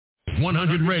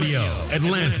K100 Radio,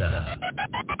 Atlanta.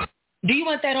 Do you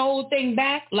want that old thing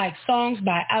back, like songs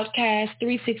by Outkast,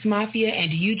 3 6 Mafia, and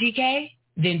UGK?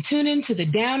 Then tune in to the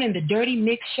Down and the Dirty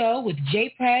Mix show with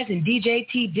J Praz and DJ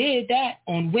T Did That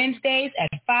on Wednesdays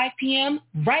at 5 p.m.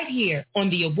 right here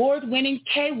on the award-winning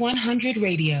K100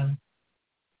 Radio.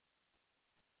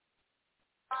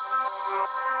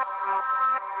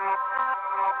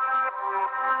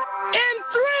 In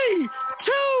 3,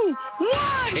 2,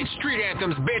 1. It's Street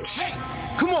Anthems, bitch. Hey,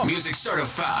 come on. Music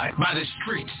certified by the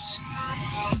streets.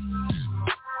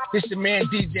 This the man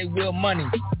DJ Will Money.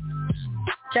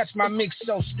 Catch my mix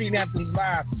show Street Anthems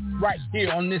live right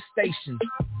here on this station.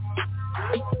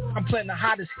 I'm playing the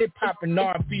hottest hip-hop and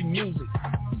R&B music.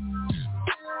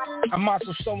 I'm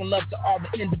also showing love to all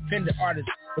the independent artists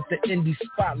with the Indie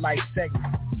Spotlight segment.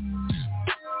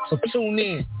 So tune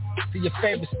in to your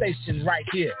favorite station right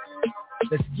here.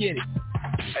 Let's get it.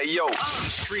 Hey, yo,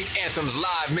 Street Anthems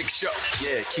live mix show.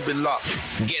 Yeah, keep it locked.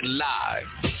 Get live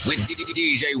with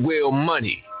DJ Will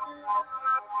Money.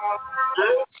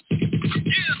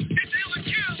 Yeah, it's Illa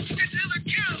Kill. It's Illa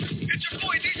Kill. It's your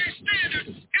boy DJ Standard.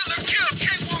 Illa Kill,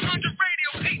 K100 Radio,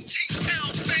 18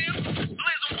 pounds, fam.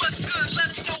 Blazer, what's good?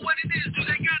 Let them know what it is. Do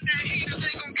they got that heat or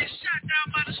they gonna get shot down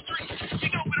by the street? You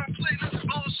know we don't play this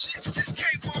bullshit. This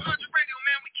K100 Radio,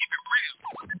 man, we keep it real.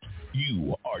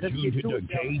 You are tuned to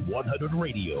K100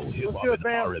 Radio, hip hop and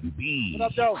R&B. What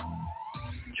up, Joe?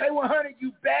 K100,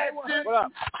 you bastard. What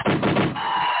up?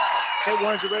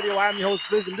 K100 Radio, I'm your host,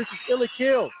 Blizzard. This is Illa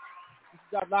Kill. This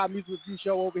is our live music review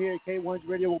show over here at K100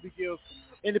 Radio where we give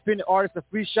independent artists a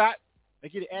free shot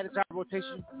and get it added to our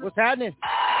rotation. What's happening?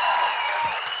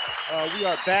 We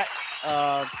are back.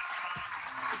 I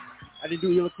didn't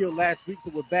do Illa Kill last week,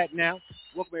 so we're back now.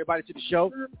 Welcome everybody to the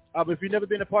show. But if you've never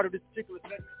been a part of this particular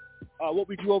segment, what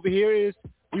we do over here is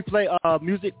we play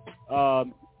music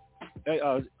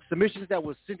submissions that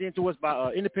was sent in to us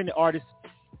by independent artists.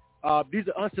 These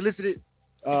are unsolicited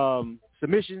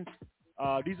submissions.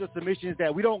 These are submissions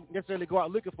that we don't necessarily go out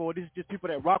looking for. This is just people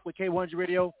that rock with K100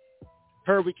 Radio,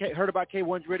 heard about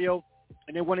K100 Radio,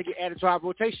 and they want to get added to our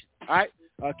rotation. All right?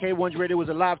 K100 Radio was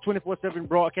a live 24/7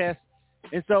 broadcast.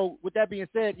 And so with that being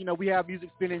said, we have music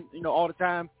spinning, all the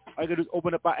time. All you got to do is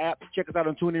open up our app, check us out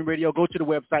on TuneIn Radio, go to the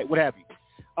website, what have you.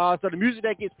 So the music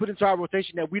that gets put into our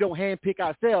rotation that we don't handpick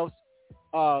ourselves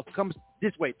comes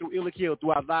this way, through Illa Kill,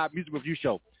 through our live music review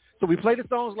show. So we play the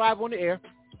songs live on the air,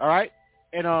 all right?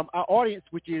 And our audience,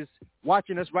 which is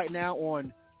watching us right now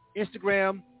on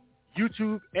Instagram,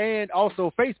 YouTube, and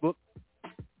also Facebook,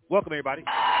 welcome everybody.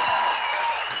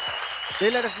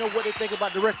 They let us know what they think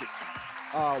about the record.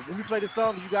 When we play the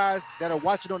song, you guys that are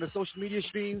watching on the social media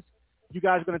streams, you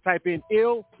guys are going to type in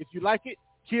ill if you like it,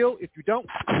 kill if you don't.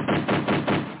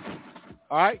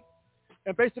 All right?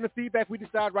 And based on the feedback, we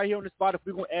decide right here on the spot if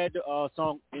we're going to add the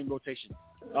song in rotation.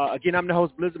 Again, I'm the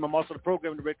host, Blizzard. I'm also the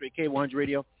program director at K100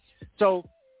 Radio. So,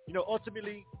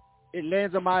 ultimately, it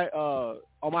lands on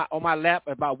my lap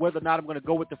about whether or not I'm going to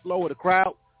go with the flow of the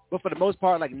crowd. But for the most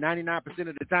part, like 99%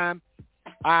 of the time,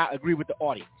 I agree with the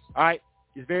audience. All right?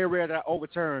 It's very rare that I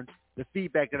overturn the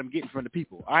feedback that I'm getting from the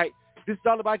people. All right? This is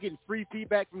all about getting free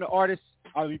feedback from the artists.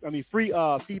 Free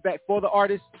feedback for the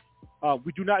artists.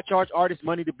 We do not charge artists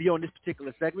money to be on this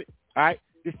particular segment. All right?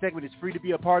 This segment is free to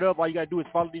be a part of. All you got to do is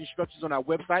follow the instructions on our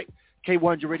website,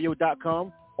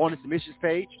 K100radio.com, on the submissions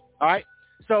page. All right?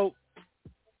 So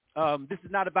this is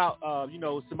not about,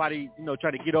 somebody,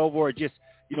 trying to get over or just,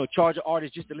 charge an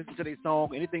artist just to listen to their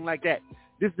song, anything like that.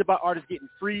 This is about artists getting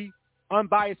free,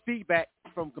 unbiased feedback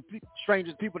from complete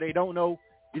strangers, people they don't know.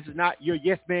 This is not your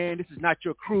yes man. This is not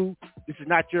your crew. This is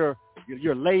not your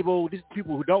label. This is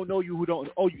people who don't know you, who don't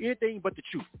owe you anything but the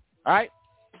truth. All right?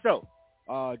 So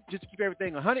just to keep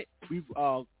everything 100, we've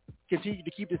continued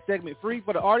to keep this segment free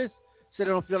for the artists so they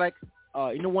don't feel like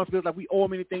no one feels like we owe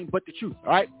them anything but the truth.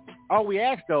 All right? All we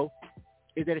ask, though,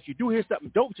 is that if you do hear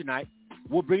something dope tonight,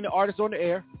 we'll bring the artists on the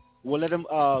air. We'll let them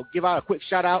give out a quick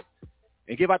shout-out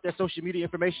and give out their social media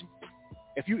information.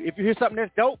 If you hear something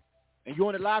that's dope and you're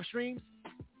on the live streams,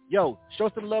 yo, show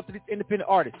some love to these independent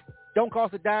artists. Don't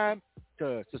cost a dime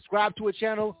to subscribe to a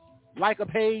channel, like a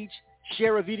page,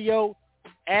 share a video,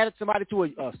 add somebody to a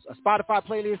Spotify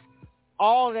playlist.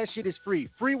 All of that shit is free.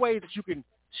 Free ways that you can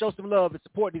show some love and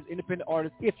support these independent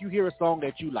artists if you hear a song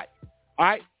that you like. All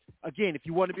right? Again, if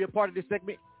you want to be a part of this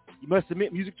segment, you must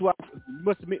submit music to us,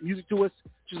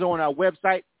 which is on our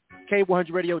website,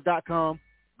 K100radio.com.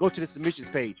 Go to the submissions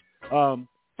page. For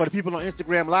the people on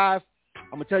Instagram Live,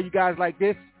 I'm going to tell you guys like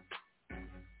this.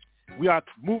 We are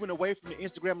moving away from the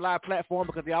Instagram Live platform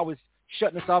because they always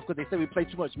shutting us off because they say we play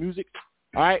too much music.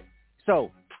 All right?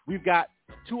 So we've got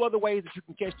two other ways that you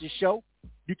can catch this show.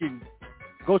 you can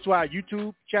go to our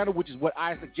YouTube channel, which is what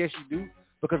I suggest you do,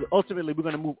 because ultimately we're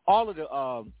going to move all of the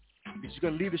you're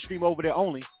going to leave the stream over there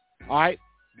only, all right?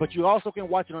 But you also can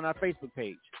watch it on our Facebook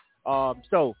page.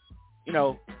 So, you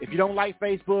know, if you don't like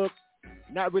Facebook,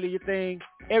 not really your thing,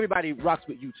 everybody rocks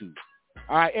with YouTube.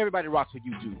 All right, everybody rocks with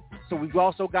YouTube. So we've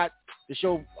also got the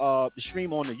show, the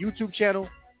stream on the YouTube channel,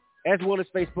 as well as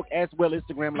Facebook, as well as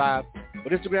Instagram Live.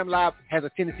 But Instagram Live has a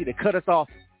tendency to cut us off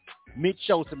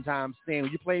mid-show sometimes, saying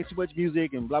you're playing too much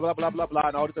music and blah, blah, blah, blah, blah,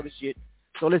 and all this other shit.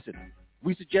 So listen,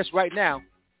 we suggest right now,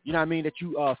 you know what I mean, that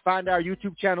you find our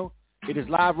YouTube channel. It is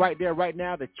live right there right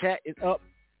now. The chat is up.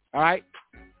 All right.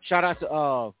 Shout out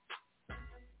to,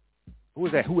 who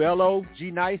is that? Who G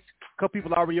Nice. A couple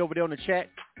people already over there on the chat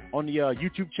on the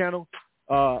YouTube channel.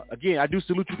 Again, I do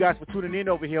salute you guys for tuning in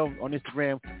over here on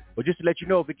Instagram. But just to let you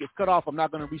know, if it gets cut off, I'm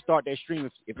not going to restart that stream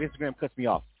if Instagram cuts me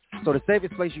off. So the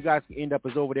safest place you guys can end up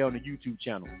is over there on the YouTube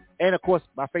channel. And, of course,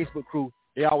 my Facebook crew,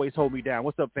 they always hold me down.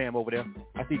 What's up, fam, over there?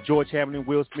 I see George Hamilton,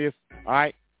 Will Smith. All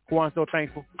right. Juan, so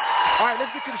thankful. All right,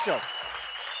 let's get to the show.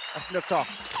 That's enough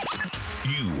talking.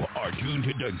 You are tuned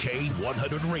to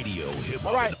K100 Radio,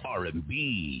 hip-hop and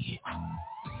R&B.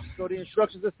 So the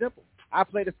instructions are simple. I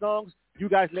play the songs. You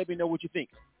guys let me know what you think.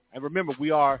 And remember, we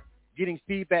are getting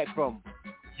feedback from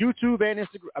YouTube and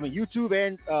YouTube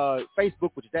and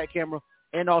Facebook, which is that camera.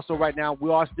 And also right now,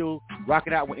 we are still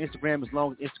rocking out with Instagram as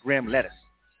long as Instagram let us.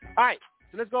 All right,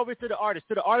 so let's go over to the artists.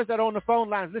 To the artists that are on the phone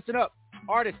lines, listen up.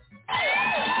 Artists, you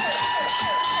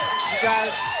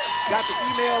guys got the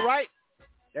email right?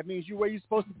 That means you're where you're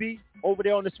supposed to be, over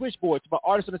there on the switchboard. To my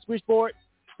artists on the switchboard,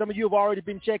 some of you have already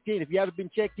been checked in. If you haven't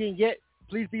been checked in yet,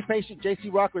 please be patient.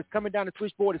 JC Rocker is coming down the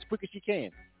switchboard as quick as she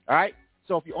can. All right?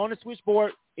 So if you're on the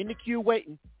switchboard, in the queue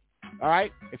waiting, all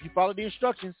right, if you follow the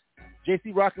instructions,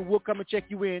 JC Rocker will come and check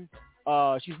you in.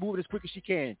 She's moving as quick as she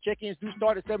can. Check-ins do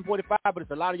start at 7:45, but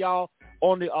it's a lot of y'all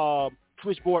on the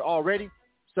switchboard already.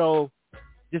 So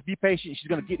just be patient. She's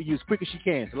going to get to you as quick as she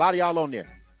can. It's a lot of y'all on there.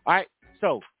 All right?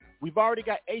 So we've already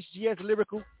got HGS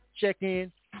Lyrical checked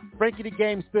in. Frankie the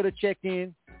Game Spitter checked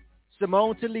in.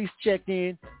 Simone Talise checked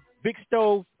in. Big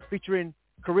Stove featuring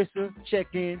Carissa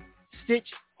checked in. Stitch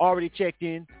already checked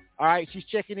in. All right, she's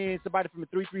checking in. Somebody from the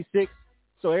 336.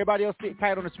 So everybody else sit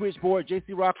tight on the switchboard.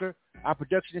 JC Rocker, our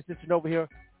production assistant over here,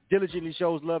 diligently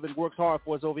shows love and works hard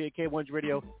for us over here at K100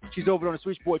 Radio. She's over on the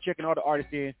switchboard checking all the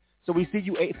artists in. So we see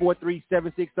you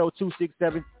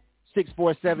 843-760-267,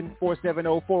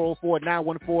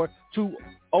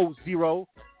 647-470-404-914-200,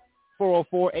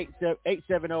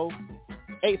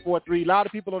 404-870-843. A lot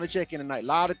of people on the check-in tonight. A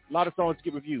lot of songs to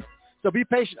get reviewed. So be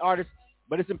patient, artists.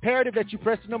 But it's imperative that you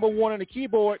press the number 1 on the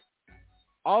keyboard.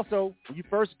 Also, when you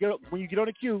get on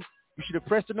the queue, you should have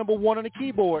pressed the number 1 on the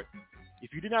keyboard.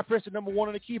 If you did not press the number 1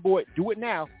 on the keyboard, do it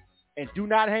now, and do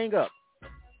not hang up.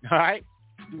 All right?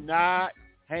 Do not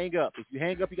hang up. If you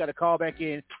hang up, you got to call back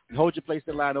in and hold your place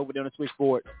in line over there on the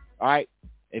switchboard. All right?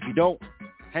 If you don't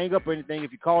hang up or anything,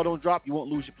 if your call don't drop, you won't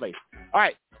lose your place. All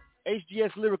right.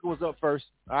 HGS Lyrical was up first,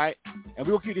 all right? And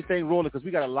we're going to keep this thing rolling because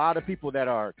we got a lot of people that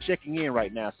are checking in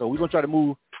right now. So we're going to try to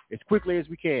move as quickly as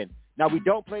we can. Now, we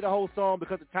don't play the whole song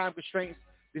because of time constraints.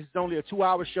 This is only a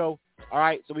 2-hour show, all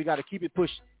right? So we got to keep it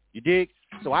pushed. You dig?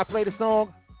 So I play the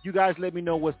song. You guys let me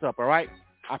know what's up, all right?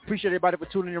 I appreciate everybody for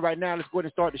tuning in right now. Let's go ahead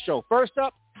and start the show. First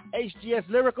up, HGS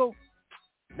Lyrical.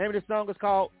 The name of the song is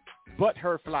called But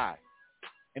Her Fly.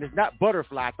 And it's not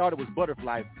Butterfly. I thought it was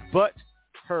Butterfly. But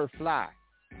Her Fly.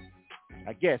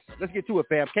 I guess. Let's get to it,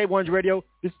 fam. K100 Radio,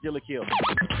 this is Still a Kill.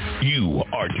 You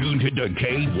are tuned to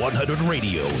K100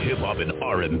 Radio, hip-hop and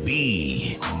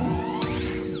R&B.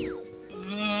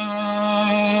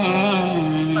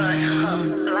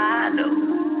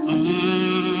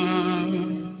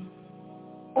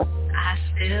 I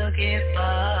still get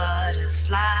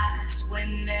butterflies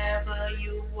whenever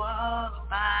you walk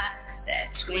by. That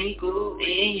twinkle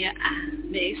in your eye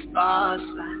makes sparks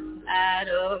fly out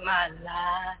of my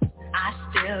life. I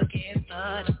still get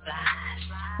butterflies.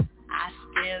 I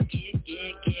still get.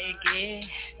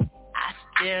 I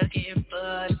still get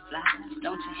butterflies.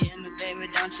 Don't you hear me, baby?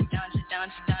 Don't you? I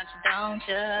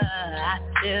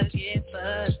still get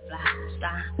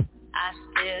butterflies. I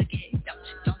still get. Don't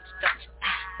you?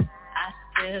 I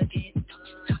still get.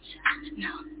 Don't you?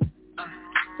 No.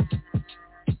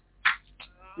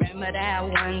 Remember that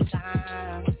one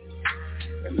time.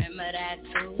 Remember that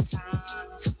 2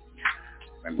 times.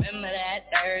 Remember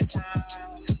that 3rd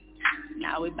time.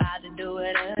 Now we about to do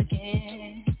it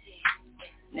again.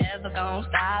 Never gonna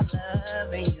stop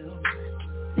loving you.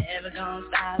 Never gonna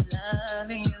stop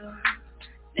loving you.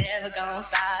 Never gonna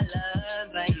stop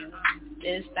loving you.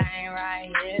 This thing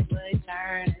right here for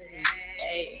eternity.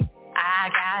 Hey, I I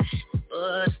got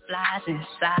butterflies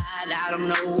inside. I don't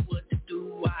know what to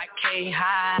do. I can't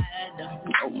hide them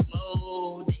no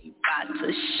more. They about to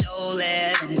show,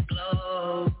 let them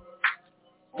glow.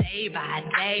 Day by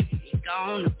day, we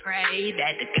gonna pray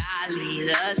that the God lead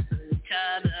us to each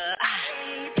other.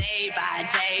 Day by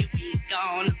day, we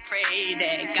gonna pray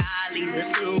that God lead us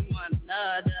to one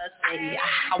another. Say,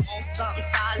 I want something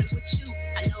solid with you.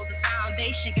 I know the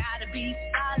foundation gotta be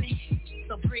solid.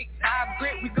 So brick by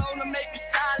brick, we gonna make it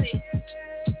solid.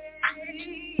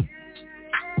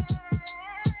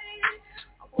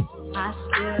 I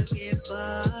still get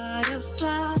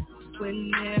butterflies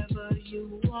whenever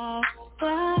you walk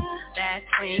by. That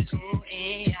twinkle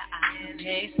in your eye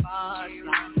makes sparks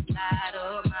like the light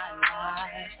of my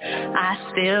life. I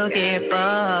still get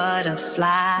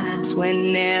butterflies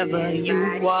whenever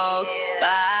you walk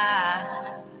by.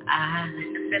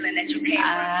 The feeling that you can't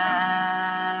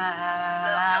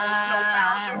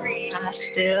I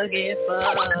still get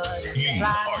butterflies. You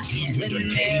are tuned to the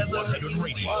K100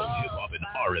 Radio, Hip Hop and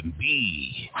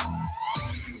R&B.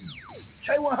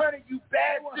 K100, you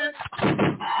bastard.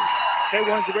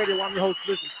 K100 Radio, I'm your host.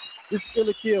 Listen, this is Still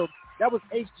a Kill. That was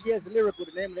HGS Lyrical.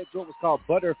 The name of that joint was called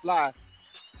Butterfly.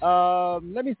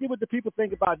 Let me see what the people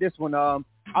think about this one. I'll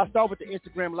start with the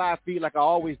Instagram live feed like I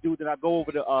always do. Then I go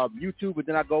over to YouTube, and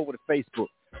then I go over to Facebook.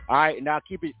 All right, and I'll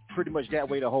keep it pretty much that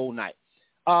way the whole night.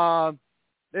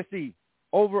 Let's see.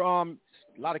 Over a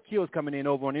lot of kills coming in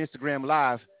over on Instagram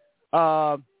live.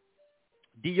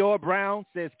 Dior Brown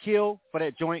says kill for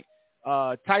that joint.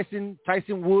 Tyson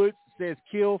Woods says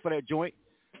kill for that joint.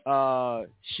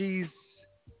 She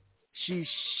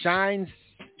shines.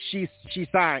 Just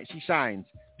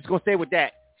gonna stay with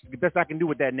that. The best I can do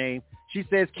with that name. She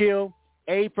says kill.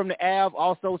 A from the Ave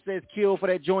also says kill for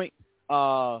that joint.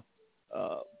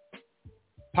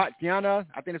 Patiana,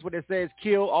 I think that's what it says,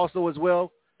 kill also as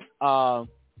well.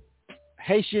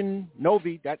 Haitian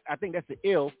Novi, I think that's the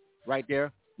ill right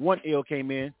there. One ill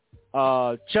came in.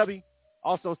 Chubby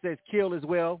also says kill as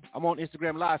well. I'm on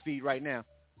Instagram live feed right now.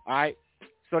 All right.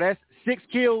 So that's 6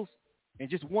 kills and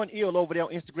just one ill over there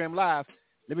on Instagram live.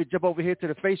 Let me jump over here to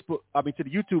the to the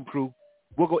YouTube crew.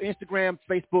 We'll go Instagram,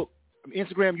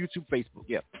 YouTube, Facebook.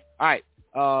 Yeah. All right.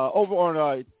 Over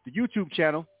on the YouTube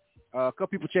channel, a couple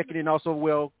people checking in also.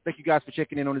 Well, thank you guys for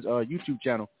checking in on this YouTube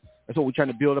channel. That's what we're trying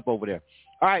to build up over there.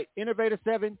 All right.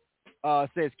 Innovator7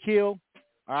 says kill.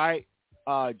 All right.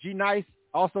 G Nice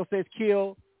also says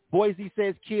kill. Boise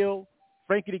says kill.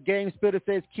 Frankie the Game Spitter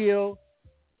says kill.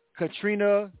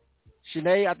 Katrina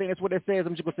Shanae, I think that's what it says.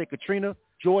 I'm just going to say Katrina.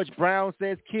 George Brown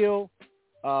says kill.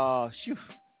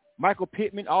 Michael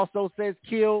Pittman also says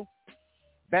kill.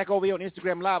 Back over here on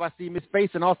Instagram Live, I see Miss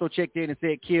Faison also checked in and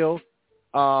said kill.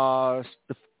 The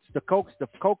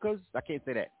Cocas, I can't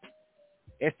say that.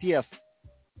 STF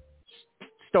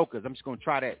Stokers, I'm just going to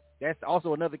try that. That's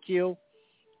also another kill.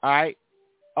 All right.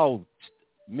 Oh,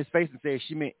 Miss Faison says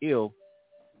she meant ill.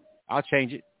 I'll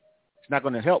change it. It's not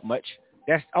going to help much.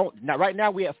 Now, right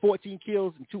now we have 14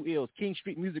 kills and 2 ills. King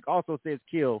Street Music also says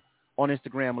kill on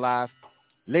Instagram Live.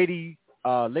 Ladies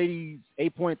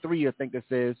 8.3, I think that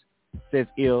says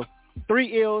ill.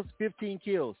 3 ills, 15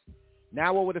 kills.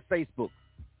 Now over to Facebook,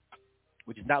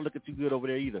 which is not looking too good over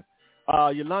there either.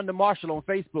 Yolanda Marshall on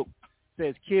Facebook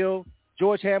says kill.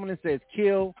 George Hamlin says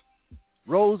kill.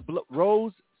 Rose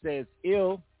says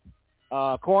ill.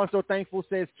 Corn So Thankful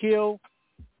says kill.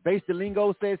 Base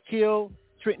DeLingo says kill.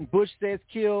 Trenton Bush says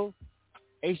kill.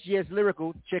 HGS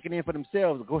Lyrical checking in for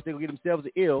themselves. Of course, they're going to get themselves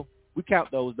an ill. We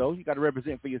count those, though. You got to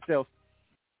represent for yourself.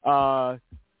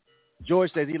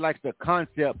 George says he likes the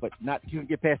concept, but not he can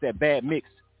get past that bad mix.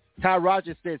 Ty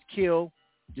Rogers says kill.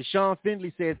 Deshaun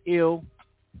Findley says ill.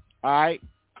 All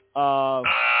right.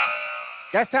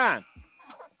 That's time.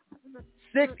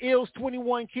 6 ills,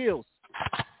 21 kills.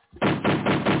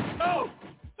 Oh.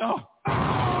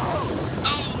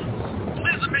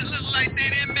 Elizabeth looks like they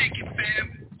didn't make it,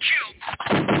 fam.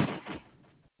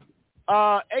 Kill.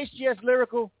 HGS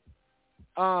Lyrical.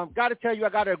 Got to tell you, I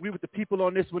got to agree with the people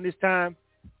on this one this time.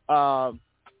 I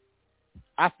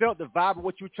felt the vibe of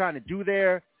what you were trying to do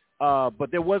there,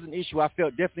 but there was an issue I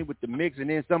felt definitely with the mix, and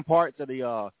then some parts of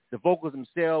the vocals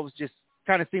themselves just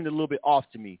kind of seemed a little bit off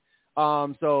to me.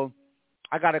 So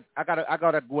I gotta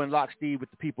go and lock Steve with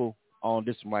the people on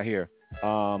this one right here.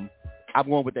 I'm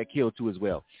going with that kill too as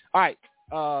well. All right,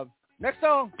 next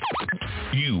song.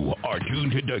 You are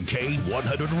tuned to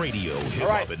K100 Radio, Hip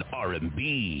Hop and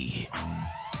R&B.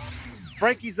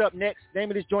 Frankie's up next.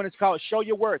 Name of this joint is called Show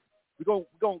Your Worth. We're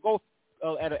gonna go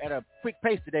at a quick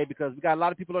pace today because we got a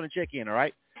lot of people on the check-in. All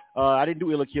right. I didn't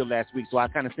do Ill or Kill last week, so I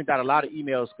kind of sent out a lot of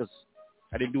emails because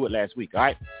I didn't do it last week. All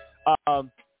right.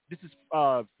 This is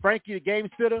Frankie the Game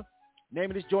Spitter. Name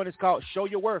of this joint is called Show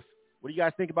Your Worth. What do you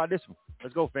guys think about this one?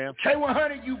 Let's go, fam.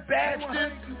 K100, you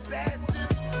bastard.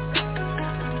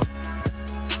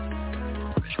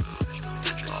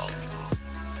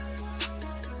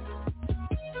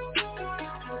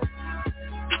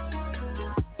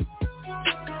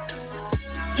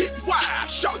 Get wild,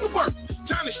 show your worth.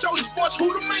 Time to show these boys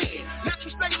who the man.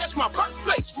 Natural state, that's my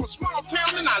birthplace. From a small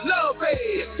town and I love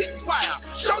it. Get wild,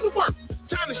 show the worth.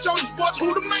 Time to show these boys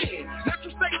who the man.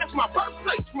 Natural state, that's my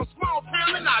birthplace. From a small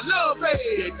town and I love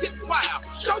it. Get wild,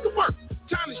 show the worth.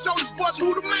 Time to show these boys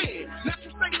who the man.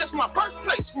 Natural state, that's my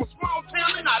birthplace. From a small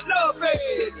town and I love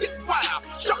it. Get wild,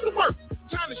 show the worth.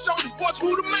 Time to show these boys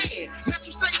who the man.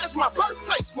 Natural state, that's my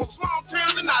birthplace. From a small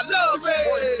town and I love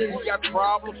it. We got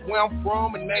problems where I'm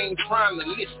from and they ain't trying to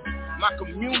listen. My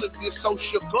community is so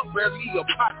shook up, barely a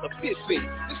pot to piss in.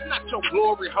 It's not your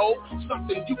glory hole,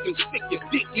 something you can stick your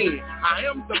dick in. I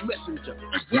am the messenger.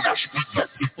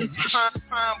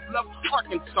 Pine Bluff,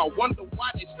 Arkansas. Wonder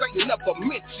why they say never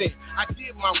mention. I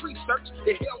did my research.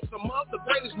 It held some of the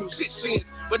greatest musicians,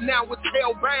 but now it's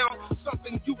hellbound,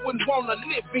 something you wouldn't want to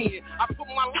live in. I put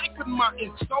my life in my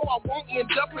ink, so I won't end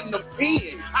up in the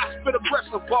pen. I spit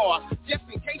aggressive bars, just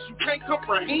in case you can't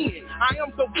comprehend. I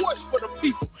am the voice for the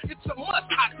people. It's a must,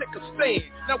 I take a stand.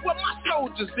 Now where my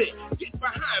soldiers at? Get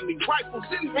behind me, rifles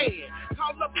in hand.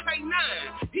 Call up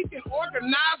K9, he can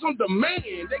organize on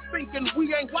demand. They thinking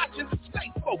we ain't watching,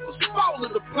 stay focused, follow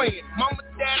the plan. Mama,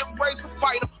 daddy, raise a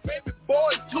fighter, baby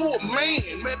boy to a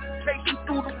man. Meditation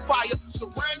through the fire,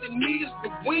 surrounding me is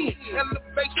the wind.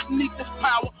 Elevation equals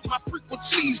power, my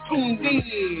frequency's tuned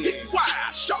in. Get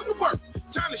wild, show the work.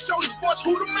 Time to show these boys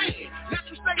who the man.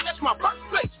 Natural state, that's my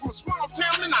birthplace. From a small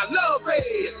town and I love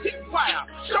it. Get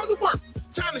wild, show the work.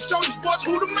 Time to show these boys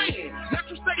who the man.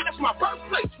 Natural state, that's my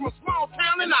birthplace. From a small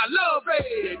town and I love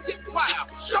it. Get wild,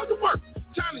 show the work.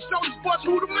 Time to show these boys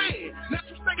who the man.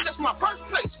 Natural state, that's my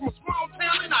birthplace. From a small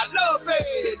town and I love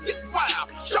it. Get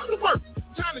wild, show the work.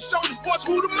 Time to show these boys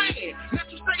who the man.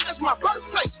 Natural state, that's my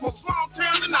birthplace. From a small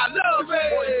town and I love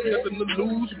it. Nothing to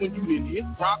lose when you didn't hit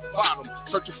rock bottom.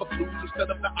 Searching for clues instead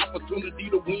of the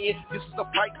opportunity to win. This is the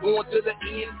fight going to the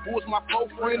end. Who is my close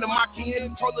friend and my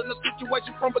kin? Controlling the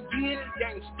situation from begin.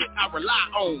 Gang spit I rely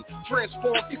on.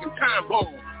 Transform, kicking time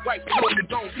bomb. Right before you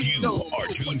don't be You are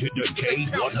tuned to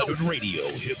K100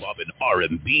 Radio, Hip Hop and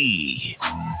R&B.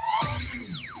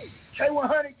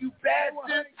 K100, you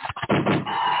bastard.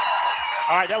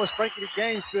 All right, that was Frankie the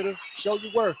Game Spitter. Show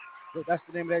Your Worth. That's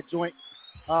the name of that joint.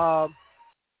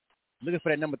 Looking for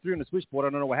that number 3 on the switchboard. I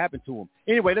don't know what happened to him.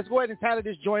 Anyway, let's go ahead and tally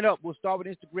this joint up. We'll start with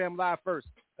Instagram Live first.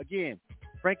 Again,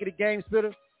 Frankie the Game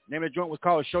Spitter. Name of the joint was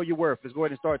called Show Your Worth. Let's go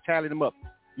ahead and start tallying them up.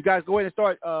 You guys go ahead and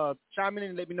start chiming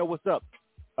in and let me know what's up.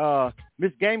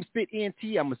 Miss Game Spit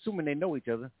ENT, I'm assuming they know each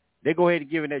other. They go ahead and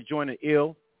give that joint an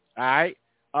ill. All right.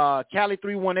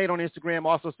 Cali318 on Instagram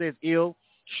also says ill.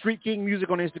 Street King Music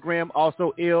on Instagram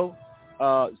also ill.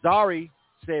 Zari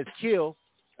says kill.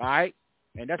 All right.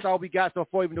 And that's all we got so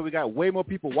far, even though we got way more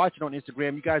people watching on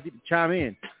Instagram. You guys need to chime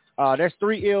in. That's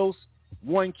 3 ills,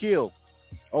 1 kill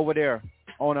over there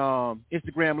on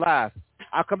Instagram Live.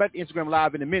 I'll come back to Instagram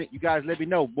Live in a minute. You guys let me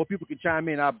know. More people can chime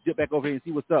in. I'll dip back over here and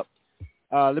see what's up.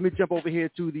 Let me jump over here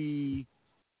to the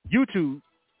YouTube.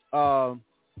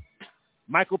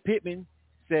 Michael Pittman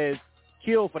says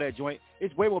kill for that joint.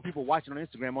 It's way more people watching on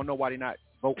Instagram. I don't know why they're not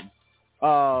voting.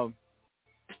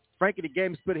 Frankie the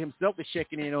Game Spitter himself is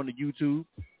checking in on the YouTube.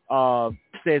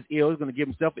 Says ill. He's going to give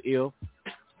himself an ill.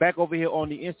 Back over here on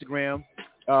the Instagram,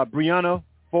 Brianna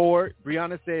Ford.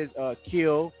 Brianna says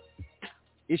kill.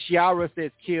 Ishiara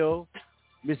says kill.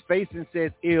 Miss Faison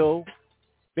says ill.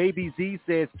 Baby Z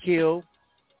says kill.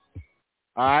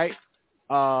 All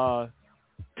right.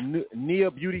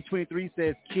 Nia Beauty 23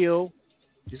 says kill.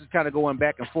 This is kind of going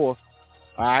back and forth.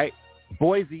 All right.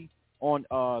 Boise on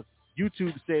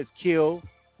YouTube says kill.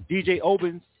 DJ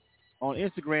Obens on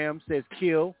Instagram says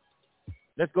kill.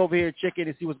 Let's go over here and check in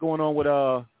and see what's going on with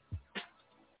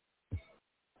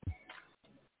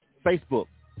Facebook.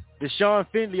 Deshaun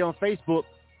Finley on Facebook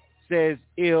says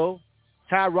ill.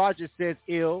 Ty Rogers says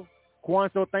ill. Quan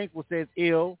So Thankful says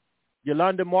ill.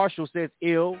 Yolanda Marshall says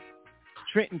ill.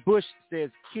 Trenton Bush says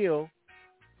kill.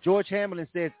 George Hamlin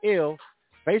says ill.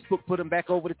 Facebook put him back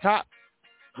over the top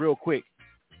real quick.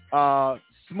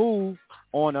 Smooth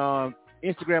on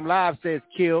Instagram Live says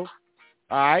kill.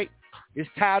 All right. It's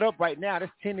tied up right now.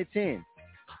 That's 10-10.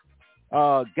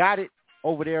 Got it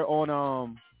over there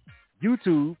on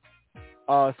YouTube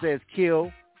says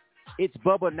kill. It's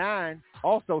Bubba 9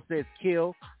 also says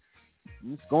kill.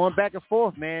 It's going back and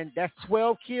forth, man. That's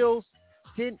 12 kills,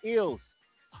 10 ills.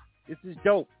 This is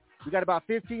dope. We got about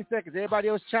 15 seconds. Everybody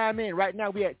else chime in. Right now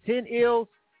we at 10 ills,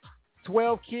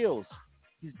 12 kills.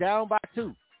 He's down by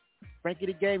 2. Frankie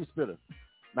the Game Spitter.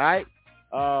 All right?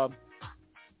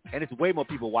 And it's way more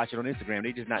people watching on Instagram.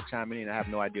 They just not chiming in. I have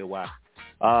no idea why.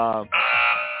 Yeah,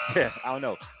 I don't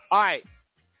know. All right.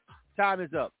 Time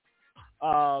is up.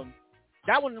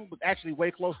 That one was actually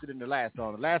way closer than the last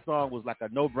song. The last song was like a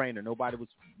no-brainer.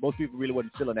 Most people really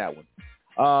wasn't feeling that one.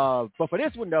 But for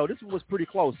this one, though, this one was pretty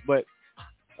close. But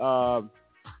the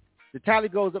tally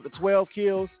goes up to 12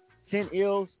 kills, 10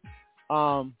 ills.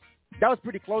 That was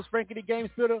pretty close, Frankie the Game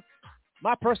Spitter.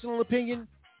 My personal opinion,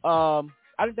 I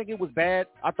didn't think it was bad.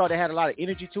 I thought it had a lot of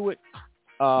energy to it.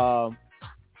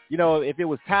 You know, if it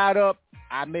was tied up,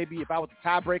 if I was a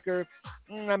tiebreaker,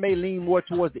 I may lean more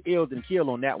towards the ills than kill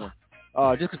on that one.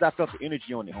 Just because I felt the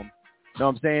energy on it, homie. Know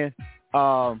what I'm saying?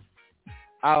 I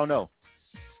don't know.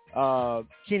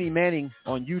 Kenny Manning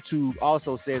on YouTube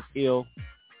also says ill.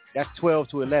 That's 12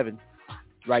 to 11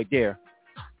 right there.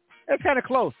 That's kind of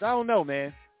close. I don't know,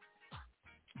 man.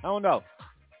 I don't know.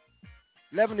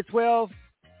 11 to 12.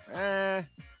 I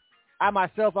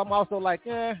myself, I'm also like,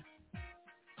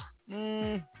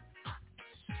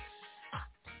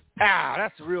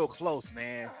 that's real close,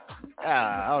 man.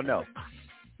 I don't know.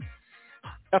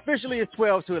 Officially, it's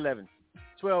 12 to 11.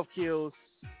 12 kills,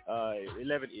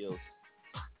 11 ills.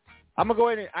 I'm going to go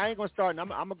ahead and I ain't going to start. I'm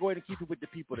going to go ahead and keep it with the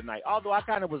people tonight. Although I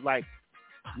kind of was like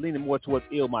leaning more towards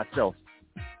ill myself.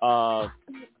 I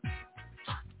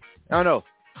don't know.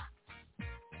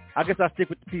 I guess I'll stick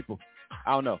with the people.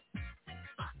 I don't know.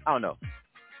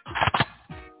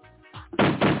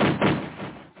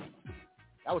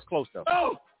 That was close, though.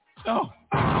 Oh!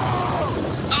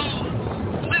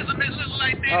 Elizabeth looks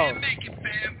like they didn't make it,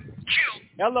 fam. Kill.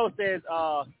 Hello says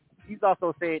he's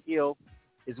also saying ill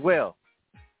as well.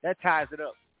 That ties it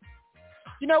up.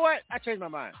 You know what? I changed my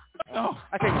mind.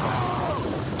 I changed my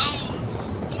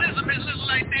mind. Elizabeth looks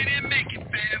like they didn't make it,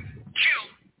 fam. Kill.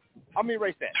 I'm going to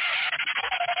erase that.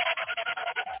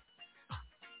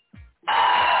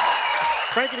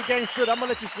 Frankie the Game Spitter, I'm going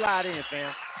to let you slide in,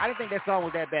 fam. I didn't think that song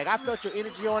was that bad. I felt your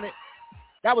energy on it.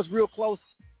 That was real close.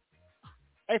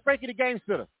 Hey, Frankie the Game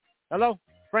Spitter. Hello?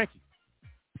 Frankie.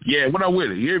 Yeah, what up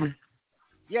with it? You hear me?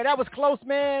 Yeah, that was close,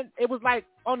 man. It was like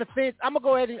on the fence. I'm going to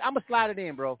go ahead and I'm going to slide it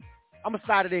in, bro. I'm going to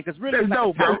slide it in because really that's like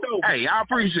dope, bro. Hey, I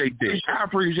appreciate this. I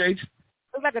appreciate you.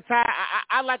 It's like a tie.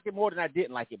 I liked it more than I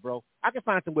didn't like it, bro. I can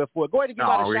find somewhere for it. Go ahead and give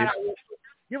out a shout out real quick.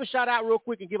 Give a shout out real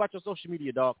quick and give out your social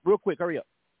media, dog. Real quick. Hurry up.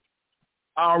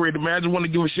 Already, man. I just want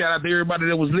to give a shout out to everybody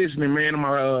that was listening, man.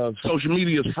 My social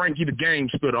media is Frankie the Game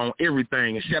Spitter on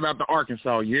everything. And shout out to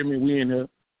Arkansas. You hear me? We in here.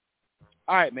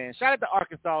 All right, man. Shout out to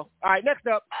Arkansas. All right, next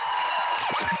up.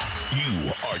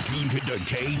 You are tuned to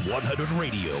K100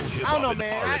 Radio. I don't know,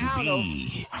 man. I don't know.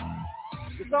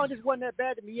 The song just wasn't that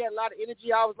bad to me. He had a lot of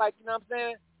energy. I was like, you know what I'm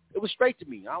saying? It was straight to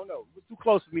me. I don't know. It was too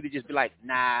close for me to just be like,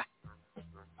 nah.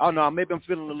 I don't know. Maybe I'm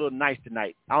feeling a little nice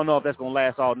tonight. I don't know if that's going to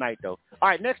last all night, though. All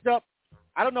right, next up.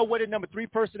 I don't know where the number 3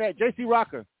 person at. JC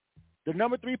Rocker. The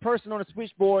number 3 person on the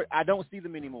switchboard, I don't see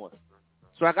them anymore.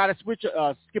 So I got to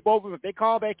skip over them. If they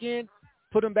call back in,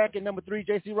 put them back at number 3,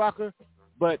 JC Rocker.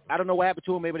 But I don't know what happened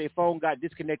to them. Maybe their phone got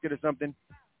disconnected or something.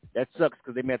 That sucks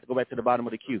because they may have to go back to the bottom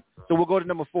of the queue. So we'll go to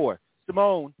number 4.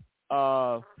 Simone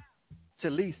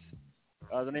Talise.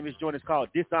 The name is joint is called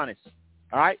Dishonest.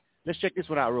 All right? Let's check this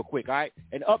one out real quick. All right?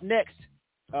 And up next,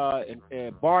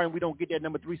 barring we don't get that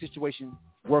number 3 situation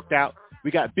worked out, we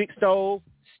got Big Stove,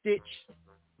 Stitch,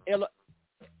 Elo,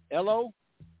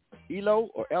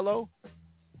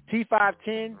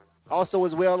 T510, also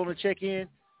as well on the check-in.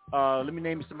 Let me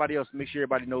name somebody else to make sure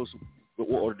everybody knows what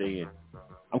order they're in.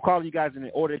 I'm calling you guys in the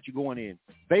order that you're going in.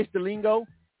 Base Delingo,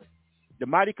 The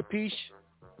Mighty Capiche,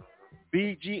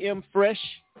 BGM Fresh.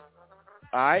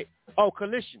 All right. Oh,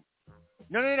 Collision.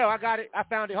 No. I got it. I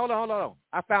found it. Hold on.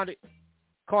 I found it.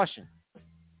 Caution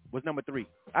was number 3.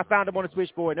 I found him on the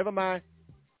switchboard. Never mind.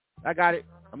 I got it.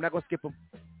 I'm not going to skip him.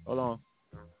 Hold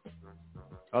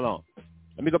on.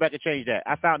 Let me go back and change that.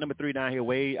 I found number 3 down here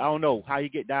way. I don't know how he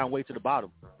get down way to the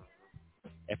bottom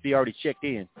if he already checked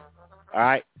in. All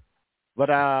right. But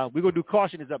we're going to do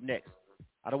Caution is up next.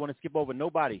 I don't want to skip over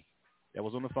nobody that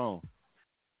was on the phone.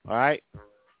 All right.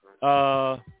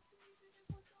 Hold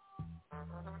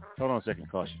on a second.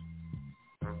 Caution.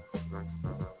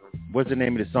 What's the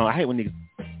name of the song? I hate when niggas...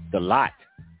 The Lot.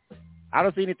 I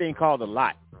don't see anything called The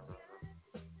Lot.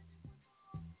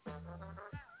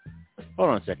 Hold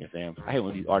on a second, fam. I hate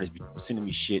when these artists be sending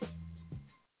me shit.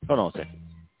 Hold on a second.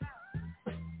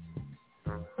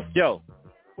 Yo,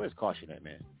 where's Caution at,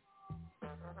 man?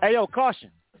 Hey, yo,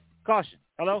 Caution.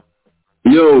 Hello?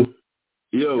 Yo.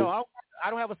 Yo,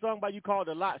 don't have a song by you called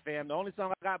A Lot, fam. The only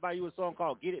song I got by you is a song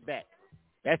called Get It Back.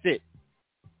 That's it.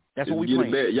 That's what we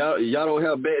playing. Get It Back. Y'all don't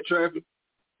have Backtrapping?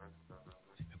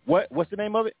 What's the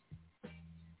name of it?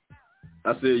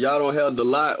 I said y'all don't have The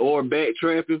Lot or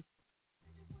Backtrapping?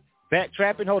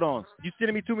 Backtrapping? Hold on. You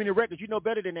sending me too many records. You know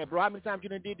better than that, bro. How many times you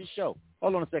done did this show?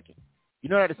 Hold on a second. You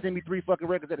know how to send me 3 fucking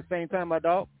records at the same time, my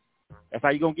dog? That's how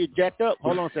you gonna get jacked up?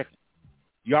 Hold on a second.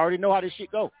 You already know how this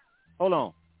shit go. Hold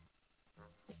on.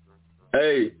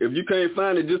 Hey, if you can't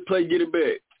find it, just play Get It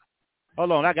Back.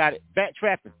 Hold on, I got it.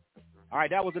 Backtrapping. All right,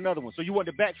 that was another one. So you want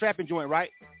the Backtrapping joint, right?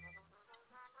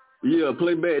 Yeah,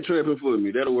 play Backtrapping for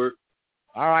me. That'll work.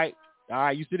 All right,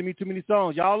 you sending me too many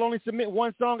songs. Y'all only submit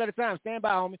one song at a time. Stand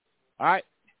by, homie. All right.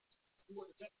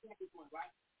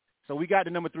 So we got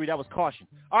the number 3. That was Caution.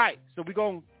 All right, so we're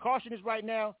going to Caution is right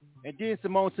now, and then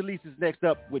Simone Solis is next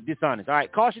up with Dishonest. All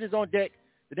right, Caution is on deck.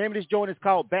 The name of this joint is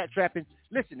called Backtrapping.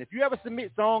 Listen, if you ever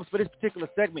submit songs for this particular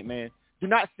segment, man, do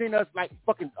not send us like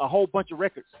fucking a whole bunch of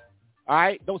records. All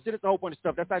right? Don't send us a whole bunch of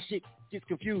stuff. That's how shit gets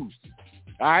confused.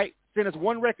 All right? Send us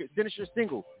one record. Send us your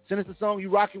single. Send us the song you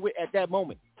rocking with at that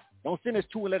moment. Don't send us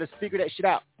 2 and let us figure that shit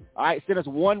out. All right? Send us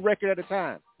one record at a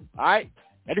time. All right?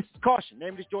 And this is Caution. The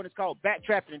name of this joint is called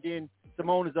Backtrapping, and then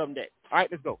Simone is up next. All right,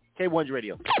 let's go. K100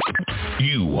 Radio.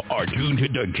 You are tuned to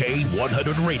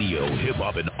K100 Radio, hip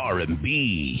hop and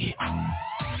R&B.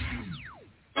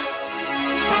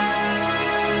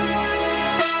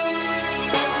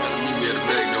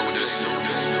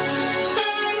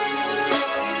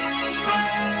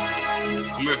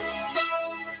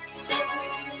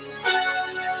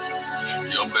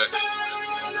 I'm back.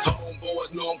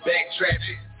 Homeboys know I'm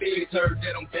backtrapping. Fiends heard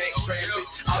that I'm backtrapping.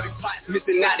 All these pots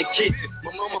missing out the kitchen.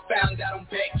 My mama found out I'm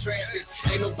backtrapping.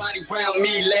 Ain't nobody around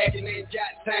me lagging. Ain't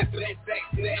got time for that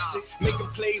vaccination. Making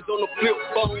plays on the flip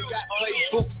phone. Got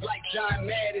playbooks like John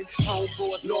Madden.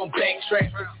 Homeboys know I'm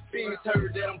backtrapping. Fiends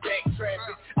heard that I'm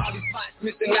backtrapping. All these pots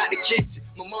missing out the kitchen.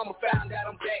 My mama found out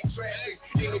I'm backtrapping.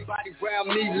 Ain't nobody around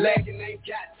me lagging. Ain't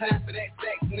got time for that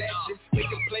vaccination.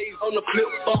 Making plays on the flip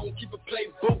phone. Keep a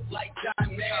playbook like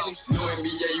John Madden. No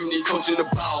NBA, you need coaching the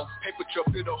ball. Paper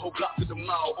truck, fit a whole block to the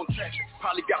mall. On traction,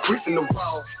 probably got bricks in the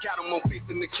wall. Got them on face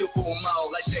in the kill for a mile.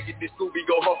 Like Shaggy, this Scooby,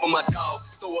 go hard for my dog.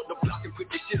 Throw up the block and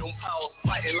put this shit on pause.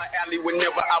 Fighting like Ali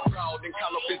whenever I brawl. Then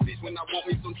call up his bitch when I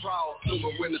want me some draw.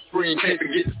 Summer, winter, spring, can't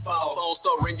forget the fall. Phone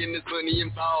start ringing, this money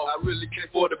involved. I really can't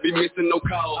afford to be missing no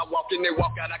calls. I walk in, they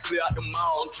walk out, I clear out the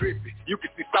mall. I'm tripping. You can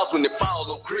see sauce when it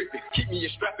falls. I'm gripping. Keep me a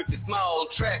strap if it's small.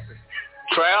 I'm trapping.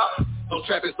 Trap? I'm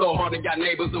trapping so hard and got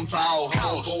neighbors involved.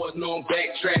 Homeboys know I'm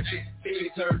backtrapping.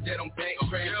 Fiends heard that I'm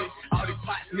backtrapping. All these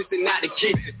pots missing out the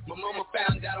kitchen. My mama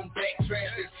found out I'm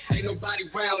backtrapping. Ain't nobody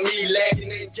around me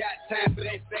lagging. Ain't got time for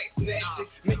that vaccination.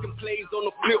 Making plays on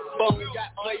the flip phone.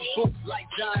 Got playbooks like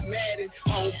John Madden.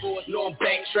 Homeboys know I'm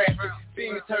backtrapping.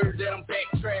 Fiends heard that I'm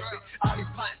backtrapping. All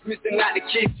these pots missing out the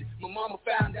kitchen. My mama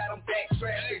found out I'm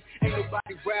backtrapping. Ain't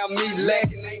nobody around me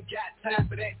lagging. Ain't got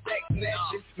time for that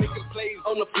vaccination. Making plays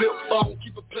on the flip phone.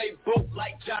 Keep a playbook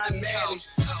like John Madden.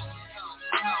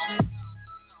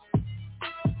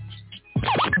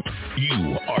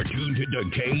 You are tuned to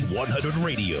K100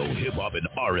 Radio, hip hop and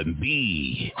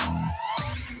R&B.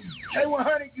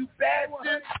 K100, you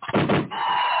bastard.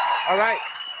 All right.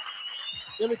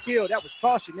 Still a kill. That was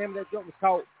Caution. The name of that joint was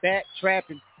called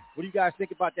Backtrapping. What do you guys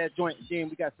think about that joint? And then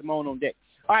we got Simone on deck.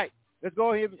 All right. Let's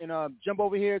go ahead and jump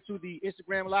over here to the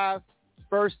Instagram Live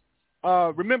first.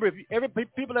 Remember,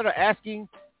 people that are asking,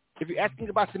 if you're asking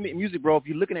about submitting music, bro, if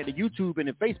you're looking at the YouTube and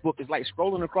the Facebook, it's like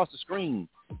scrolling across the screen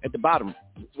at the bottom.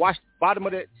 Watch the bottom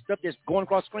of that stuff that's going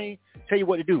across the screen. Tell you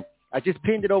what to do. I just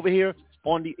pinned it over here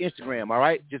on the Instagram, all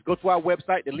right? Just go to our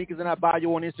website. The link is in our bio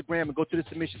on Instagram, and go to the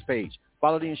submissions page.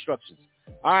 Follow the instructions.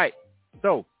 All right.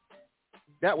 So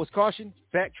that was Caution,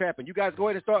 Backtrapping. You guys go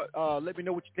ahead and start. Let me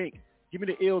know what you think. Give me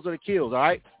the ills or the kills, all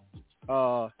right?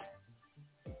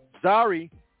 Zari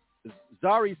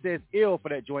says ill for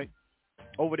that joint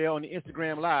over there on the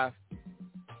Instagram Live.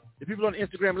 The people on the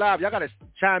Instagram Live, y'all got to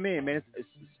chime in, man.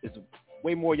 It's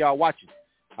way more y'all watching.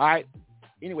 All right?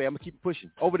 Anyway, I'm going to keep pushing.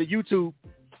 Over to YouTube,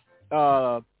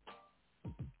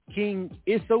 King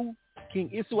Isu,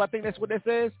 I think that's what that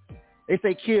says. They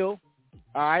say kill.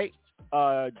 All right?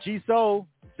 G-Soul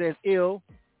says ill.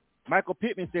 Michael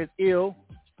Pittman says ill.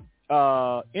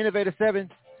 Innovator 7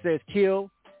 says kill.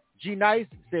 G-Nice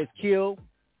says kill.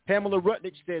 Pamela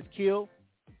Rutledge says kill.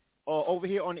 Over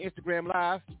here on the Instagram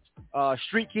Live.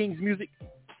 Street Kings Music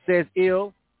says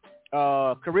ill.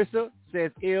 Carissa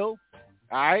says ill.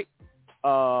 All right.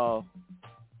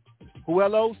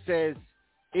 Huelo says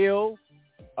ill.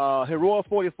 Heroa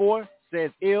 44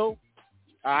 says ill.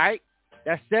 All right.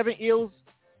 That's 7 ills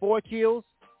 4 kills.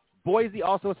 Boise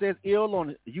also says ill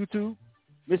on YouTube.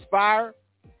 Miss Fire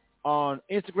on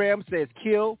Instagram says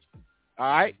kill. All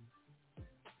right.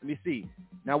 Let me see.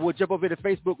 Now we'll jump over to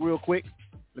Facebook real quick.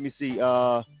 Let me see.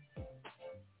 Let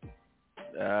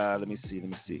me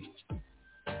see.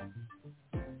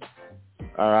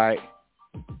 All right.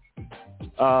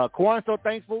 Kwan So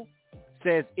Thankful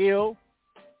says ill.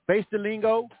 Base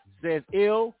Delingo says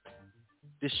ill.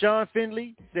 Deshaun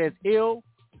Finley says ill.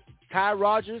 Kai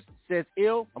Rogers says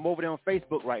ill. I'm over there on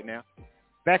Facebook right now.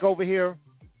 Back over here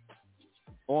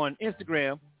on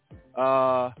Instagram.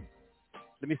 Let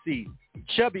me see.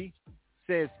 Chubby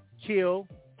says kill.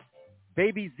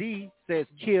 Baby Z says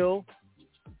kill.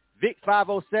 Vic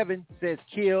 507 says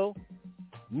kill.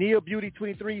 Neil Beauty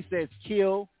 23 says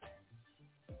kill.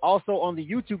 Also on the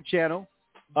YouTube channel,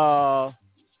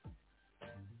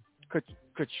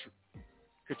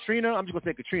 Katrina, I'm just going to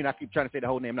say Katrina. I keep trying to say the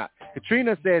whole name. Not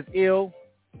Katrina says ill.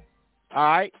 All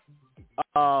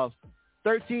right.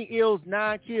 13 ills,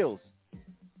 9 kills.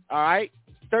 All right.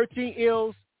 13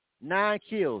 ills, 9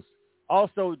 kills.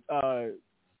 Also,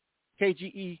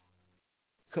 KGE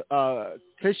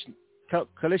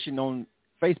Collision on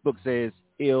Facebook says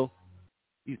ill.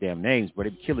 These damn names, bro, they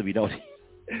be killing me, don't they?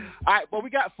 All right, well, we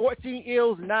got 14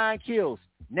 ills, 9 kills.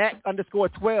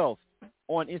 Knack_12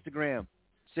 on Instagram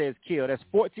says kill. That's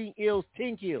 14 ills,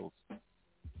 10 kills.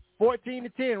 14 to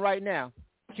 10 right now.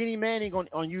 Kenny Manning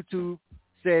on YouTube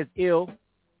says ill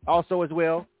also as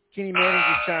well. Kenny Manning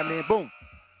just chimed in. Boom.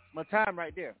 My time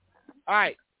right there. All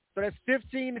right, so that's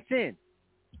 15 to 10.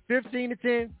 15 to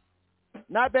 10.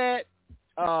 Not bad.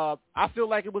 I feel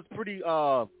like it was pretty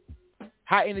high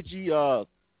energy,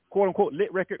 quote unquote,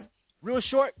 lit record. Real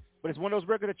short, but it's one of those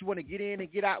records that you want to get in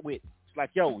and get out with. It's like,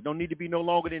 yo, don't need to be no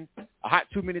longer than a hot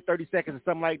 2 minutes, 30 seconds or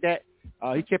something like that.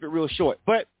 He kept it real short.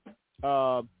 But,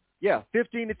 yeah,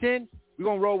 15 to 10, we're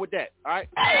going to roll with that. All right?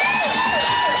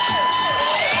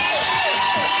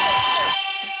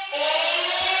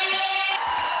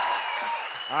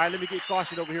 All right, let me get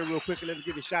Caution over here real quick and let me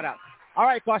give you a shout out. All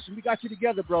right, Caution, we got you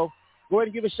together, bro. Go ahead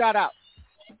and give a shout out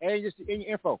and just in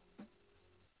your info.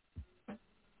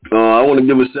 I want to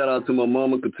give a shout out to my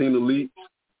mama, Katina Lee.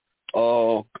 I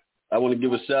want to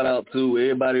give a shout out to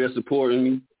everybody that's supporting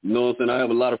me. You know what I'm saying? I have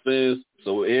a lot of fans.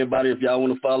 So everybody, if y'all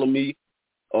want to follow me,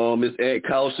 it's at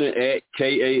Caution, at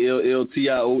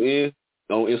KALLTION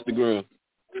on Instagram.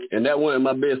 And that wasn't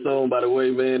my best song, by the way,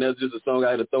 man. That's just a song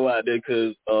I had to throw out there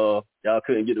because y'all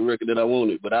couldn't get the record that I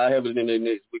wanted. But I'll have it in there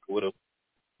next week or whatever.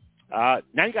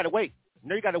 Now you got to wait.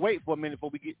 Now you got to wait for a minute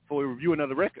before we review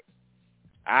another record.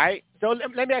 All right. So let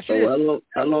me ask you this.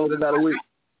 How long did I wait?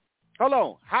 Hold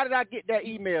on. How did I get that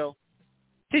email?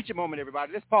 Teacher moment,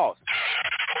 everybody. Let's pause.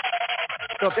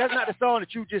 So if that's not the song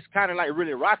that you just kind of like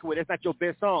really rocking with, that's not your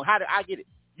best song, how did I get it?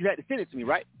 You had to send it to me,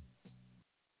 right?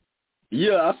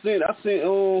 Yeah, I think I've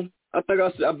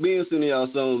been sending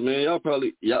y'all songs, man. I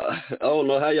don't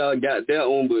know how y'all got that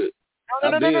one, but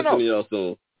I've been sending y'all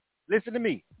songs. Listen to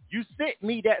me. You sent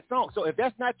me that song. So if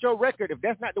that's not your record, if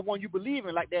that's not the one you believe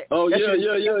in like that. Oh, yeah.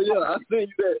 I sent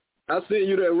you that. I sent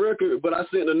you that record, but I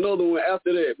sent another one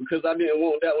after that because I didn't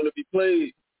want that one to be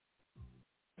played.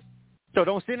 So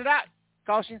don't send it out.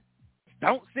 Caution.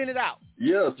 Don't send it out.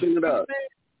 Yeah, send it out.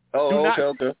 Oh,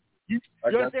 okay. You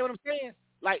understand what I'm saying?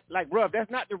 Like, bro, if that's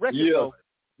not the record, though,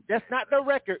 that's not the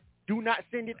record, do not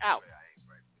send it out.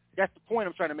 That's the point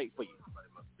I'm trying to make for you.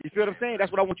 You feel what I'm saying?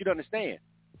 That's what I want you to understand.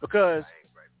 Because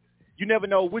you never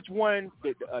know which one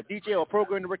the DJ or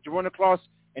program director run across,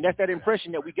 and that's that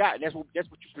impression that we got, and that's what you're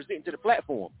presenting to the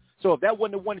platform. So if that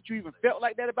wasn't the one that you even felt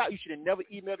like that about, you should have never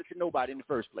emailed it to nobody in the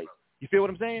first place. You feel what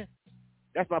I'm saying?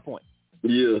 That's my point.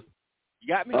 Yeah. You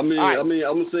got me? I'm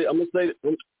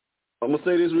gonna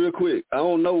say this real quick. I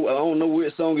don't know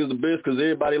which song is the best because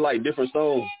everybody like different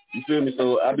songs. You feel me?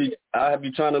 So I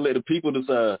be trying to let the people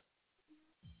decide.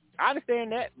 I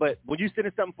understand that, but when you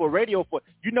sending something for radio,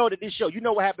 you know that this show, you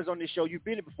know what happens on this show. You've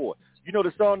been it before. You know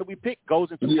the song that we pick goes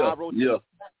into our rotation. Yeah.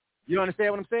 You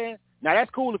understand what I'm saying? Now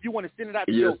that's cool if you want to send it out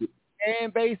to your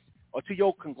fan base or to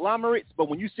your conglomerates, but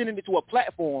when you sending it to a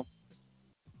platform,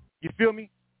 you feel me?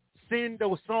 Send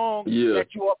those songs that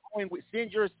you are going with.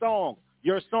 Send your song,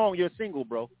 your single,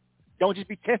 bro. Don't just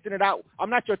be testing it out.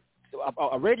 I'm not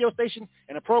a radio station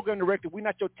and a program director. We're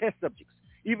not your test subjects.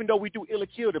 Even though we do Ill or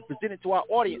Kill to present it to our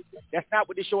audience, that's not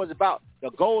what this show is about.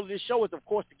 The goal of this show is, of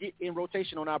course, to get in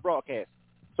rotation on our broadcast.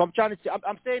 So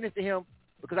I'm saying this to him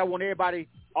because I want everybody,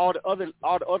 all the other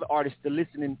artists that's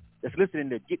listening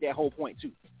to get that whole point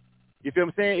too. You feel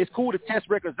what I'm saying? It's cool to test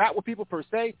records out with people per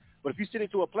se, But if you send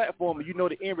it to a platform and you know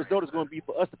the end result is going to be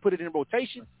for us to put it in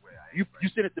rotation, you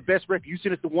send it the best record. You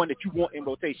send it the one that you want in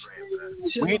rotation.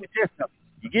 We ain't the test something.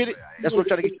 You get it? That's what I'm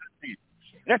trying to get you to understand.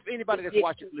 And that's for anybody that's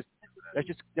watching, listening.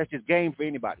 That's just game for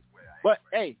anybody. But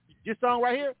hey, this song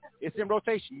right here, it's in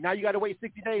rotation. Now you got to wait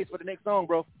 60 days for the next song,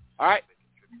 bro. All right?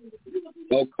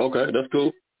 Okay, that's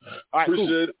cool. All right, appreciate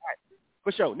cool. it. All right.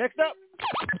 For sure. Next up.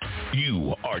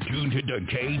 You are tuned to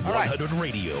K100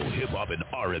 Radio, Hip Hop and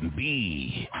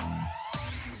R&B.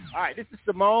 All right, this is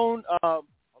Simone. Hold on,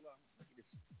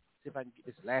 see if I can get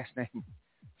this last name.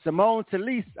 Simone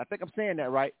Talise. I think I'm saying that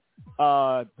right.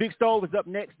 Big Stove is up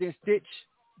next. Then Stitch.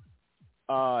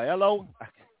 Hello.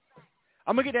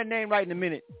 I'm gonna get that name right in a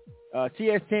minute.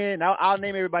 TS10. I'll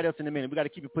name everybody else in a minute. We got to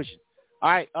keep it pushing. All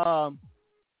right.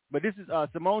 But this is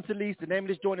Simone Talise. The name of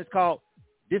this joint is called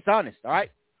Dishonest. All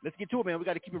right. Let's get to it, man. We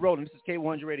got to keep it rolling. This is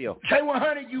K100 Radio.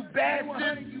 K100, you bad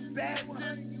one. You bad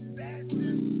one.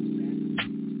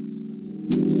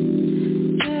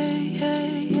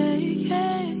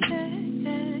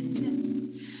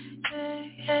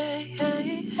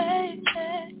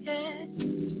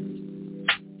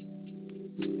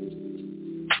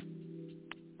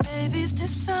 Baby's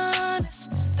dishonest,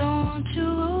 don't want you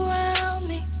around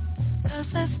me. 'Cause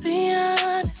let's be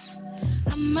honest,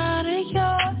 I'm out of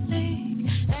your league.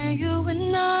 And you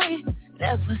and I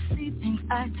never see things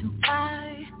eye to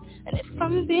eye. And if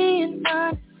I'm being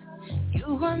honest,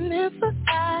 you are meant for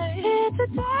I. Here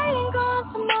today and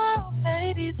gone tomorrow,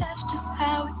 baby, that's just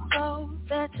how it goes.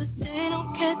 That today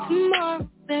don't care tomorrow,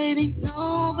 baby,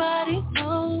 nobody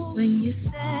knows. When you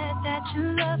said that you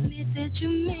love me, did you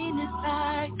mean it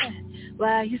like that?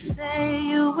 Why you say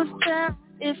you was down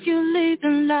if you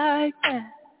leaving like that?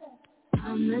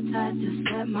 I'm the type to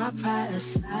set my pride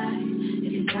aside.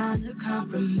 If you're down to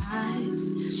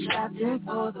compromise, strapped in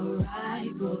for the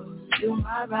ride, oh, you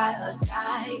my ride or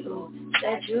die, oh.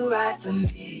 Said you ride for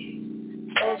me,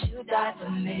 said you die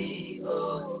for me,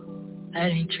 oh.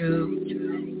 That ain't true.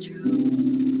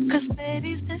 'Cause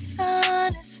baby's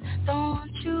dishonest, don't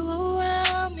want you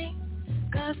around me.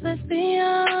 'Cause let's be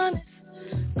honest,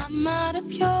 I'm out of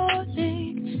your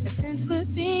league. And since we're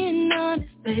being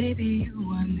honest, baby,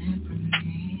 you are meant for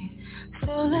me.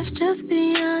 So let's just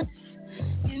be honest,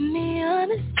 give me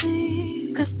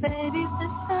honesty. 'Cause baby's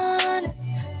dishonest,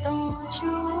 don't want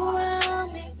you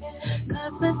around me.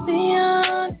 'Cause let's be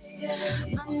honest,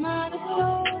 I'm out of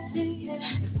your league. And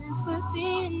since we're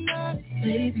being honest,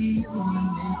 baby, you are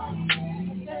meant for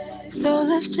me. So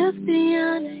let's just be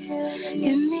honest,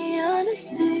 give me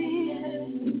honesty.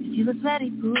 If you was ready,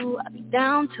 boo, I'd be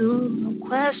down to. No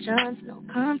questions, no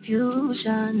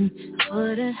confusion. I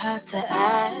wouldn't have to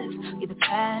ask. Leave the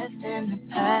past in the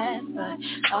past, but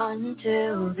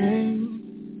until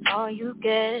then, all you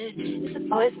get is a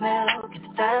voicemail. Get the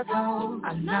dial tone,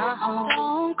 I'm not home.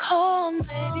 Don't call me,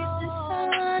 baby,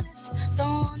 dishonest.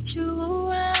 Don't want you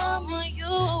around me. You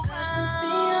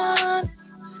around.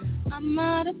 I'm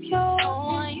out of your. Don't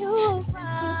want you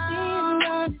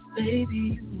around. Baby,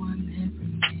 you want it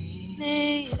from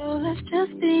me. So let's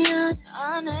just be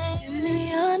honest. Give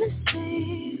me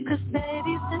honesty. 'Cause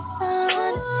baby's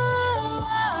dishonest.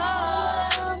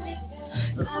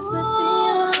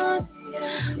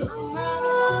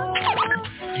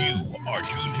 You are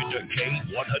tuned to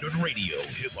K100 Radio,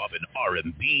 Hip Hop and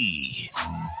R&B.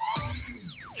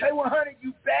 K100,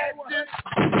 you bad one.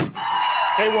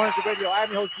 K100 Radio.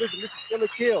 I'm your host. Listen, this is Killer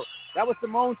Kill. That was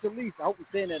Simone Talise. I hope I'm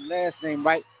saying that last name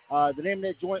right. The name of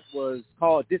that joint was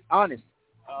called Dishonest.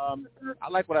 I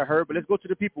like what I heard, but let's go to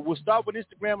the people. We'll start with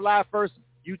Instagram Live first,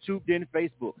 YouTube, then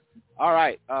Facebook. All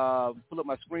right. Pull up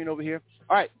my screen over here.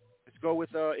 All right. Let's go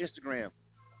with Instagram.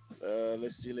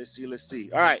 Let's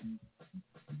see. All right.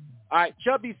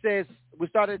 Chubby says, we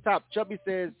start at the top. Chubby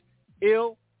says,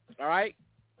 ill. All right.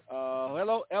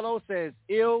 Hello says,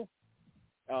 ill.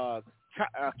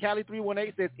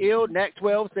 Cali318 says, ill.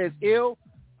 Nac12 says, ill.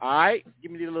 All right.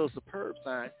 Give me the little superb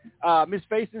sign. Miss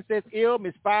Faison says, ill.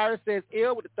 Miss Fire says,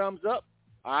 ill with the thumbs up.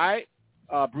 All right.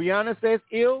 Brianna says,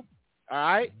 ill. All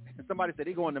right. Somebody said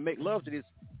they're going to make love to this.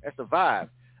 That's a vibe.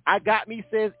 I Got Me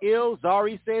says ill.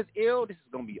 Zari says ill. This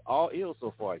is going to be all ill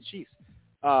so far. Jeez.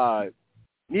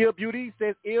 Neil Beauty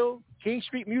says ill. King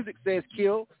Street Music says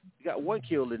kill. You got one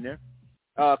kill in there.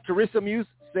 Carissa Muse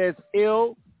says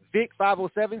ill. Vic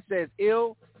 507 says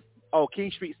ill. Oh, King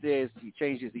Street says he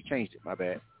changed it. My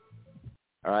bad.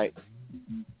 All right.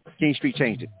 King Street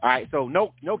changed it. All right. So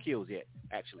no kills yet,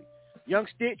 actually. Young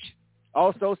Stitch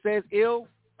also says ill.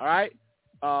 All right.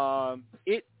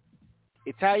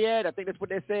 Italiad, I think that's what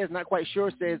that says. Not quite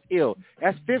sure. Says ill.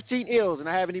 That's 15 ills, and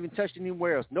I haven't even touched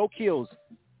anywhere else. No kills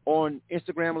on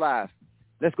Instagram Live.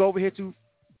 Let's go over here to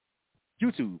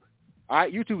YouTube. All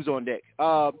right, YouTube's on deck.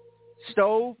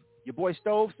 Stove, your boy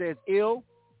Stove says ill.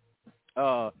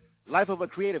 Life of a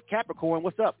Creative Capricorn,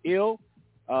 what's up? Ill.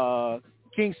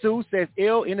 King Sue says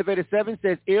ill. Innovator 7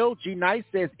 says ill. G Nice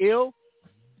says ill.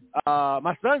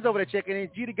 My son's over there checking in.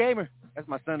 G the Gamer. That's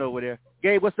my son over there.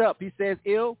 Gabe, what's up? He says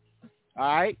ill. All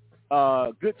right.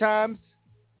 Good Time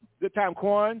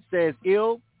Quan says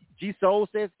ill. G Soul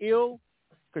says ill.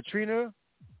 Katrina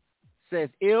says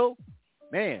ill.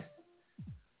 Man.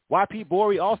 YP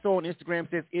Bori also on Instagram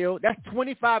says ill. That's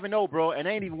 25-0, bro, and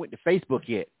I ain't even went to Facebook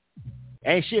yet.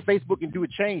 Ain't shit Facebook can do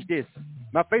to change this.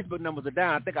 My Facebook numbers are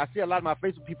down. I think I see a lot of my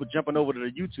Facebook people jumping over to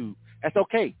the YouTube. That's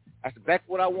okay. That's exactly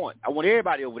what I want. I want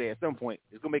everybody over there at some point.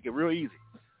 It's going to make it real easy.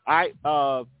 All right.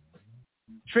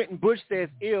 Trenton Bush says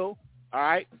ill. All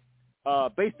right.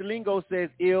 Base Delingo says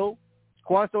ill.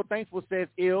 Squad So Thankful says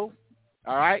ill.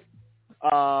 All right.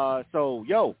 So,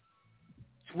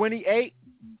 28-0.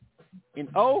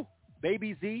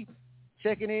 Baby Z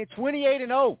checking in.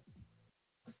 28-0.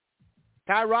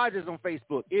 Ty Rogers on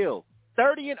Facebook. Ill.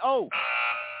 30-0.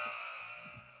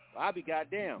 I'll be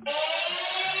goddamn.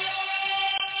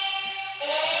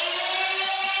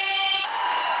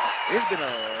 It's been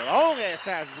a long ass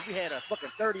time since we had a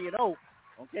fucking 30-0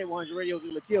 on K100 Radio's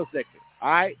in the Kill section.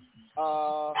 All right.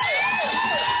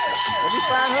 Let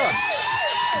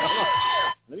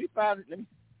me find her.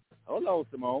 Hold on,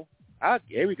 Simone.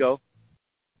 Here we go.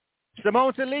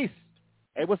 Simone Talise.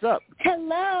 Hey, what's up?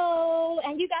 Hello.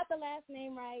 And you got the last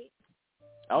name right.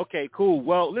 Okay, cool.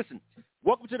 Well, listen.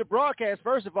 Welcome to the broadcast.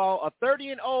 First of all, a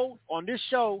 30-0 on this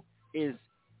show is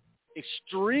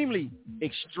extremely,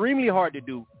 extremely hard to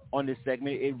do on this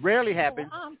segment. It rarely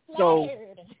happens. So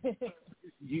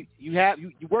you're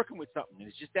working with something.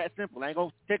 It's just that simple. I ain't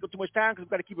gonna take up too much time because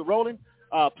we've got to keep it rolling.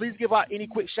 Please give out any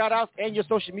quick shout outs and your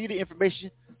social media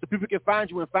information so people can find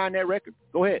you and find that record.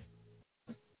 Go ahead.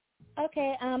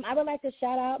 Okay, I would like to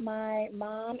shout out my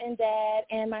mom and dad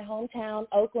and my hometown,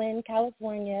 Oakland,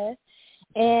 California.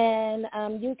 And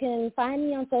you can find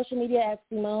me on social media at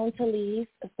Simone Talise,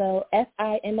 so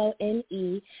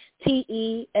SimoneTelease.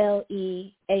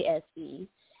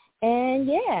 And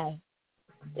yeah,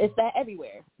 it's that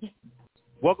everywhere.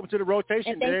 Welcome to the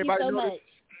rotation. And thank you so much.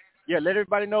 Yeah, let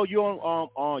everybody know you're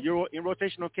you're in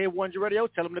rotation on K100 Radio.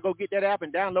 Tell them to go get that app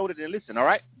and download it and listen. All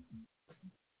right.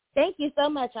 Thank you so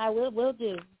much. I will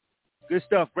do. Good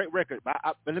stuff. Great record.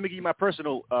 But let me give you my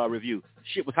personal review.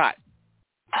 Shit was hot.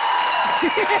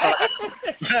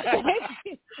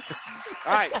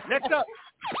 All right, next up.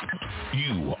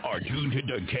 You are tuned to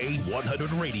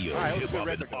K100 Radio, hip hop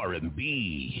and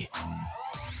R&B.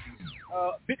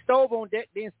 Big Stove on deck,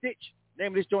 then Stitch.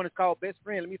 Name of this joint is called Best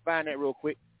Friend. Let me find that real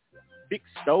quick. Big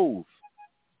Stove.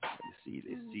 Let's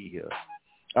see here.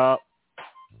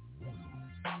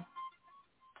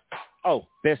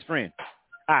 Best Friend.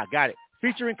 Got it.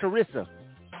 Featuring Carissa.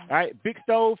 All right, Big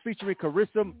Stove featuring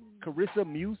Carissa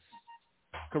Muse.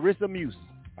 Carissa Muse.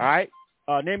 All right.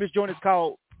 Name of this joint is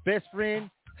called Best Friend.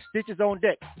 Stitches on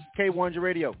deck. K100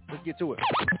 Radio. Let's get to it.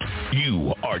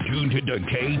 You are tuned to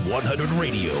K100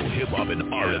 Radio, hip hop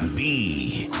and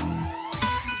R&B.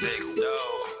 Big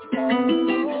Stove.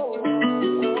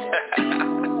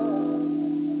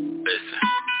 Listen.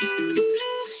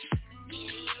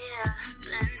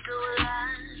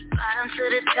 Bottom to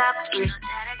the top, you know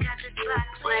that I got the spot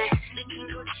where we can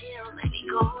go chill, maybe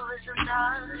go over some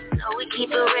stars. No, we keep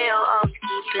it real, always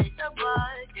keep it a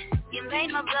bug. You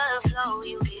made my blood flow,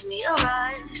 you gave me a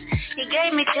rush. You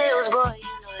gave me chills, boy, you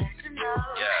know that's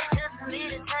enough. Just for me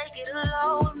to take it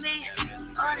along with me.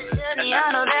 On this journey,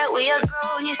 I know that we are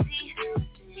growing, you see.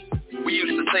 We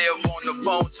used to stay up on the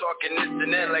phone talking this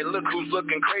and that, like look who's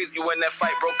looking crazy when that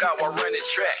fight broke out while running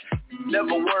track.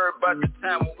 Never worried about the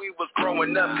time when we was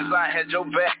growing up, cause I had your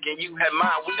back and you had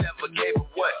mine, we never gave a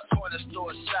what. Corner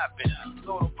store shopping,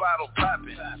 soda bottle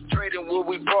popping, trading what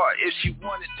we bought, if she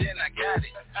wanted then I got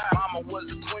it. Mama was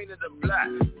the queen of the block,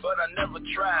 but I never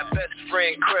tried. Best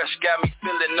friend crush got me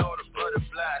feeling all the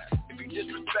butterflies. If you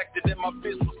disrespected then my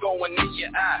fist was going in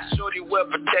your eye. Shorty well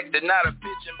protected, not a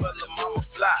bitchin' but the mama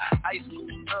fly. High school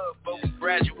love, but we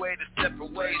graduated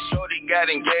separate ways. Shorty got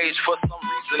engaged, for some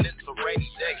reason it's a rainy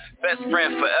day. Best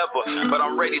friend forever, but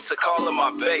I'm ready to call her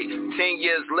my bae. 10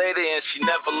 years later and she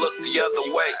never looked the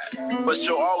other way. But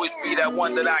she'll always be that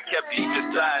one that I kept deep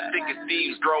inside. Thick as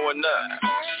thieves growing up,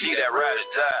 she that ride or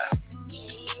die.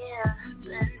 Yeah,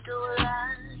 been through a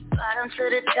lot. Bottom to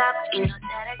the top, you know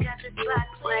that I got the spot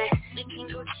where we can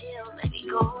go chill, maybe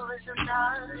go over some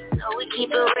stars. No, we keep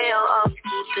it real, always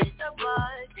keep it a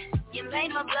bug. You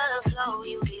made my blood flow,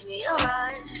 you gave me a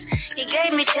rush. You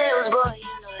gave me chills, boy, you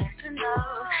know that's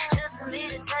enough. Just for me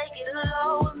to take it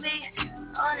along with me.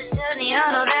 money,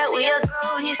 I know that we are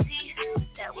grown, you see.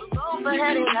 That we're both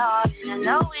ahead of y'all. I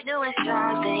know we're doing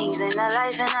strong things in our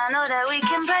life, and I know that we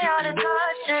can play all the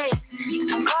cards straight.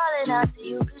 I'm calling out to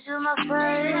you cause you're my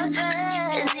friend.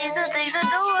 And these are things I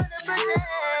don't wanna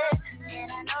pretend.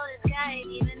 And I know this guy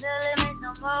ain't even the limit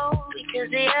no more, because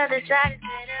the other side is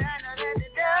better. I know that the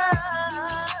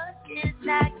door is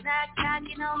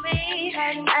knocking on me. I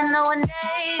know one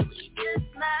day we just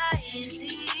might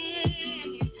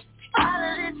see all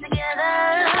of this together.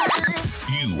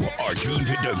 You are tuned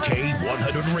to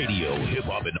K100 Radio, Hip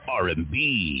Hop and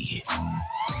R&B.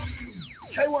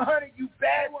 K100, you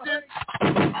bastard.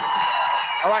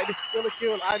 All right, this is Still a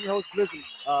Kill. I'm your host, Blizzard. This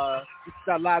is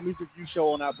our live music review show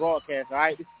on our broadcast. All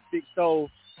right, this is Big Soul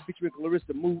featuring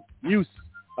Clarissa Muse.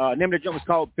 Name of the jump is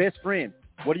called Best Friend.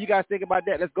 What do you guys think about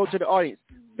that? Let's go to the audience.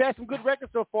 We've had some good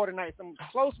records so far tonight. Some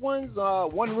close ones.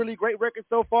 One really great record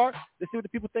so far. Let's see what the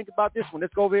people think about this one.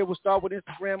 Let's go over here. We'll start with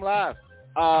Instagram Live.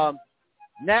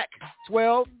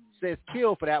 Knack12 says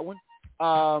kill for that one.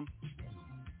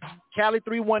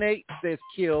 Cali318 says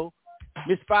kill.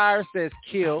 Miss Fire says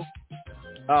kill.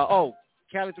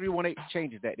 Cali318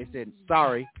 changes that. They said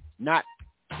sorry, not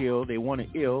kill. They wanted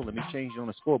ill. Let me change it on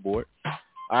the scoreboard. All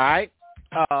right.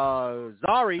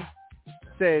 Zari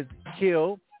says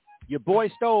kill. Your boy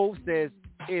Stove says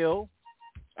ill.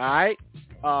 All right.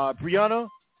 Brianna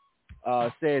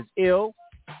says ill.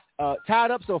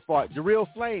 Tied up so far. Jareel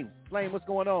Flame, what's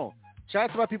going on? Shout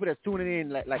out to my people that's tuning in,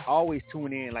 like always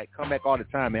tuning in, like come back all the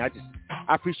time, man.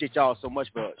 I appreciate y'all so much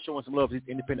for showing some love to these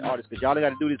independent artists, because y'all got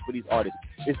to do this for these artists.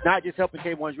 It's not just helping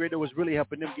K1's Radio, it's really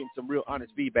helping them getting some real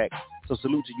honest feedback. So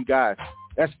salute to you guys.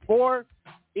 That's 4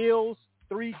 ills,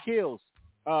 3 kills.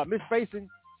 Miss Faison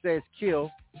says kill.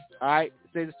 All right,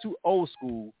 says it's too old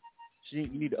school. You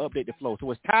need to update the flow. So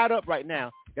it's tied up right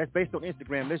now. That's based on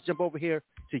Instagram. Let's jump over here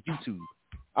to YouTube.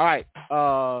 All right,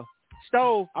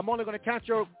 Stove, I'm only going to count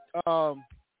your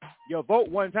vote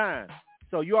one time.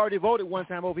 So you already voted one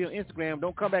time over here on Instagram.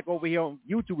 Don't come back over here on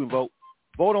YouTube and vote.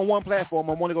 Vote on one platform.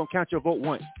 I'm only going to count your vote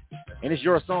once. And it's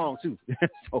your song, too.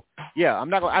 So, yeah, I'm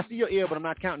not going. I see your ear, but I'm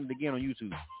not counting it again on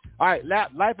YouTube. All right,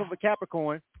 Life of a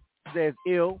Capricorn says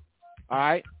ill. All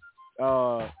right.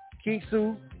 King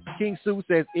Sue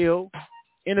says ill.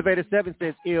 Innovator 7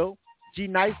 says ill. G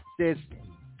Nice says,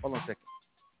 hold on a second.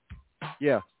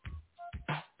 Yeah.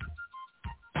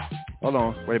 Hold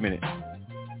on. Wait a minute.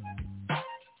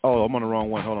 Oh, I'm on the wrong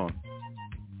one. Hold on.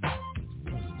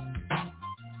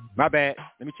 My bad.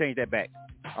 Let me change that back.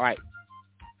 All right.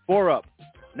 4 up.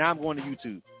 Now I'm going to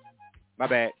YouTube. My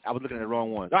bad. I was looking at the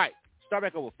wrong one. All right. Start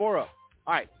back over. 4 up.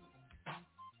 All right.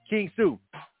 King Sue.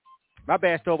 My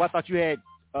bad, Stove. I thought you had,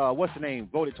 what's the name?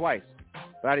 Voted twice.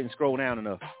 But I didn't scroll down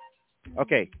enough.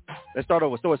 Okay. Let's start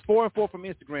over. So it's 4 and 4 from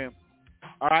Instagram.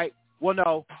 All right. Well,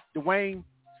 no. Dwayne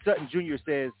Sutton Jr.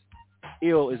 says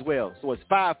ill as well. So it's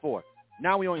 5-4.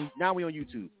 Now we on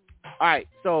YouTube. All right.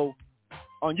 So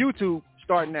on YouTube,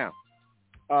 starting now.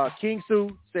 King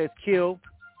Sue says kill.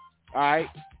 All right.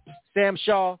 Sam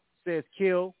Shaw says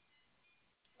kill.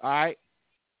 All right.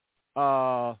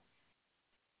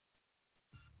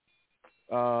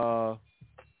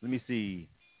 Let me see.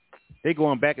 They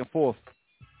going back and forth.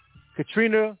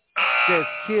 Katrina says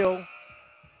kill.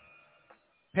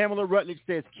 Pamela Rutledge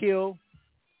says kill.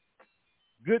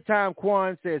 Good Time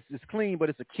Quan says it's clean, but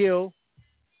it's a kill.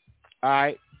 All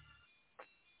right.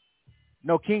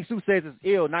 No, King Sue says it's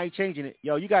ill. Now you changing it.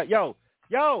 Yo.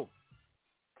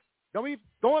 Don't be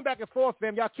going back and forth,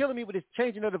 fam. Y'all killing me with this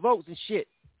changing of the votes and shit.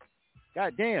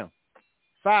 God damn.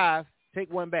 5,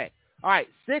 take 1 back. All right.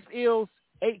 6 ills,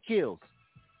 8 kills.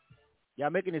 Y'all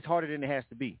making this harder than it has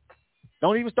to be.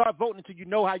 Don't even start voting until you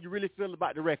know how you really feel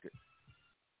about the record.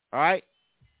 All right.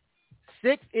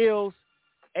 6 ills,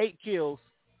 8 kills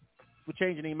for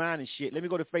changing their mind and shit. Let me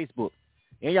go to Facebook.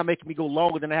 And y'all making me go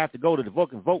longer than I have to go to the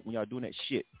vote and vote when y'all doing that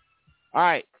shit. All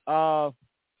right.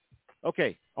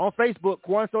 Okay. On Facebook,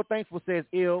 Quan So Thankful says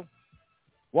ill.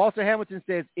 Walter Hamilton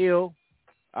says ill.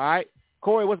 All right.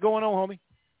 Corey, what's going on, homie?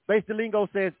 Space Delingo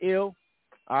says ill.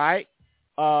 All right.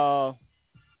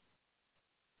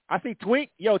 I see Twink.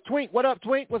 Yo, Twink, what up,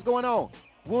 Twink? What's going on?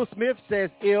 Will Smith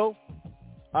says ill.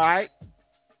 All right.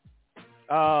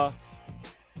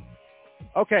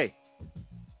 Okay.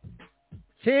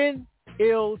 10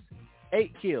 ills,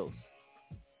 8 kills.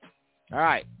 All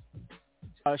right.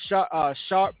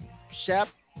 Sharp,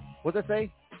 what's that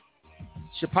say?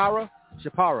 Shapara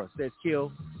says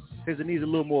kill. Says it needs a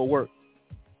little more work.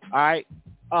 All right.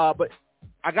 But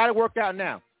I got it worked out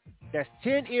now. That's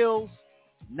 10 ills,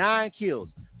 9 kills.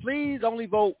 Please only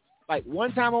vote like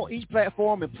one time on each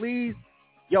platform, and please,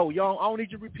 y'all, I don't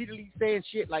need you repeatedly saying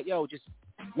shit like, yo, just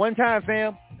one time,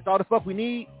 fam. That's all the fuck we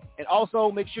need. And also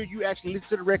make sure you actually listen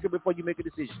to the record before you make a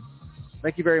decision.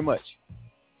 Thank you very much.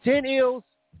 10 ills,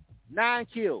 9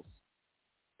 kills.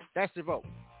 That's the vote.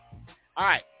 All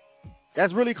right.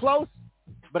 That's really close,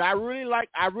 but I really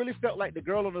felt like the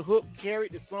girl on the hook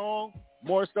carried the song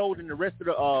more so than the rest of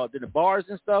the bars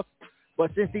and stuff. But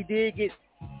since he did get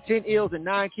 10 ills and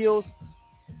 9 kills,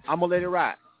 I'm going to let it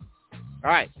ride.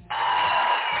 All right.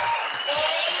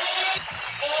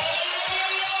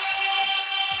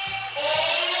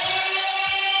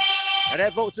 Now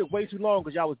that vote took way too long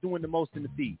because y'all was doing the most in the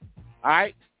feed. All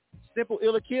right. Simple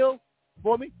ill or kill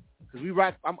for me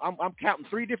because I'm counting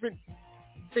 3 different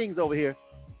things over here.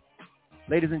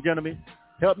 Ladies and gentlemen,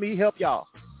 help me help y'all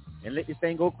and let this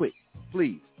thing go quick,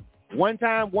 please. One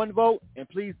time, one vote, and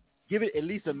please give it at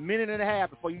least a minute and a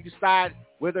half before you decide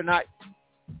whether or not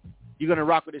you're going to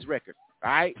rock with this record,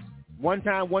 all right? One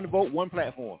time, one vote, one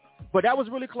platform. But that was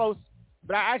really close,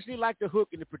 but I actually like the hook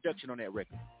and the production on that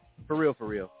record. For real, for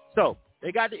real. So,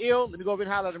 they got the ill. Let me go over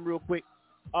and highlight them real quick.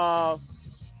 Let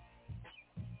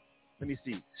me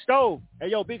see. Stove. Hey,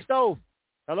 yo, Big Stove.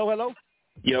 Hello, hello.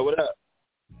 Yo, what up?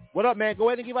 What up, man? Go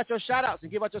ahead and give out your shout-outs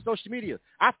and give out your social media.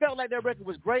 I felt like that record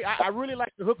was great. I really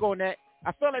liked the hook on that.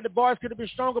 I felt like the bars could have been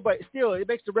stronger, but still, it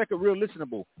makes the record real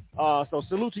listenable. So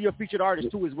salute to your featured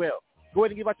artists, too, as well. Go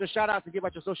ahead and give out your shout-outs and give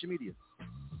out your social media.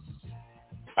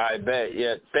 I bet,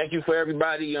 yeah. Thank you for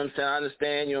everybody, you know what I'm saying? I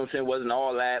understand, you know what I'm saying, it wasn't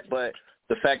all that, but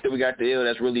the fact that we got the ill,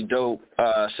 that's really dope.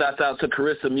 Shouts out to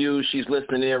Carissa Muse. She's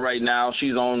listening in right now.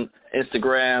 She's on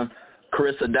Instagram,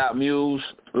 Carissa.Muse.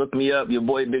 Look me up, your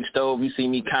boy Big Stove. You see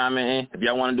me commenting. If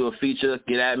y'all want to do a feature,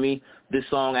 get at me. This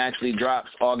song actually drops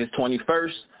August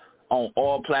 21st on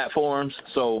all platforms.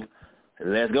 So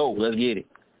let's go. Let's get it.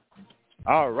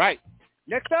 All right.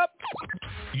 Next up.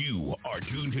 You are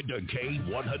tuned to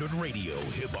K100 Radio,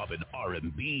 Hip Hop and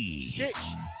R&B.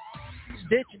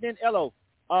 Stitch and then Elo.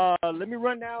 Let me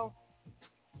run down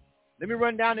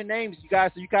the names, you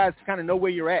guys, so you guys kind of know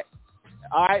where you're at.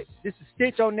 All right, this is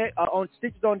Stitch on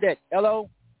Stitches on deck. Elo,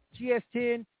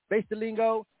 TS10, Bass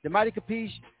Delingo, The Mighty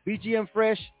Capiche, BGM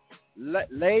Fresh,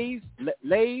 Lays.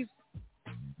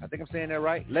 I think I'm saying that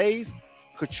right. Lays,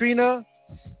 Katrina,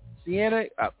 Sienna.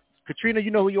 Katrina,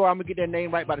 you know who you are. I'm gonna get that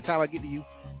name right by the time I get to you.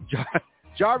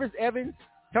 Jarvis Evans,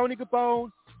 Tony Capone,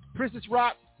 Princess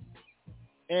Rock,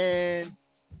 and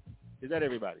is that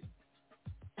everybody?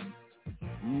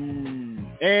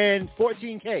 And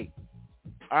 14K.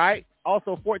 All right.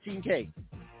 Also 14K.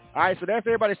 All right. So that's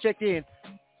everybody checked in.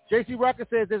 JC Rocker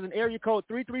says there's an area code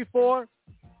 334.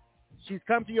 She's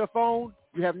come to your phone.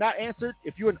 You have not answered.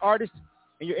 If you're an artist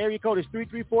and your area code is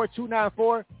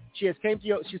 334-294, she's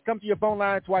come to your phone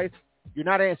line twice. You're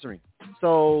not answering.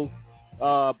 So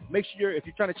make sure if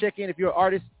you're trying to check in, if you're an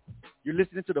artist, you're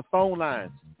listening to the phone lines.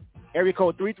 Area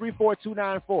code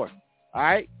 334-294. All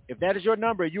right? If that is your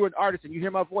number, you're an artist and you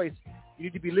hear my voice, you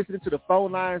need to be listening to the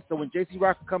phone lines. So when JC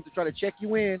Rocker comes to try to check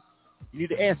you in, you need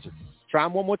to answer. Try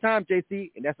him one more time,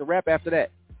 JC, and that's a wrap after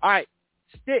that. All right.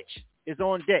 Stitch is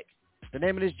on deck. The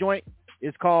name of this joint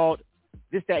is called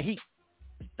This That Heat.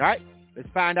 All right? Let's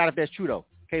find out if that's true, though.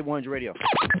 K100 Radio.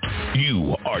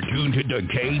 You are tuned to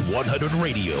K100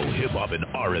 Radio, Hip Hop and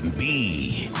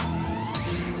R&B.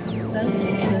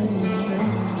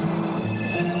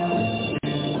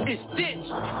 It's Stitch.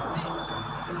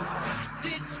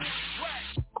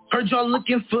 Heard y'all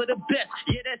looking for the best.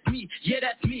 Yeah, that's me. Yeah,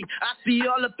 that's me. I see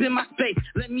y'all up in my space.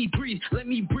 Let me breathe. Let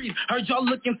me breathe. Heard y'all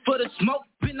looking for the smoke.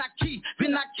 Been not key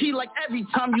like every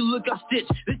time you look up Stitch.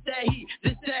 This that heat.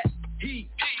 This that heat.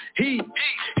 Heat.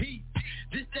 Heat.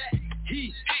 This that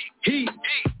heat. Heat.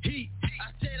 Heat.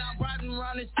 I said I'm riding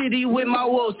around the city with my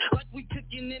woes. Like we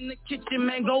cooking in the kitchen,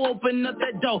 man. Go open up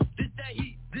that door. This that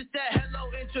heat. This that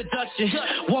hello introduction.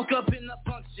 Woke up in the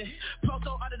function.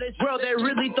 Proto out of this world, they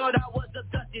really thought I was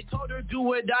abducted. Told her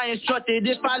do it, I instructed.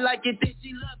 If I like it, then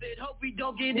she love it. Hope we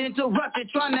don't get interrupted.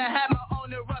 Trying to have my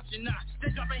own eruption. Nah,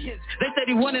 still dropping hits. They said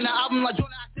he wanted an album like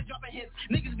Jonah. I still dropping hits.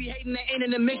 Niggas be hating, they ain't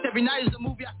in the mix. Every night is a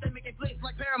movie. I stay making flicks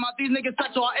like Paramount. These niggas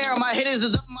touch, so I air 'em. My hitters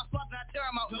is up in my spot and I tear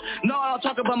 'em out. No, I don't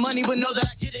talk about money, but know that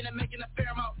I get it and making a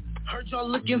fair amount. Heard y'all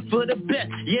looking for the best.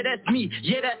 Yeah, that's me.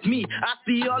 Yeah, that's me. I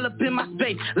see y'all up in my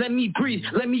space. Let me breathe.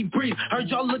 Let me breathe. Heard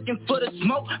y'all looking for the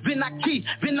smoke. Been not key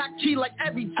like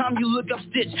every time you look up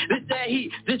Stitch. This that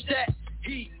heat. This that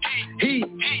heat. Heat.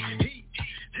 Heat.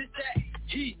 This that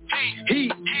heat.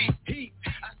 Heat. Heat.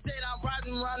 I said I'm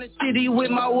riding around the city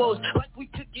with my woes. Like we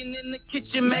cooking in the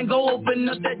kitchen, man. Go open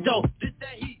up that door. This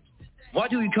that heat. Why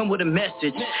do you come with a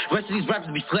message? Rest of these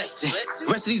rappers be flexing.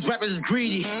 Rest of these rappers is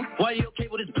greedy. Why you okay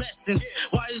with his blessings?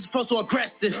 Why is it so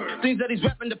aggressive? Things that he's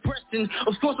rapping depressing.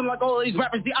 Of course I'm like all of these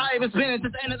rappers, the eye haven't spinning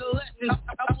since the end of the lesson.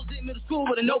 I was in middle school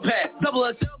with a notepad. Double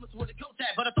assignments with a coat tag.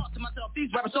 But I thought to myself, these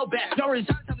rappers so bad. Y'all already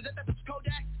trying to tell me that that's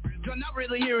Kodak? You're not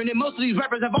really hearing it. Most of these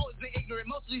rappers have always been ignorant.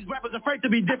 Most of these rappers are afraid to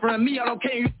be different. Me, I don't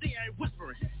care. You see, I ain't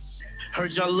whispering.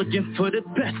 Heard y'all looking for the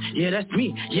best. Yeah, that's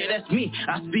me. Yeah, that's me.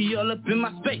 I see y'all up in my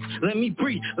space. Let me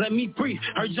breathe. Let me breathe.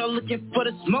 Heard y'all looking for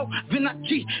the smoke.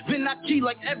 Vinaki.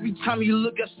 Like every time you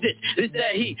look up shit. This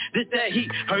that heat. This that heat.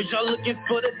 Heard y'all looking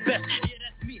for the best. Yeah,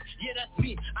 that's me. Yeah, that's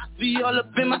me. I see y'all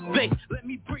up in my space. Let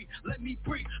me breathe. Let me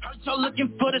breathe. Heard y'all looking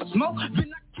for the smoke.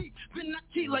 Vinaki.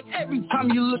 Like every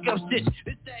time you look up shit.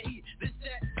 This that heat. This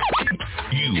that.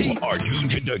 You are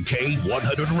tuned into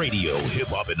K100 Radio, Hip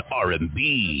Hop and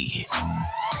R&B.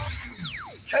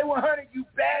 K100, you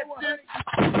bastard.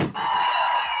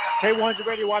 K100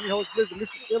 Radio, I'm your host, Blizzard. This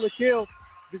is Illa Kill.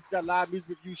 This is our live music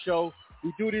review show.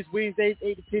 We do this Wednesdays,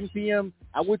 8 to 10 p.m.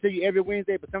 I would tell you every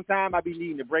Wednesday, but sometimes I be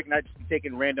needing a break and I just be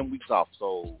taking random weeks off.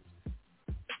 So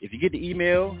if you get the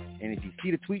email and if you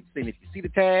see the tweets and if you see the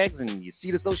tags and you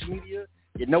see the social media,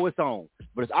 you know it's on.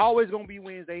 But it's always going to be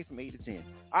Wednesday from 8 to 10.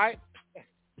 All right?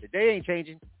 The day ain't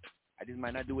changing. I just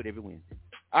might not do it every Wednesday.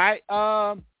 All right?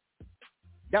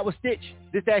 That was Stitch.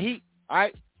 This that heat. All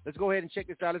right? Let's go ahead and check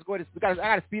this out. Let's go ahead. I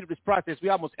got to speed up this process.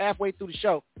 We're almost halfway through the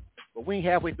show, but we ain't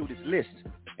halfway through this list.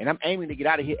 And I'm aiming to get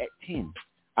out of here at 10.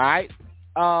 All right?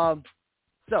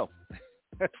 So,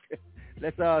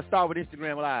 let's start with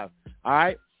Instagram Live. All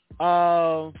right?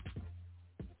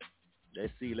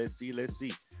 Let's see.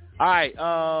 All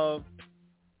right.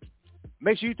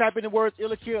 Make sure you type in the words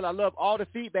Illa Kill. I love all the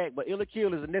feedback, but Illa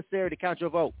Kill is necessary to count your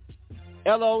vote.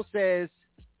 LO says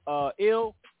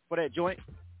ill for that joint.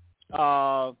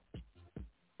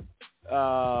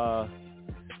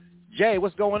 Jay,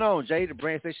 what's going on? Jay, the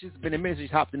brand says she's been a minute.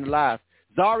 She's hopped in the live.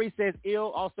 Zari says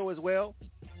ill also as well.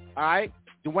 All right.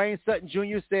 Dwayne Sutton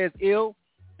Jr. says ill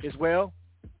as well.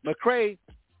 McCrae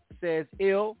says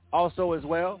ill also as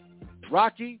well.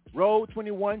 Rocky Road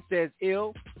 21 says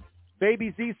ill.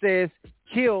 Baby Z says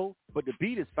kill, but the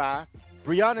beat is fire.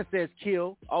 Brianna says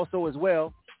kill also as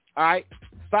well. All right.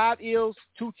 5 ills,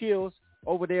 2 kills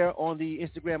over there on the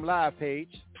Instagram Live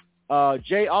page.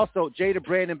 Jay the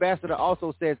brand ambassador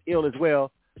also says ill as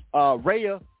well.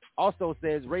 Raya also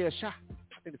says, Raya Shah,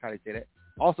 I think that's how they say that,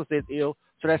 also says ill.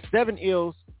 So that's 7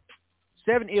 ills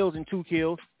and 2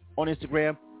 kills on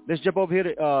Instagram. Let's jump over here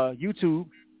to YouTube.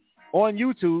 On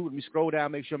YouTube, let me scroll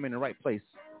down, make sure I'm in the right place.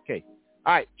 Okay.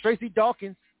 All right. Tracy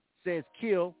Dawkins says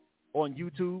kill on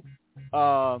YouTube.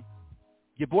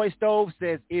 Your boy Stove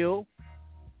says ill.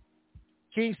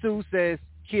 King Sue says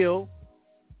kill.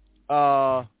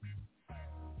 Sam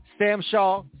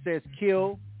Shaw says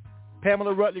kill.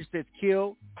 Pamela Rutledge says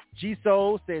kill. G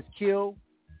Soul says kill.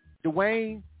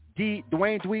 Dwayne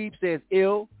Dweeb says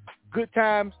ill. Good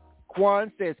Times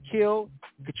Quan says kill.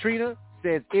 Katrina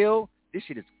says ill. This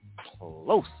shit is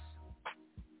close.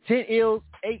 10 ills,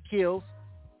 8 kills.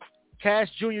 Cash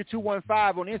Jr. 215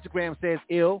 on Instagram says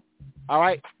ill. All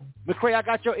right. McCrae, I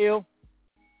got your ill.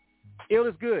 Ill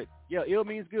is good. Yeah, ill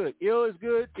means good. Ill is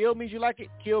good. Ill means you like it.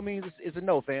 Kill means it's a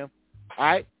no, fam. All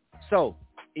right. So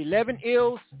 11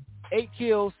 ills, 8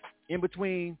 kills in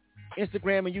between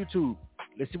Instagram and YouTube.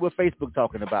 Let's see what Facebook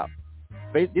talking about.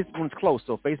 This one's close,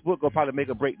 so Facebook will probably make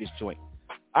or break this joint.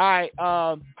 All right.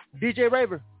 DJ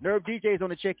Raver, Nerve DJ's on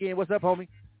the check-in. What's up, homie?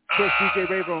 Catch DJ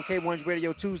Raver on K100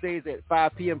 Radio Tuesdays at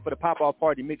 5 p.m. for the Pop-Off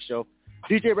Party Mix Show.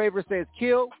 DJ Raver says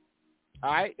kill.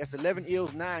 All right. That's 11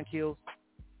 ills, 9 kills.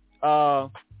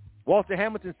 Walter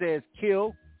Hamilton says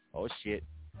kill. Oh, shit.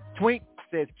 Twink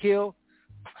says kill.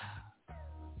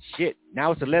 Shit.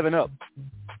 Now it's 11 up.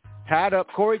 Tied up.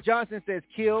 Corey Johnson says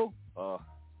kill.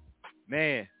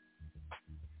 Man.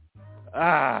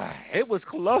 It was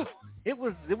close. It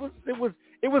was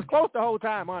close the whole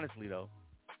time, honestly, though.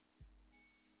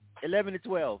 11 to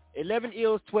 12. 11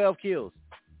 ills, 12 kills.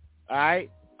 All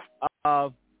right.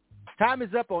 Time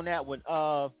is up on that one.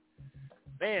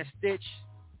 Man, Stitch.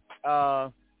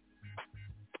 I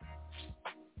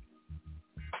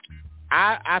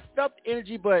felt the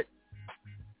energy, but,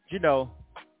 11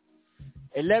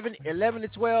 to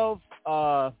 12.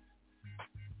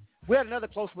 We had another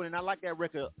close one, and I like that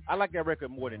record. I like that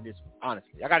record more than this one,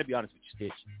 honestly. I got to be honest with you,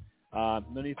 Stitch.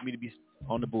 No need for me to be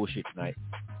on the bullshit tonight.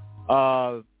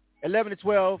 11 to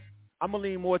 12. I'm going to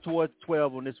lean more towards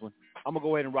 12 on this one. I'm going to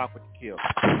go ahead and rock with the kill.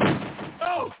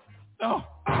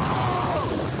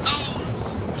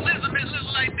 Elizabeth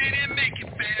looks like they didn't make it,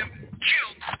 fam. Kill.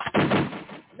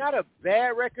 Not a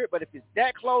bad record, but if it's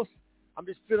that close, I'm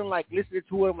just feeling like listening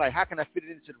to it. I'm like, how can I fit it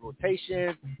into the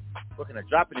rotation? Or can I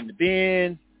drop it in the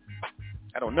bin?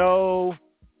 I don't know.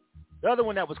 The other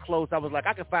one that was close, I was like,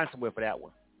 I can find somewhere for that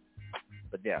one.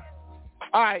 But yeah.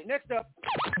 All right, next up.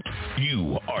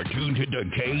 You are tuned to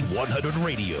K100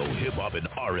 Radio, hip hop and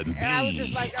R&B. And I was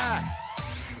just like, You know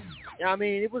what I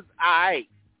mean? It was all right.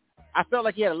 I felt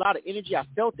like he had a lot of energy. I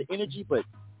felt the energy, but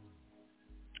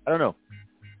I don't know.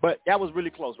 But that was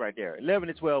really close right there. 11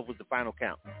 and 12 was the final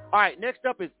count. All right, next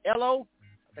up is Elo.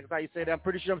 I think that's how you say that. I'm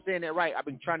pretty sure I'm saying that right. I've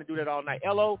been trying to do that all night.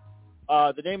 Elo.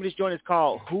 The name of this joint is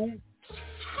called Who.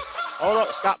 Hold up.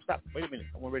 Stop. Wait a minute.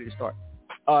 I'm ready to start.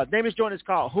 The name of this joint is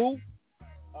called Who.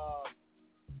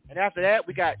 And after that,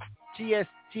 we got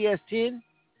TS10.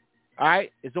 All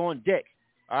right. It's on deck.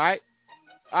 All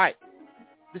right.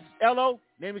 This is Elo.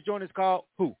 Name of this joint is called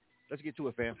Who. Let's get to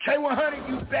it, fam. K100,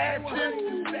 you bad shit.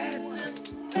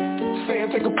 Say I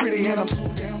think I'm pretty and I'm too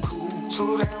damn cool,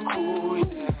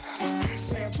 yeah.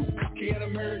 Say I'm too cocky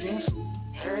and arrogant too,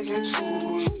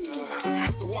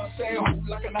 yeah. The one saying who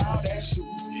like an owl, that's you,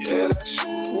 yeah, that's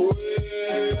you,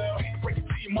 yeah. Break it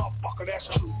to you, motherfucker, that's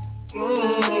true.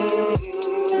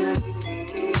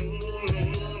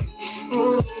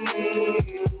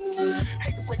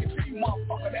 Hate to break it to you,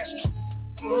 motherfucker, that's true.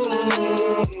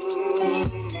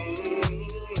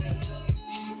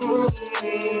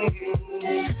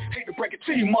 Hate to break it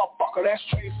to you, motherfucker. That's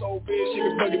Trey so big, she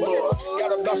can boogie boy.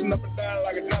 Got her bouncing up and down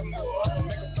like a diamond boy.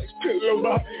 Make a place pillow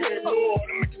behind the headboard.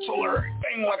 And make control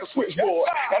everything like a switchboard.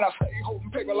 And I stay holding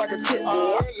paper like a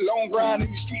clipboard. Long grind in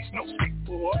the streets, no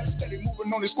skateboard. Steady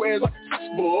moving on the squares like a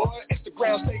chessboard.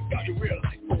 Instagram stay got you real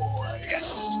life, boy. Yes,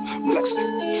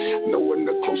 flexing. No one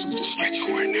the closest to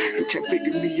stretching. You can't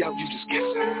figure me out, you just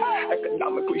guessing.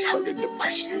 Economically hurting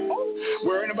depression.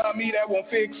 Worrying about me, that won't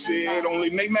fix it. Only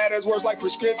make matters worse like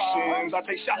prescriptions. I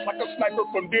take shots like a sniper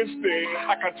from distance.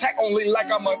 I can attack only like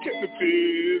I'm a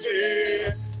hypnotist.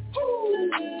 Yeah.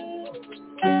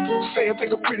 Say I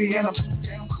think I'm pretty and I'm too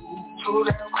damn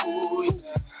cool,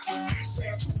 yeah. Say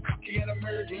I'm too cocky and I'm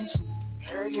arrogant too,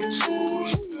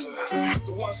 yeah.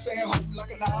 The one saying who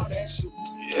like an owl, that's you,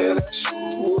 yeah, that's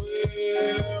you,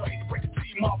 yeah. Hate to break it to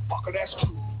you, motherfucker, that's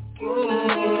true.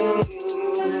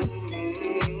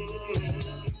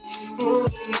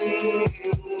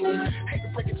 Hate to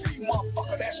break it to you,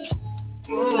 motherfucker, that's true.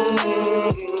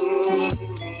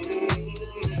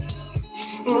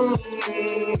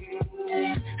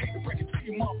 Hate to break it to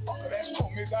you, motherfucker, that's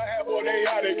homies I have all they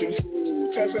out of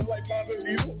control. Testing like lines of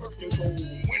these birth control.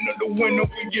 Winner to winner,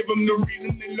 we give them the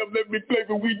reason they love every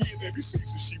flavor we give every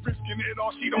season. She risking it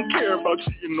all, she don't care about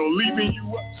cheating or leaving you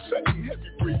upset and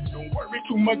heavy breathing. Don't worry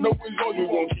too much, no result, you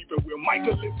won't keep it. We'll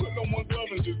Michael it, put on one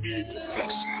glove and just be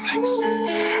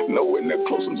flexing. Knowing that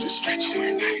close, I'm just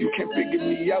stretching. You can't figure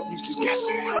me out, you just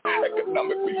guessing.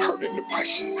 Economically hurting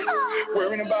depression.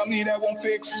 Worrying about me, that won't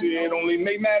fix it. Only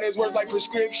make matters worse like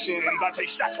prescriptions. I take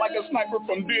shots like a sniper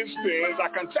from distance. I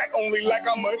can attack only like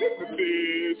I'm a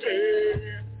hypnotist.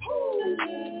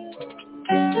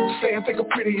 Say I think I'm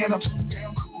pretty and I'm too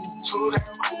damn cool,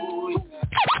 yeah.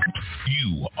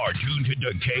 You are tuned to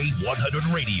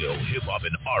K100 Radio, hip hop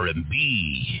and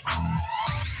R&B.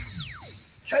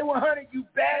 K100, you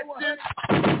bad shit.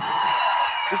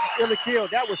 This is Illa Kill.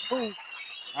 That was cool.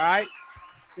 All right.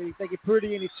 So you think it's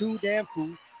pretty and it's too damn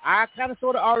cool. I kind of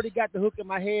sort of already got the hook in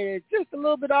my head just a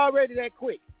little bit already that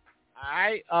quick. All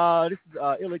right. This is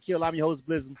Illa Kill. I'm your host,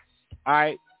 Blizzard. All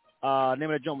right. Name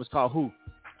of the joint was called Who.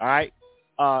 All right.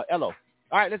 Elo.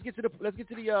 All right. Let's get to the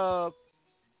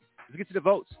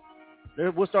votes.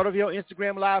 We'll start over here on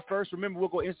Instagram Live first. Remember, we'll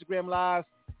go Instagram Live,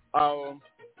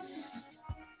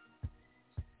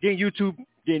 then YouTube,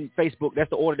 then Facebook. That's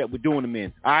the order that we're doing them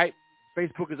in. All right.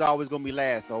 Facebook is always going to be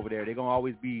last over there. They're going to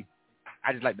always be.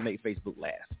 I just like to make Facebook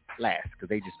last because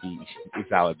they just be. It's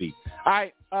how it be. All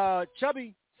right.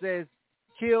 Chubby says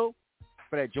kill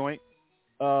for that joint.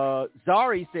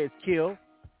 Zari says kill.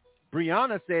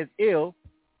 Brianna says ill.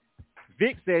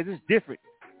 Vic says it's different.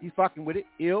 He's fucking with it.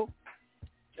 Ill.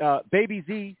 Baby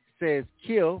Z says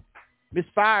kill. Miss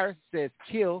Fire says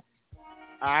kill.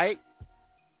 All right.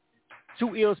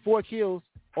 2 ills, 4 kills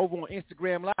over on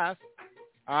Instagram Live.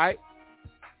 All right.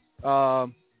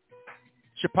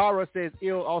 Shapara says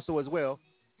ill also as well.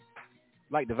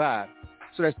 Like the vibe.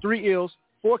 So that's 3 ills,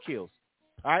 4 kills.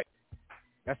 All right.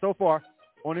 That's so far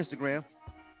on Instagram.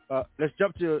 Let's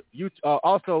jump to YouTube.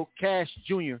 Also, Cash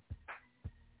Jr.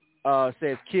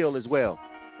 Says kill as well.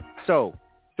 So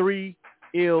 3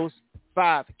 ills,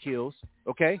 5 kills.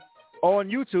 Okay. On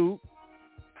YouTube,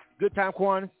 Good Time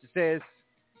Quan says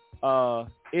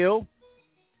ill.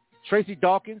 Tracy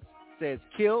Dawkins says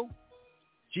kill.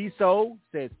 G Soul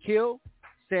says kill.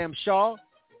 Sam Shaw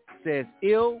says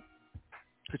ill.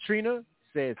 Katrina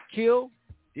says kill.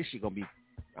 This shit gonna be,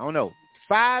 I don't know.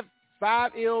 5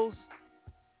 ills,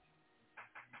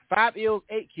 5 ills,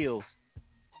 8 kills.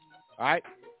 All right,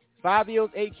 5 ills,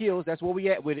 8 kills. That's where we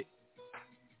at with it.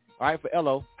 All right, for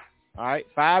LO. All right,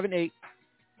 5 and 8.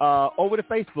 Over to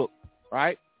Facebook. All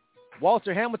right,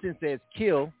 Walter Hamilton says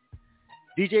kill.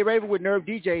 DJ Raven with Nerve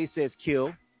DJ says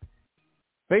kill.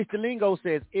 Face Delingo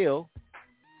says ill.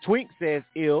 Twink says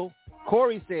ill.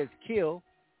 Corey says kill.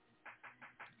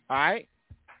 All right.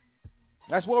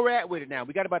 That's where we're at with it now.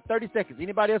 We got about 30 seconds.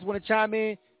 Anybody else want to chime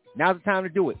in? Now's the time to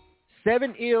do it.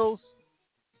 7 ills,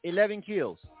 11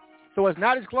 kills. So it's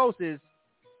not as close as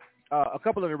a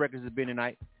couple of the records have been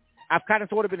tonight. I've kind of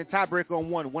sort of been a tiebreaker on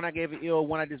one. One I gave an ill.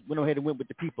 One I just went ahead and went with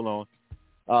the people on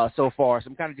so far. So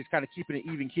I'm kind of keeping it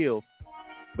even kill.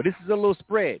 But this is a little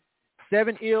spread.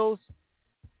 7 ills,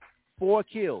 4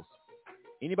 kills.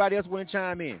 Anybody else want to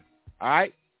chime in? All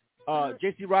right.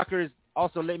 JC Rocker is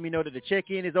also letting me know that the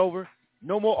check-in is over.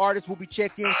 No more artists will be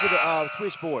checked in to the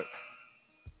switchboard.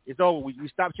 It's over. We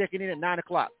stopped checking in at 9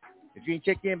 o'clock. If you ain't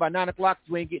checked in by 9 o'clock,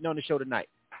 you ain't getting on the show tonight.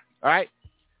 All right?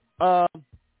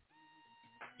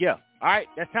 Yeah. All right.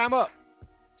 That's time up.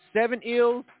 7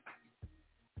 ills,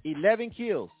 11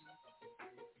 kills.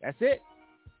 That's it.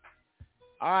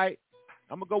 All right.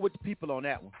 I'm going to go with the people on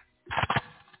that one.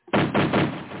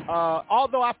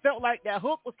 Although I felt like that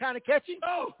hook was kind of catchy.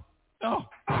 Oh.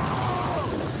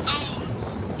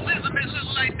 Elizabeth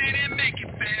looks like they didn't make it,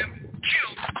 fam.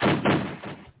 Kill.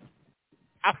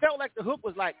 I felt like the hook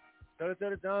was like, like,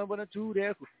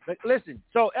 listen,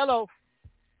 so LO,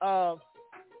 I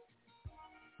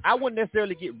wouldn't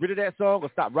necessarily get rid of that song or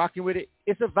stop rocking with it.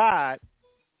 It's a vibe.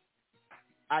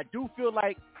 I do feel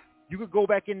like you could go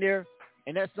back in there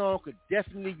and that song could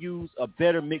definitely use a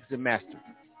better mix and master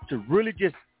to really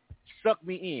just suck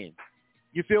me in.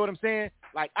 You feel what I'm saying?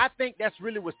 Like, I think that's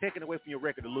really what's taken away from your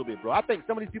record a little bit, bro. I think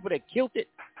some of these people that killed it,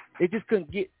 they just couldn't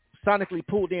get sonically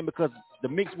pulled in because the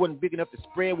mix wasn't big enough, the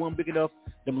spread wasn't big enough,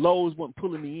 them lows weren't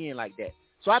pulling me in like that.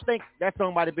 So I think that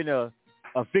song might have been a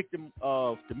victim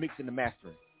of the mix and the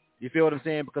mastering. You feel what I'm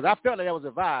saying? Because I felt like that was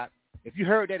a vibe. If you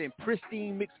heard that in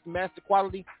pristine mix and master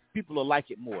quality, people will like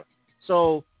it more.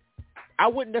 So I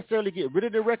wouldn't necessarily get rid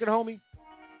of the record, homie.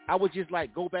 I would just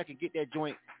like go back and get that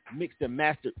joint mixed and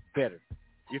mastered better.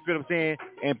 You feel what I'm saying?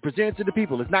 And present it to the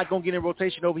people. It's not going to get in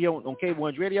rotation over here on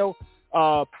K1's radio,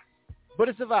 but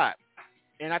it's a vibe.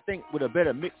 And I think with a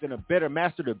better mix and a better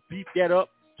master to beef that up,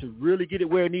 to really get it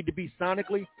where it needs to be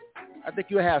sonically, I think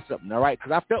you'll have something, all right?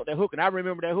 Because I felt that hook, and I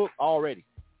remember that hook already.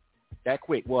 That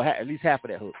quick. Well, at least half of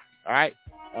that hook, all right?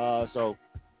 So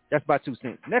that's about 2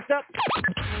 cents. Next up.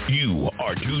 You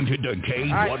are tuned to the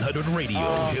K100 right.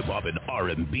 Radio, hip-hop and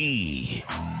R&B.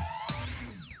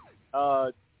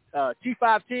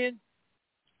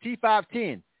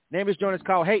 T510. Name is joint is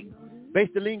called Hate. Bass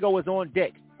Delingo is on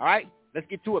deck. All right? Let's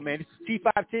get to it, man. This is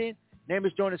T510. Name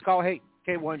is joint is called Hate.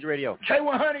 K100 Radio.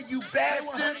 K100, you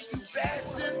bastard.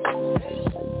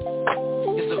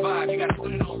 It's a vibe. You got to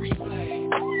put it on replay.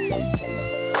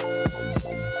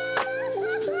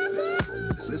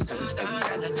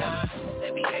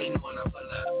 They be hating when I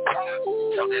pull up.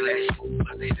 Talking that shit,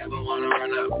 but they never want to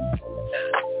run up.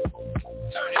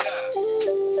 Turn it up.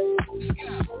 Let's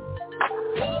go.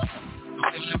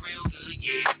 I'm feeling real good,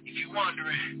 yeah. If you're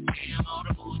wondering, damn all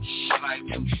the bullshit like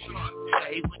them short.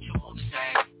 Say what you want to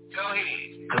say. Go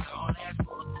ahead. Cause all that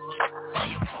bullshit,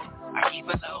 I keep a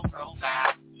low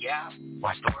profile. Yeah.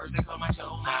 Watch the words that come out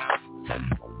your mouth.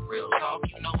 Real talk,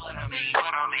 you know what I mean.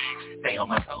 Stay on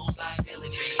my toes like Billy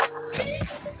Jean.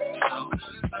 So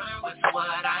concerned with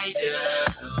what I do.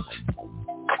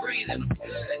 Breathing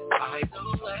good, by the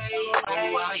way,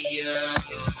 who I am.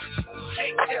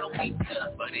 Can't tell me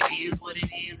tough, but it is what it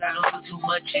is. I don't put too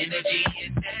much energy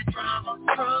in that drama.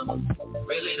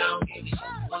 Really don't give me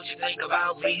what you think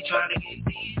about me trying to get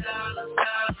these dollars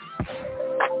out.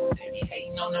 They be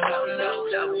hating on the low.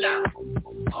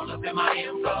 All up in my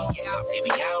info, yeah, they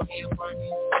be out here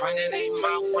running their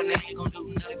mouth when they ain't gon' do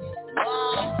nothing.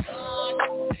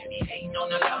 They be hating on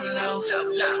the low.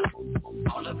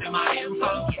 All up in my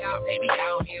info, yeah, they be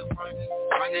out here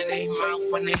running their mouth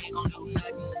when they ain't gon' do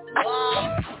nothing.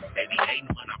 They be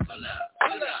hating when I pull up,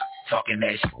 talking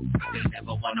that shit, they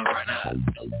never wanna run up.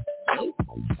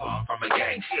 Far from a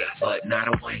gangster, but not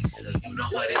a wankster. You know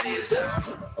what it is,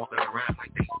 walking around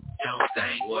like they don't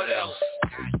think. What else?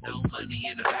 Got no money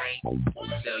in the bank.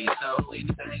 Sell your soul,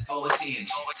 anything for attention.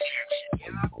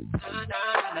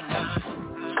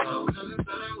 So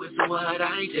concerned with what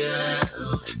I do.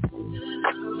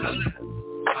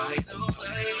 I know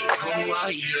who I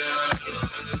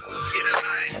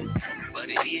am. But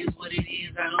it is what it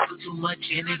is. I don't put too much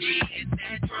energy in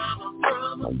that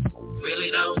drama.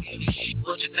 Really don't give a shit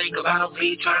what you think about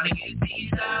me trying to get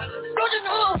these dollars.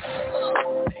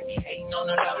 They be hating on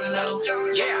the low.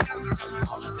 Yeah.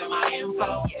 All up in my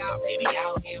info. Yeah, they be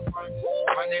out here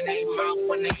running their mouth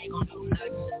when they ain't gonna do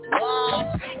nothing.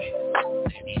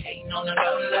 They be hating on the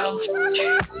low.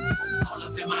 Yeah. All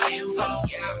up in my info.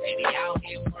 Yeah, they be out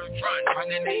here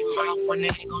running their mouth when they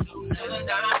ain't gonna do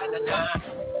nothing.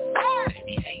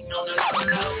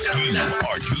 You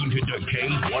are tuned to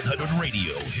K100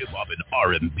 Radio, Hip Hop and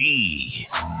R&B.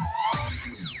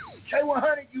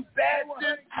 K100, you bad.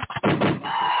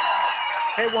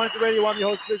 K100 Radio, I'm your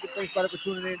host, Richard. Thanks for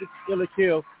tuning in. This is Illa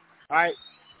Kill. All right,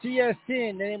 TS10,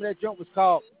 the name of that joint was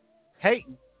called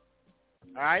Hating.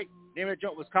 All right, the name of that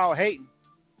joint was called Hating.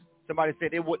 Somebody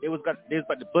said they was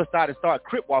about to bust out and start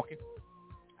crip walking.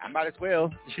 I might as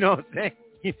well, you know what I'm saying?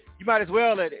 You might as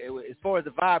well, as far as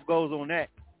the vibe goes on that.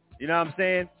 You know what I'm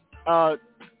saying?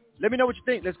 Let me know what you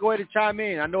think. Let's go ahead and chime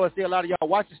in. I know I see a lot of y'all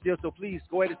watching still, so please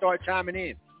go ahead and start chiming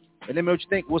in. And let me know what you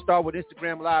think. We'll start with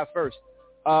Instagram Live first.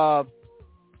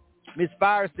 Miss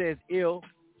Fire says ill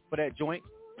for that joint.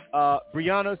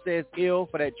 Brianna says ill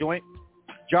for that joint.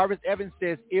 Jarvis Evans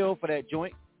says ill for that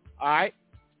joint. All right.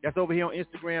 That's over here on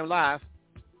Instagram Live.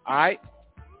 All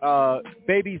right.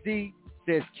 Baby Z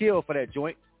says kill for that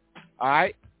joint. All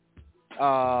right.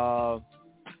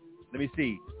 Let me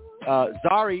see.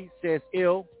 Zari says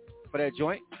ill for that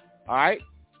joint. All right.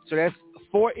 So that's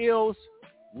 4 ills,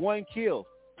 1 kill.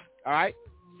 All right.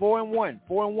 4 and 1.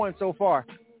 4 and 1 so far.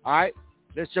 All right.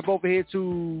 Let's jump over here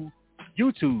to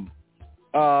YouTube.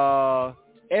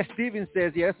 S. Stevens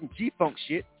says, yeah, that's some G-Funk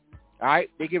shit. All right.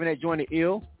 They're giving that joint an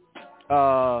ill.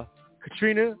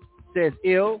 Katrina says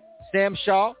ill. Sam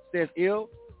Shaw says ill.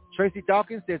 Tracy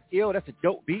Dawkins says ill. That's a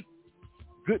dope beat.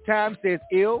 Good Time says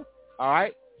ill. All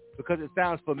right. Because it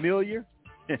sounds familiar.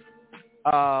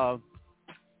 Let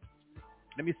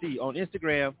me see. On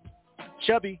Instagram,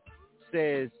 Chubby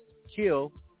says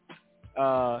kill.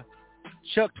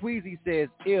 Chuck Tweezy says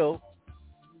ill.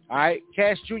 All right.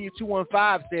 Cash Jr.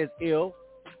 215 says ill.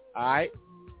 All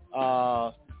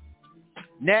right.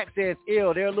 Knack says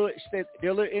ill. They're a little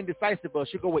indecisive, but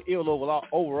should go with ill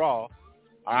overall.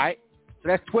 All right. So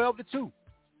that's 12-2.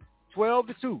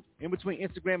 12-2 in between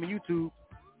Instagram and YouTube.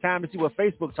 Time to see what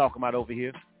Facebook's talking about over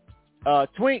here.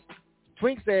 Twink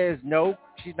says no,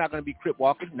 she's not going to be crip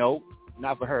walking. No,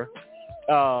 not for her.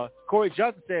 Corey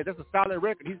Johnson says that's a solid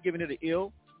record. He's giving it an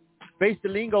ill. Face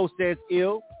Delingo says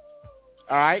ill.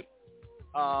 All right.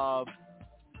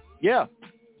 Yeah.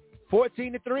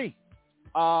 14-3.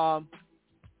 Got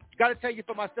to tell you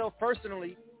for myself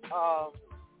personally,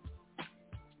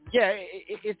 yeah,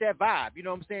 it's that vibe. You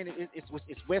know what I'm saying? It's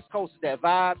West Coast. It's that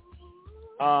vibe.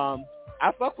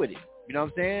 I fuck with it. You know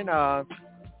what I'm saying?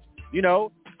 You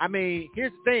know, I mean,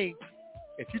 here's the thing.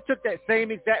 If you took that same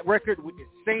exact record with the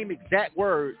same exact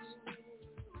words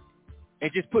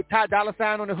and just put Ty Dolla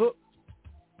 $ign on the hook,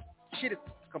 shit is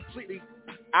completely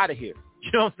out of here.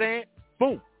 You know what I'm saying?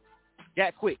 Boom.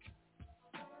 That quick.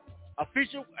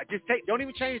 Official, don't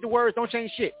even change the words. Don't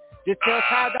change shit. Just tell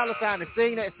Ty Dolla $ign to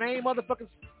sing that same motherfucking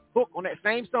hook on that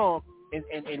same song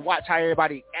and watch how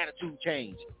everybody's attitude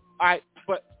change. All right,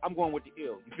 but I'm going with the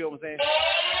ill. You feel what I'm saying?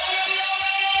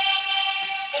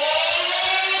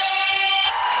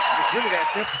 It's really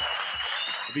that simple,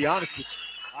 to be honest with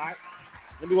you. All right,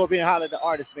 let me go over here and holler at the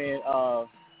artist, man.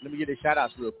 Let me get their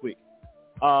shout-outs real quick.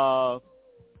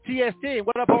 TS10,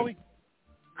 what up, homie?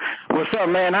 What's up,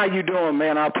 man? How you doing,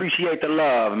 man? I appreciate the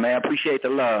love, man. I appreciate the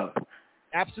love.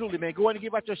 Absolutely, man. Go ahead and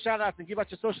give out your shout-outs and give out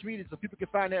your social media so people can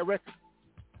find that record.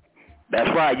 That's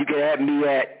right. You can have me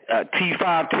at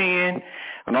T510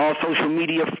 on all social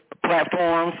media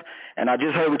platforms. And I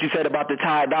just heard what you said about the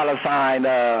Ty Dolla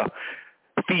 $ign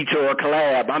feature or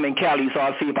collab. I'm in Cali, so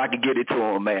I'll see if I can get it to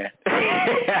him, man.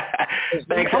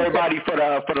 Thanks everybody for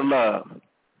the love.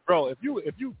 Bro, if you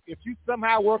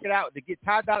somehow work it out to get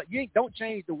Ty Dolla, don't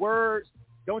change the words,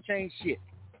 don't change shit.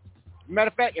 Matter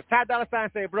of fact, if Ty Dolla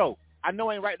 $ign say, bro, I know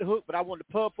I ain't write the hook, but I want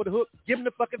the pub for the hook, give him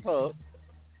the fucking pub.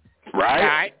 Right. All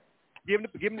right. Give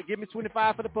me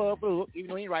 25 for the pub for the hook, even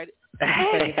though he ain't write it.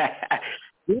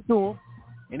 Give it to him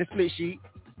in a split sheet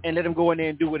and let him go in there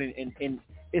and do it. And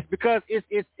it's because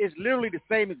it's literally the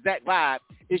same exact vibe.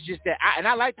 It's just that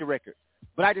I like the record,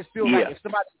 but I just feel like if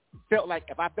somebody felt like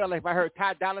if I heard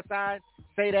Ty Dolla $ign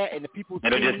say that and the people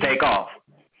it'll just take off.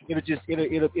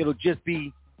 It'll just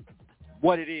be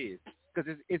what it is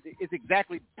because it's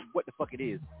exactly what the fuck it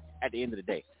is at the end of the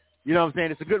day. You know what I'm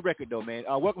saying? It's a good record, though, man.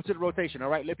 Welcome to the rotation, all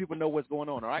right? Let people know what's going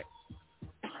on, all right?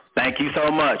 Thank you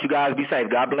so much. You guys be safe.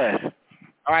 God bless.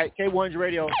 All right, K100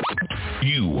 Radio.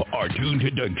 You are tuned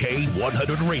to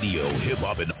K100 Radio, Hip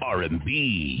Hop and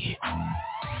R&B.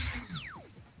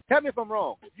 Tell me if I'm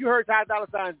wrong. If you heard Ty Dolla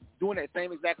 $ign doing that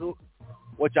same exact hook,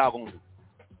 what y'all gonna do?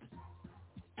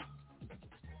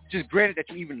 Just granted that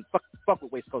you even fuck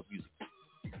with West Coast music.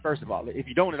 First of all, if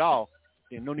you don't at all,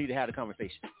 then no need to have the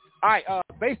conversation. All right,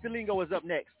 Bass the Lingo is up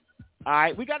next. All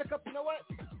right, we got a couple. You know what?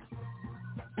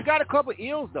 We got a couple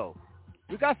ills though.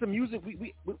 We got some music.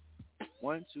 We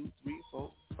 1, 2, 3,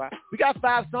 4, 5. We got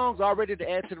 5 songs already to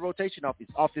add to the rotation off this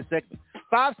segment.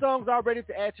 5 songs already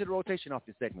to add to the rotation off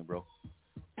this segment, bro.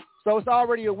 So it's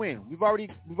already a win. We've already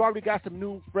got some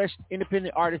new, fresh,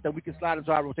 independent artists that we can slide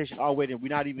into our rotation already, and we're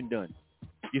not even done.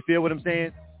 You feel what I'm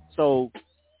saying? So,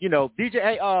 you know,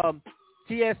 TS10,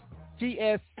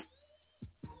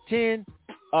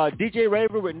 DJ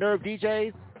Raver with Nerve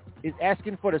DJs is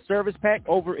asking for the service pack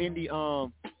over in the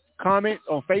comments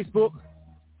on Facebook.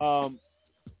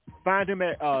 Find him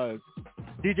at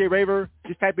DJ Raver.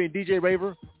 Just type in DJ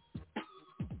Raver,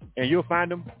 and you'll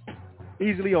find him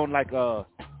easily on like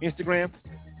Instagram,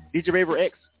 DJ Raver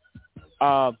X.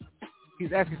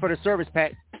 He's asking for the service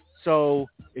pack. So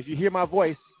if you hear my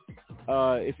voice,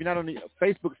 if you're not on the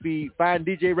Facebook feed, find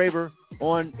DJ Raver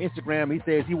on Instagram. He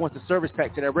says he wants a service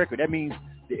pack to that record. That means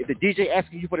if the DJ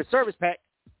asking you for the service pack,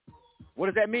 what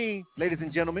does that mean, ladies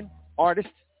and gentlemen,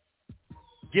 artists?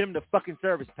 Get him the fucking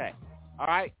service pack. All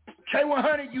right?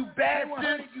 K100, you bad. All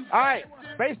right.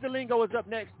 Bass the Lingo is up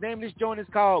next. Name of this joint is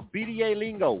called BDA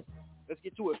Lingo. Let's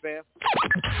get to it, fam.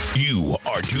 You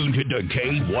are tuned to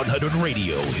K100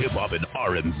 Radio, Hip Hop and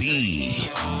R&B.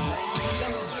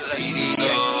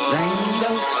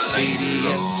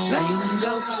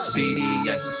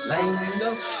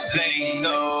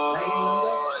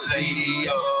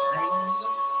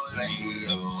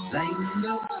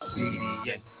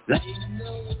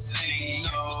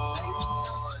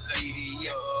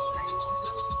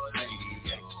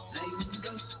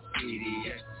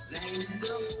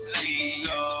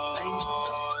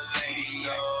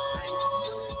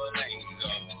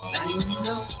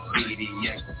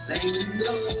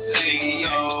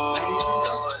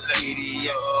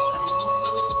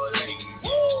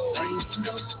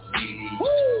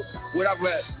 What I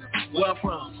rap, where I'm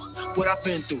from, what I've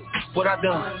been through, what I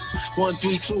done.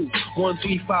 132,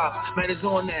 135, man, it's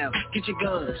on now. Get your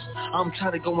guns. I'm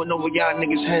tired of going over y'all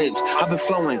niggas' heads. I've been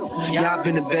flowing, y'all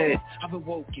been in bed. I've been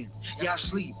woken, y'all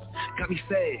sleep. Got me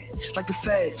fed, like the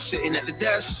fed. Sitting at the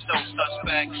desk, no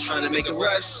suspects. Trying to make a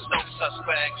rest, no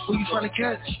suspects. Who you trying to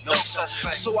catch? No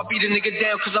suspects. So I beat a nigga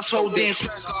down cause I'm so damn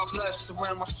stressed. God bless,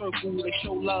 around my circle they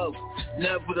show love.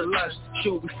 Nevertheless,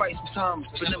 sure we fight sometimes,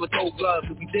 but never throw gloves.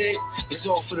 If we did, it's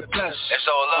all for the best. That's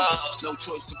all love. No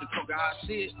choice but to talk how I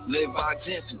see it. Live by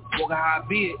example, walk how I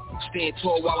be it. Stand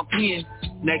tall while I'm peeing.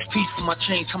 Next piece for my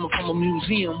chain coming from a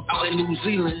museum out in New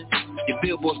Zealand. Your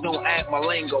billboards don't add my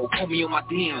lingo, put me on my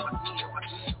DM.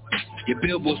 Your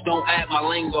billboards don't add my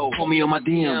lingo, put me on my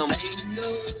DM.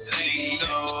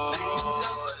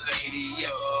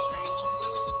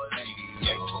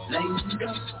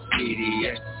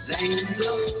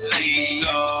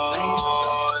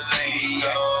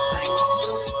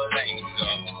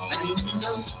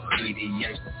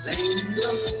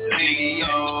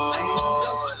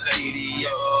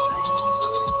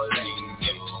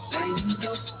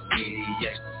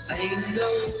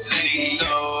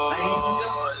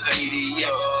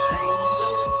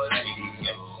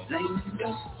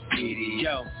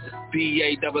 Yo,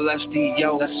 B-A-double-S-D,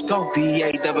 yo, let's go.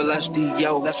 B-A-double-S-D,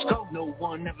 yo, let's go. No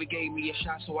one never gave me a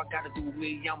shot, so I gotta do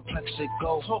me. I'm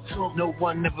Plexico. No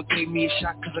one never gave me a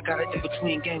shot, cause I got an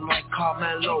in-between game like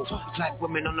Carmelo. Black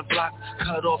women on the block,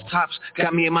 cut off tops,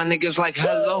 got me and my niggas like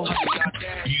hello.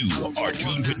 You are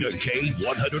tuned to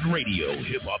K100 Radio,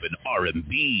 Hip Hop and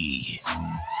R&B.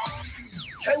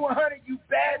 K100, you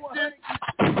bad.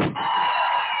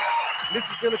 This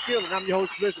is Killer Kill, and I'm your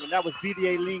host, Blizzard, and that was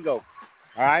BDA Lingo.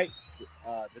 All right?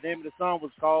 The name of the song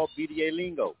was called BDA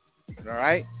Lingo. All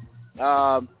right?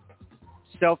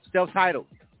 Self-titled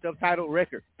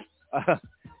record.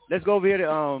 Let's go over here to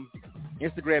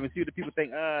Instagram and see what the people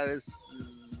think. All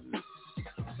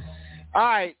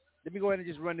right. Let me go ahead and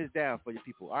just run this down for you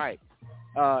people. All right.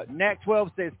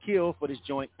 Knack12 says kill for this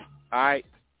joint. All right.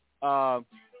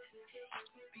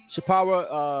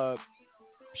 Shapara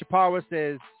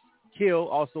says kill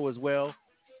also as well.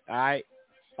 All right.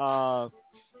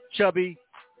 Chubby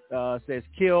says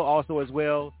kill also as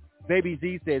well. Baby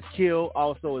Z says kill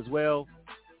also as well.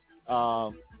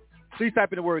 Please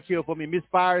type in the word kill for me. Miss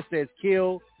Fire says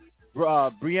kill.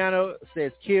 Brianna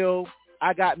says kill.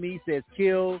 I Got Me says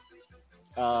kill.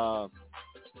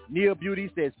 Neil Beauty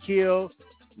says kill.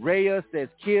 Raya says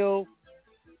kill.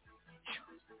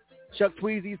 Chuck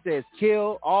Tweezy says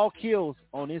kill, all kills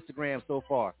on Instagram so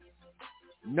far.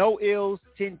 No ills,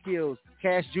 10 kills.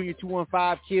 Cash Jr.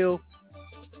 215 kill,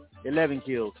 11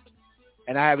 kills.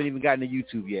 And I haven't even gotten to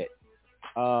YouTube yet.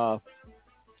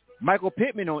 Michael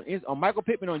Pittman on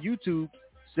YouTube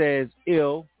says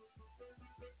ill.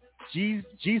 G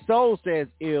Soul says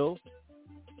ill.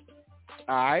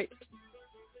 All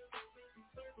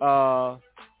right.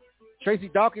 Tracy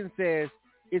Dawkins says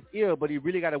it's ill, but he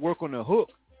really got to work on the hook,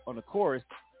 on the chorus,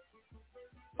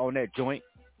 on that joint.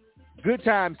 Good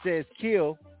Time says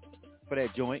kill for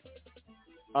that joint.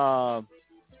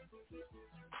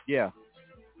 Yeah.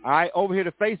 All right, over here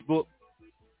to Facebook.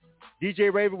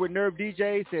 DJ Raven with Nerve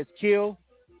DJ says kill.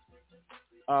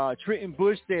 Trenton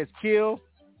Bush says kill.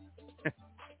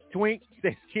 Twink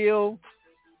says kill.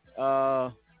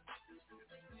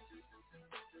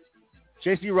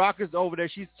 JC Rockers over there.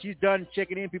 She's done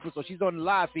checking in people, so she's on the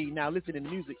live feed now listening to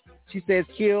music. She says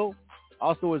kill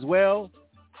also as well.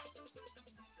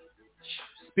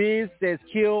 Spiz says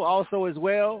kill also as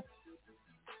well.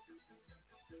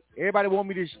 Everybody want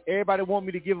me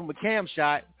to give him a cam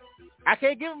shot. I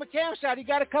can't give him a cam shot. He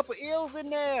got a couple ills in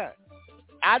there.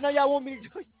 I know y'all want me to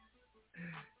do it.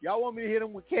 Y'all want me to hit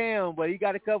him with cam, but he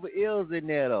got a couple ills in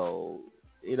there though.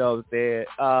 You know what I'm saying?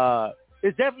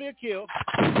 It's definitely a kill.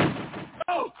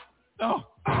 Oh.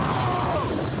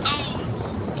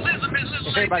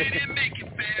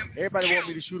 Everybody want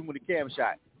me to shoot him with a cam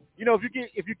shot. You know, if you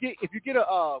get a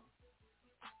hold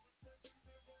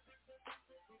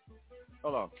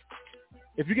on.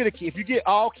 If you get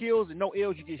all kills and no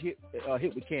ills, you get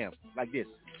hit with cam like this.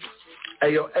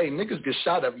 Hey yo, niggas get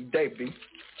shot every day, B.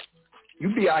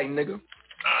 You be alright, nigga.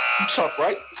 You tough,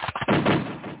 right?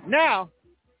 Now,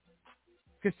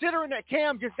 considering that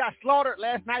Cam just got slaughtered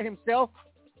last night himself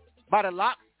by the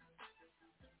Locks,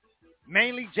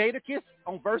 mainly Jadakiss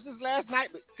on Versus last night,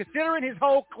 but considering his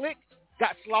whole clique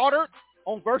got slaughtered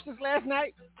on Versus last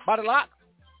night by the Locks,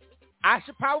 I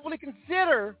should probably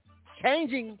consider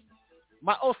changing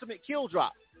my ultimate kill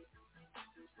drop.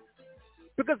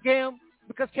 Because Cam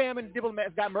and the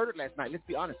Diplomats got murdered last night, let's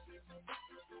be honest.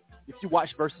 If you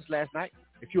watched Versus last night,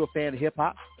 if you're a fan of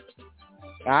hip-hop,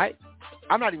 all right?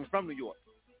 I'm not even from New York.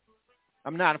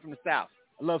 I'm from the South.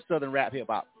 I love Southern rap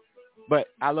hip-hop. But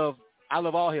I love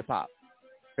all hip-hop.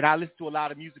 But I listen to a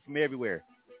lot of music from everywhere.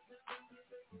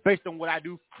 Based on what I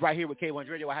do right here with K100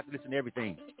 Radio, I have to listen to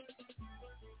everything.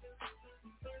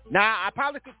 Now, I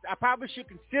probably should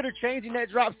consider changing that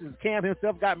drop since Cam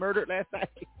himself got murdered last night.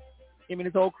 Him and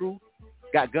his whole crew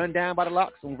got gunned down by the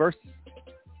Locks on Versus.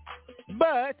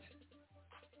 But,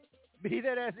 be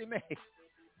that as it may,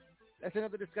 that's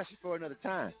another discussion for another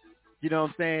time. You know what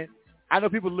I'm saying? I know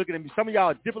people looking at me. Some of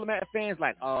y'all Diplomat fans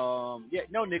like, yeah,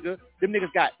 no, nigga. Them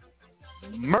niggas got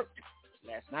murked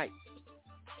last night.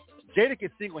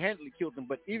 Jadakiss single-handedly killed them,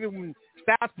 but even when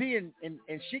Styles P and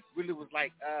Sheik really was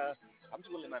like, I'm just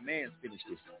going to let my man finish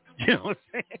this. You know what I'm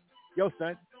saying? Yo,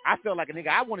 son, I felt like a nigga.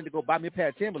 I wanted to go buy me a pair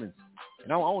of Timberlands,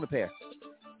 and I don't own a pair.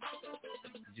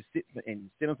 Just sit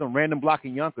on some random block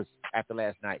in Yonkers after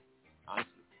last night.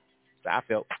 Honestly. So I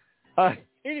felt.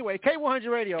 Anyway, K100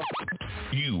 Radio.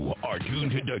 You are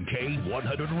tuned to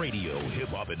K100 Radio, hip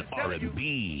hop and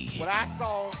R&B. What I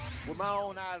saw with my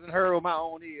own eyes and heard with my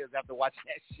own ears after watching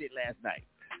that shit last night.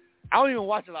 I don't even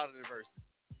watch a lot of the verses.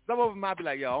 Some of them might be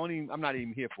like, yo, I'm not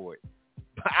even here for it.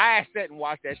 But I sat and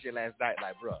watched that shit last night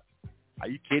like, bro, are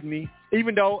you kidding me?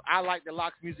 Even though I like the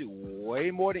Locks music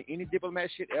way more than any Diplomat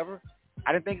shit ever,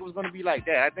 I didn't think it was going to be like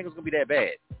that. I didn't think it was going to be that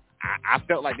bad. I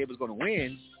felt like they was going to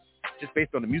win just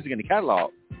based on the music and the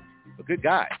catalog. But good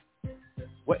God.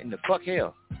 What in the fuck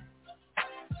hell?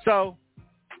 So,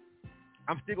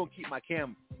 I'm still going to keep my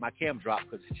cam drop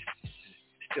because it's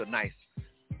still nice.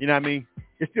 You know what I mean?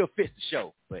 It still fits the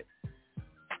show. But,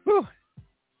 whew.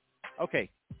 Okay.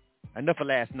 Enough of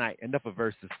last night. Enough of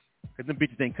Versus. Because them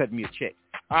bitches ain't cutting me a check.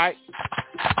 All right?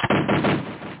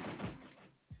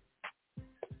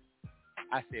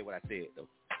 I said what I said, though.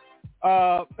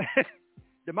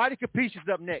 The Mighty Capiche is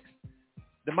up next.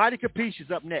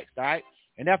 All right?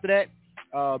 And after that,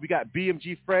 we got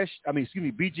BGM Fresh,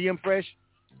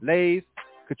 Lave,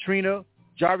 Katrina,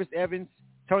 Jarvis Evans,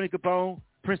 Tony Capone,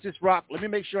 Princess Rock. Let me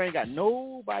make sure I ain't got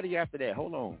nobody after that.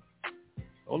 Hold on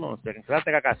a second, because I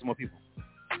think I got some more people.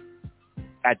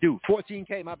 I do.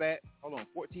 14K, my bad. Hold on,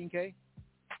 14K.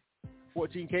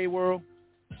 14K World.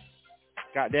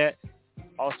 Got that.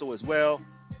 Also as well.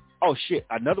 Oh, shit,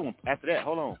 another one after that.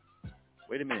 Hold on.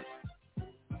 Wait a minute.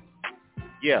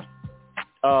 Yeah.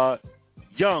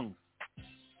 Young.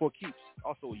 For keeps.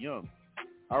 Also Young.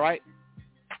 All right?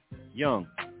 Young.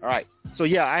 All right. So,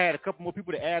 yeah, I had a couple more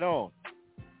people to add on.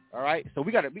 All right, so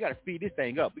we gotta speed this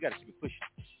thing up. We gotta keep it pushing.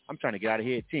 I'm trying to get out of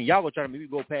here at 10. Y'all gonna try to make me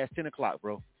go past 10 o'clock,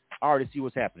 bro. I already see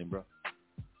what's happening, bro.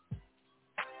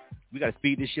 We gotta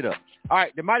speed this shit up. All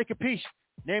right, the Mighty Capiche.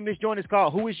 Name of this joint is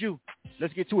called Who Is You?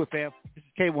 Let's get to it, fam. This is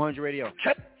K100 Radio.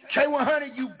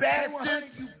 K100, you bastard.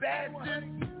 You bastard.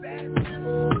 You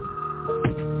bastard.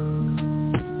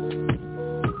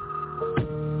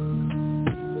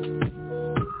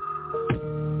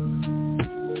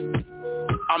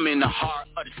 I'm in the heart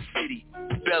of the city,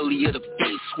 belly of the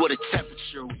beast, where the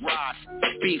temperature rise.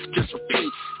 Beef just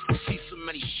repeats. See so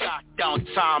many shots down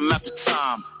time after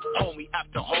time. Homie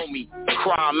after homie,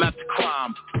 crime after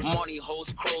crime. Money, hoes,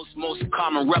 clothes, most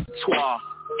common repertoire.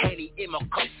 Henny in my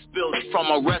cup spilled from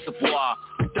a reservoir.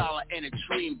 Dollar in a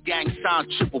dream, gang sound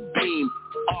triple beam.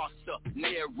 Arthur,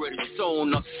 narrated,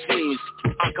 sewn up scenes.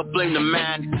 I could blame the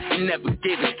man, never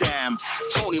gave a damn.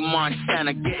 Tony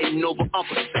Montana getting over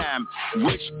Uncle Sam.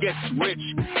 Rich gets rich,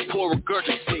 poor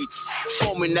regurgitates.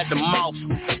 Foaming at the mouth,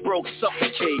 broke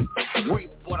suffocate.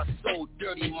 Reap what I sold,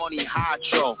 dirty money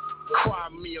hydro. Cry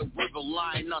me a river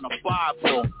line on a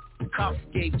Bible. Cops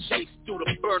gave chase through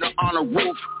the burner on a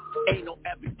roof. Ain't no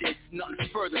evidence, nothing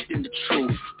further than the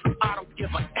truth. I don't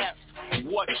give a F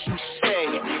what you say.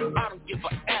 I don't give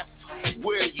a F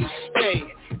where you stay.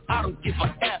 I don't give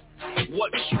a F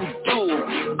what you do.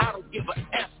 I don't give a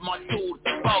F, my dude,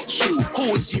 about you.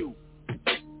 Who is you?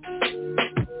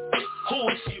 Who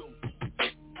is you?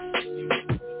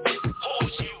 Who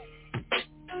is you?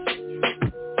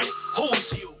 Who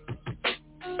is you?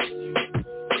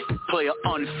 Play an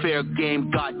unfair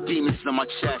game, got demons on my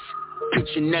chest.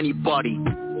 Pitching anybody,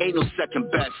 ain't no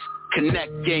second best.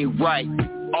 Connect ain't right,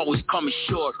 always coming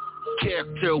short.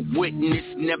 Character witness,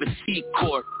 never see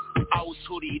court. I was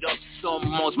hoodied up,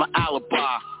 someone's my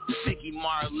alibi. Ziggy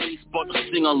Marley's about to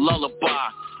sing a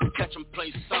lullaby. Catch him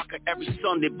play soccer every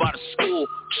Sunday by the school.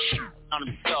 On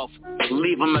himself,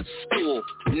 leave him at school.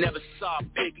 Never saw a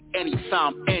pig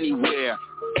anytime, anywhere.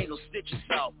 Ain't no stitches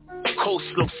out, coast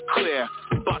looks clear.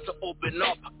 About to open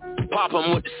up, pop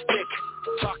him with the stick.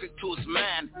 Talking to his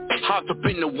man, hopped up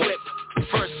in the whip.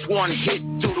 First one hit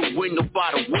through the window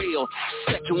by the wheel.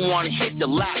 Second one hit the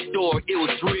lap door, it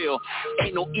was real.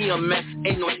 Ain't no EMS,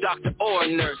 ain't no doctor or a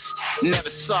nurse. Never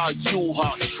saw a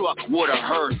U-Haul truck with a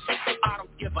hearse. I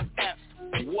don't give a F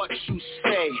what you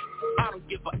say. I don't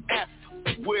give a F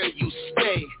where you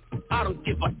stay. I don't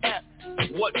give a F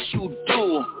what you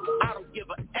do. I don't give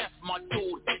a F, my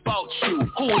dude, about you.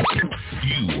 Who is you?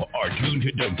 You are tuned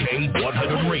to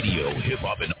K100 Radio, Hip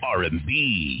Hop and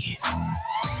R&B.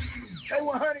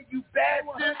 K100, you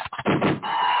bastard.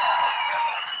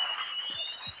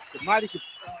 The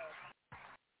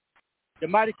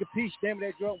Mighty Capiche, name of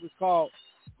that joint was called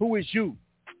Who Is You?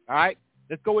 All right,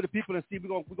 let's go with the people and see. We're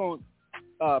gonna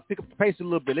pick up the pace a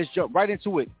little bit. Let's jump right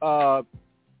into it. Oh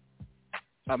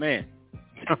man,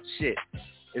 oh shit,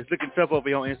 it's looking tough over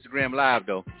here on Instagram Live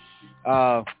though.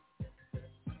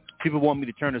 People want me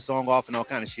to turn the song off and all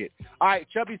kind of shit. All right,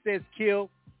 Chubby says kill.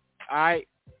 All right,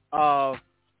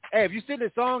 hey, if you send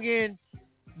the song in,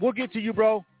 we'll get to you,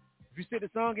 bro. If you send the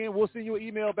song in, we'll send you an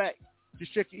email back.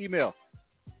 Just check your email.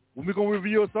 When we're going to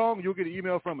review your song, you'll get an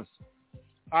email from us.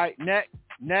 All right,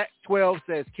 Nat12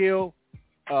 says kill.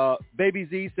 Baby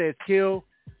Z says kill.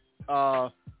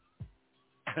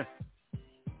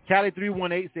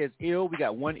 Cali318 says ill. We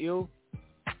got one ill.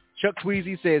 Chuck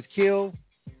Tweezy says kill.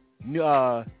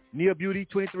 Nia Beauty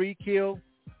 23 kill.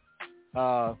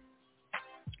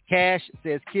 Cash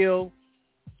says kill.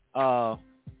 How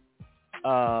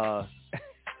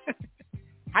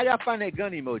y'all find that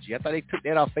gun emoji? I thought they took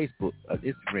that off Facebook,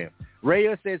 Instagram.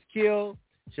 Raya says kill.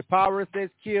 Shapara says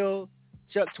kill.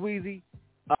 Chuck Tweezy.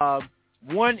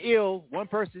 One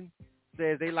person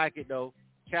says they like it though.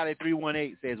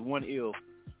 Cali318 says one ill.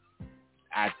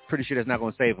 I'm pretty sure that's not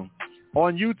going to save them.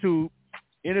 On YouTube,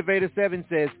 Innovator7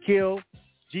 says kill.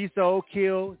 G-Soul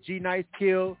kill. G-Nice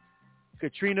kill.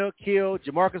 Katrina kill.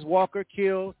 Jamarcus Walker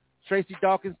kill. Tracy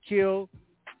Dawkins kill.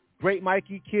 Great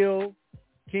Mikey kill.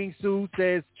 King Sue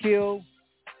says kill.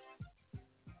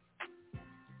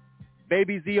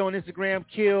 Baby Z on Instagram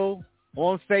kill.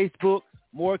 On Facebook,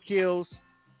 more kills.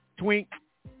 Twink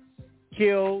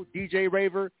kill. DJ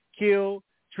Raver kill.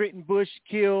 Trenton Bush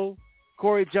kill.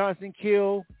 Corey Johnson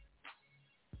kill.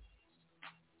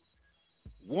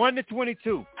 1 to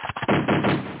 22.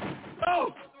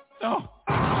 Oh.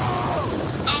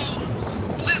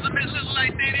 Elizabeth looks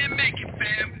like they didn't make it,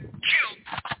 fam.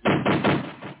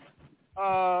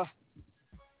 Kill.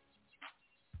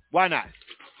 Why not?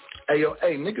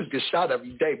 Hey, niggas get shot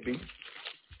every day, B.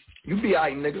 You be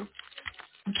alright, nigga.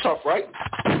 You tough, right?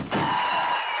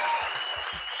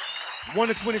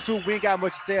 1-22, we ain't got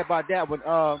much to say about that one.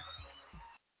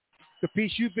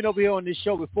 Capiche, you've been over here on this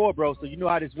show before, bro, so you know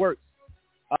how this works.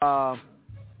 I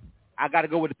got to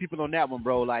go with the people on that one,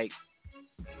 bro. Like,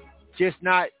 just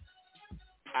not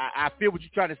 – I feel what you're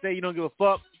trying to say. You don't give a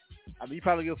fuck. I mean, you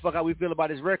probably give a fuck how we feel about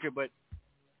this record, but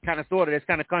kind of sort of. That's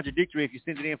kind of contradictory if you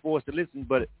send it in for us to listen.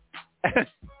 But,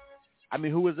 I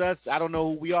mean, who is us? I don't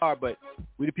know who we are, but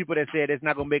we the people that said it's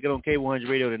not going to make it on K100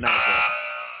 Radio tonight,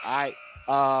 bro. All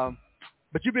right.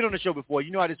 But you've been on the show before.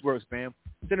 You know how this works, fam.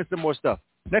 Send us some more stuff.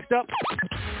 Next up.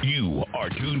 You are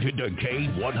tuned to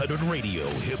K100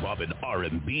 Radio, Hip Hop and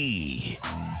R&B.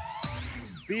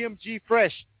 BMG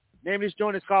Fresh. Name of this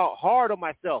joint is called Hard on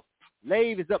Myself.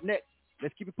 Lave is up next.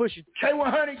 Let's keep it pushing.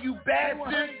 K100, you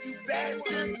bastard. You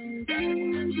bastard.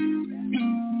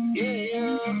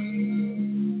 Yeah.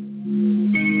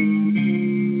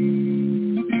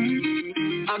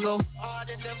 I go hard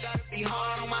and just gotta be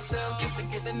hard on myself just to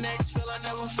get the next feel I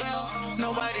never felt.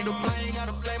 Nobody to blame,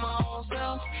 gotta blame my own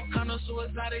self. Kind of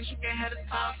suicide, you can't have the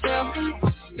top self.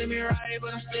 Did me right,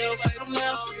 but I still play them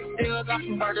left. Still got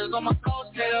some burgers on my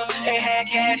coattail. They had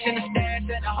cash in the stash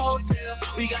at the hotel.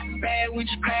 We got the bag, we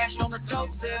just crashed on the dope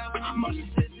sale. Must have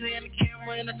sitting in the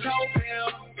camera in the dope bill.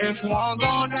 If one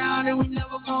go down, then we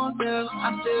never gon' tell.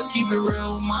 I still keep it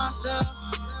real with myself.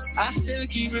 I still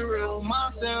keep it real with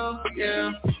myself,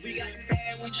 yeah. We got the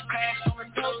bag, we just crashed on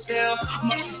the dope sale.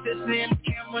 Must have sitting in the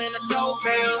camera in the dope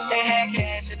bill. They had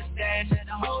cash in the stash at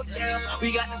the hotel.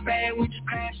 We got the bag, we just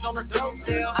crashed on the dope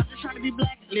sale. I'm just trying to be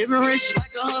black, living rich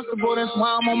like a hustler, boy. That's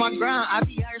why I'm on my grind. I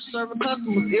be out here serving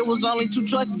customers. It was only two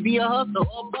choices, be a hustler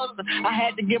or a buster. I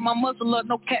had to get my muscle up.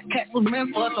 No cat was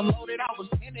meant for us. I'm loaded, I was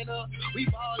pinning up. We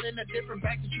ball in a different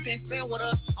back that you can't spend with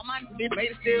us. I might be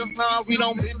made it still, no, we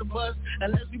don't bend the bus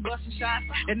unless we busting shots.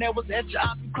 And there was extra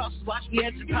options, crosses, watch me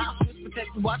at the top. Switch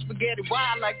protected, watch spaghetti.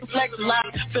 Why I like to flex a lot.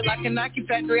 Feel like a Nike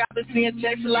factory, I've been seeing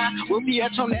checks a lot. We'll be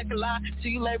at your neck a lot. See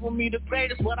you label me the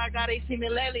greatest. What I got ain't seen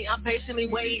it lately. I'm patiently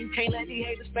waiting. Can't let these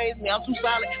haters phase me. I'm too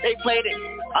solid. They played it.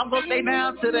 I'm gonna stay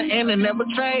down to the end and never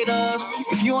trade us.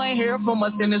 If you ain't hear from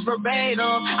us, then it's verbatim.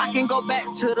 I can go back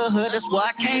to the hood. That's where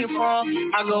I came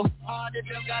from. I go hard, it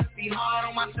just gotta be hard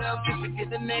on myself just to get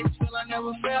the next feel I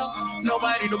never felt.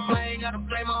 Nobody to blame, gotta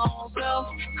blame my own self.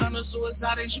 Kind of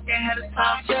suicide and you can't have the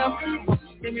top shelf.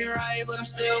 Did me right, but I'm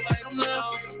still playing them left.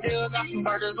 Still got some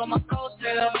burgers on my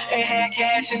coattail. They had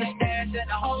cash in the stash at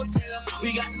the hotel.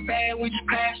 We got the bag, we just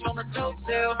crashed on the dope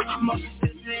sale. Must have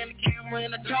sitting in the camera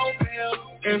in the dope bill.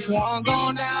 If one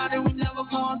going down, then we never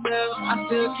gon' tell. I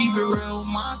still keep it real with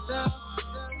myself.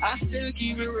 I still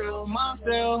keep it real with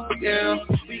myself, yeah.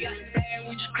 We got the bag,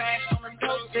 we just crashed on the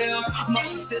dope sale. Must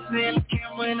have sitting in the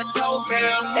camera in the dope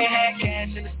bill. They had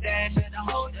cash in the stash at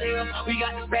the hotel. We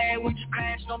got the bag, we just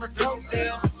crashed on the dope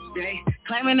sale. They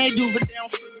claiming they do, but they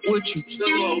don't fuck with you.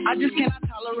 I just cannot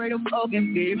tolerate them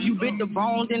fucking. If you bit the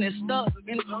bone, then it's stuck.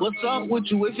 Then what's up with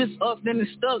you? If it's up, then it's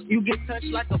stuck. You get touched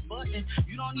like a button.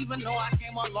 You don't even know I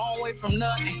came a long way from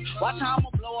nothing. Watch how I'ma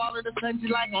blow all of the touches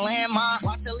like a landmine.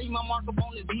 Watch I leave my mark up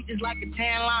on the beat just like a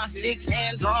tan line. 6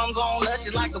 hand drums on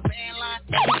luscious like a band line.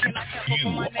 You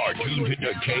are tuned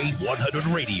to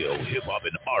K100 Radio, Hip Hop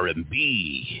and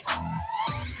R&B.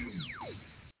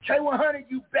 K100,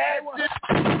 you bastard.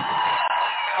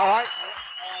 All right.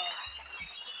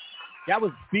 That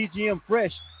was BGM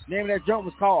Fresh. The name of that joint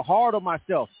was called Hard on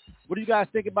Myself. What do you guys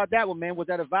think about that one, man? Was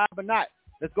that a vibe or not?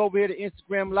 Let's go over here to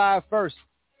Instagram Live first.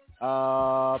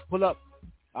 Pull up.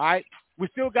 All right. We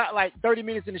still got like 30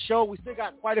 minutes in the show. We still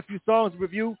got quite a few songs to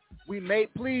review. We may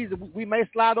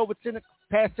slide over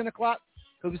past 10 o'clock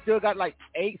because we still got like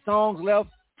 8 songs left.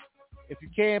 If you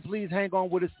can, please hang on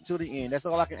with us until the end. That's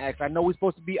all I can ask. I know we're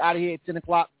supposed to be out of here at 10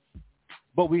 o'clock,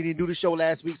 but we didn't do the show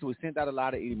last week, so we sent out a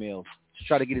lot of emails to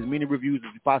try to get as many reviews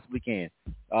as we possibly can.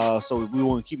 So we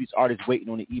want to keep these artists waiting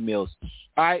on the emails.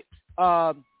 All right.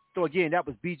 So, again, that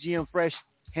was BGM Fresh,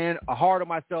 Hard on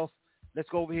Myself. Let's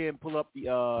go over here and pull up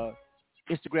the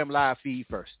Instagram Live feed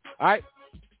first. All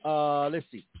right. Let's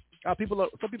see. Some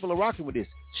people are rocking with this.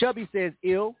 Chubby says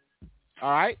ill.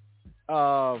 All right.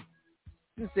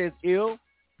 This says ill.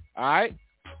 All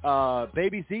right.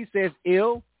 Baby Z says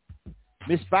ill.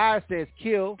 Miss Fire says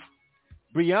kill.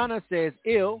 Brianna says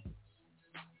ill.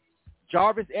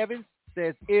 Jarvis Evans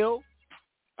says ill.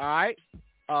 All right.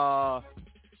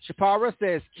 Shapara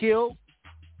says kill.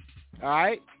 All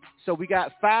right. So we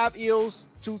got 5 ills,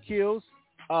 2 kills.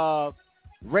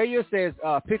 Raya says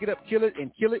pick it up, kill it,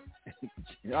 and kill it.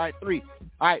 All right, 3.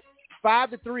 All right,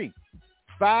 5-3.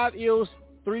 5 ills,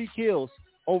 3 kills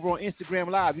over on Instagram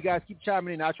Live. You guys keep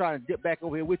chiming in. I'll try and dip back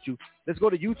over here with you. Let's go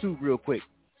to YouTube real quick.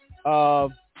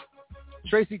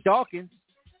 Tracy Dawkins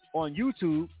on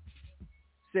YouTube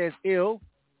says ill.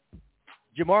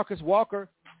 Jamarcus Walker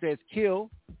says kill.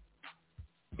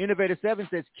 Innovator 7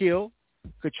 says kill.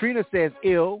 Katrina says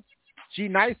ill. G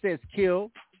Nice says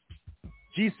kill.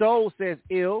 G Soul says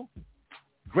ill.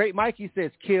 Great Mikey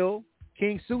says kill.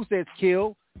 King Sue says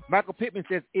kill. Michael Pittman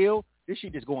says ill. This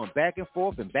shit just going back and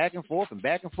forth and back and forth and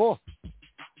back and forth.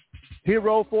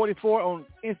 Hero 44 on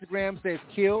Instagram says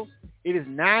kill. It is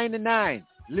 9-9.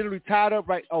 Literally tied up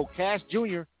right. Oh, Cash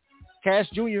Jr.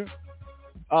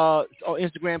 On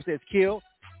Instagram says kill.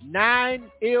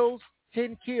 9 ills,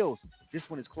 10 kills. This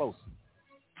one is close.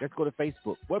 Let's go to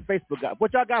Facebook. What Facebook got?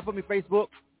 What y'all got for me, Facebook?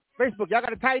 Facebook, y'all got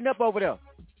to tighten up over there.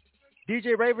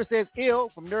 DJ Raver says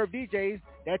ill from Nerve DJs.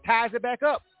 That ties it back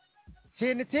up.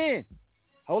 10-10.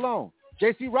 Hold on.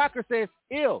 JC Rocker says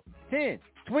ill. 10.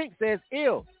 Twink says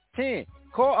ill. 10.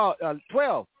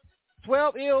 12.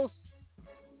 12 ills.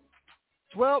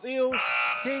 12 ills.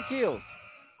 10 kills.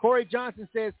 Corey Johnson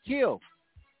says kill.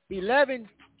 11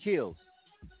 kills.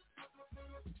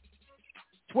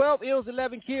 12 ills,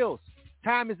 11 kills.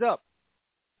 Time is up.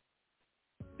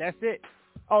 That's it.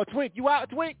 Oh, Twink, you out,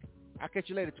 Twink? I'll catch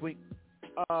you later, Twink.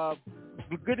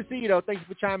 Good to see you, though. Thank you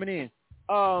for chiming in.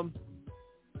 12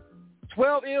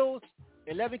 ills,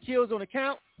 11 kills on the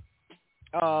count.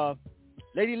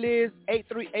 Lady Liz,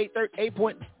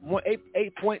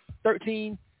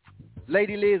 8.13.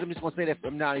 Lady Liz, I'm just going to say that.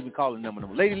 I'm not even calling number.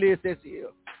 Lady Liz says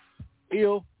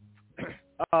ill.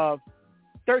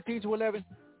 13-11.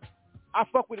 I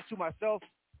fuck with it to myself.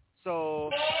 So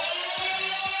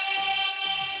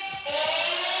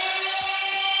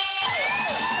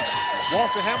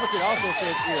Walter Hamilton also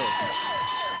says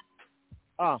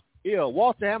ill.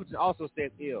 Walter Hamilton also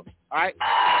says ill. All right.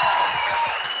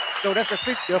 So that's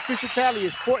the official tally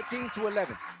is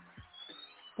 14-11.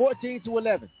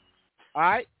 14-11. All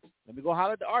right. Let me go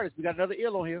holler at the artist. We got another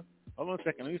ill on here. Hold on a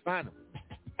second. Let me find him.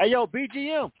 Hey, yo,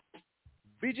 BGM.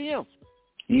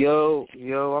 Yo,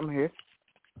 I'm here.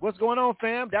 What's going on,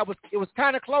 fam? It was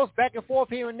kind of close, back and forth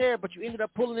here and there, but you ended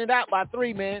up pulling it out by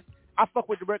 3, man. I fuck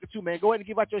with the record too, man. Go ahead and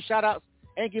give out your shout-outs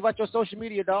and give out your social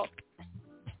media, dog.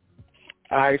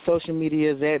 All right, social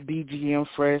media is at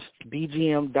BGMFresh,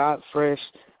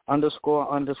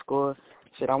 BGM.fresh__.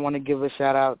 Shit, I want to give a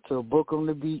shout-out to Bookham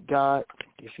the Beat God.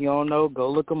 If you don't know,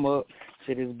 go look him up.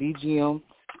 Shit is BGM,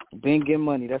 Been Get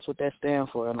Money. That's what that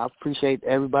stands for, and I appreciate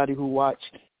everybody who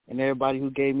watched and everybody who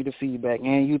gave me the feedback,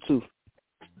 and you too.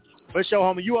 For sure,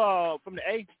 homie. You from the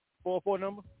A? 404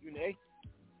 number? You in the A?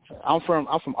 I'm from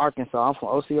Arkansas. I'm from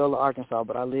Osceola, Arkansas,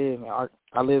 but I live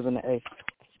in the A.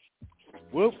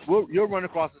 You'll run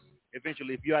across us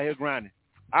eventually if you're out here grinding.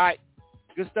 All right.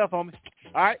 Good stuff, homie.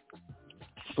 All right.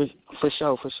 For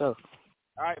sure. All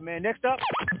right, man. Next up.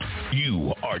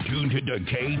 You are tuned to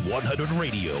K100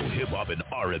 Radio, Hip Hop and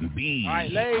R&B. All right,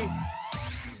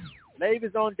 Lave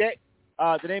is on deck.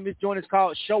 The name of this joint is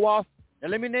called Show Off.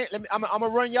 Now I'm gonna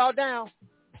run y'all down.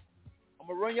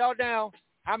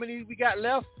 How many we got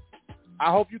left? I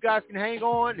hope you guys can hang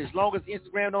on as long as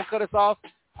Instagram don't cut us off.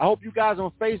 I hope you guys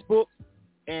on Facebook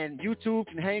and YouTube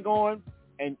can hang on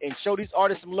and show these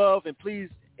artists some love, and please,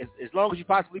 as long as you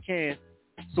possibly can,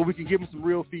 so we can give them some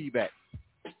real feedback.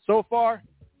 So far,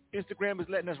 Instagram is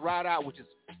letting us ride out, which is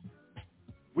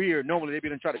weird. Normally they'd be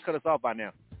trying to cut us off by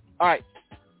now. All right,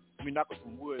 let me knock on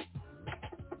some wood.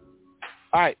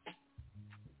 All right.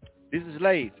 This is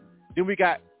Lave. Then we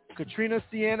got Katrina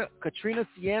Sienna.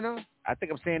 I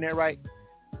think I'm saying that right.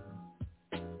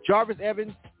 Jarvis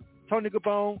Evans, Tony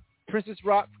Gabone, Princess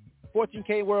Rock,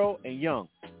 14K World, and Young.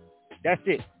 That's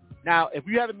it. Now, if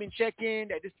you haven't been checked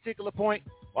in at this particular point,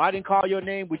 or I didn't call your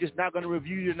name, we're just not going to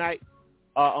review you tonight.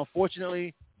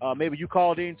 Unfortunately, maybe you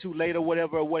called in too late or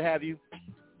whatever, or what have you.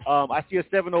 I see a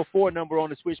 704 number on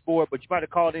the switchboard, but you might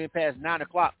have called in past 9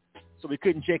 o'clock, so we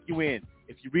couldn't check you in.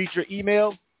 If you read your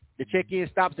email, the check-in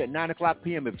stops at 9 o'clock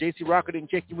p.m. If JC Rocker didn't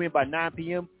check you in by 9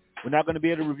 p.m., we're not going to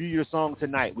be able to review your song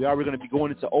tonight. We are going to be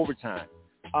going into overtime.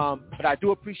 But I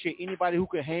do appreciate anybody who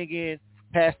can hang in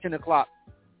past 10 o'clock.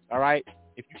 All right?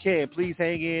 If you can, please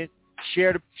hang in.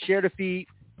 Share the feed.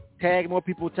 Tag more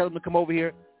people. Tell them to come over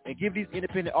here. And give these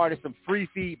independent artists some free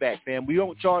feedback, fam. We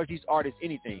don't charge these artists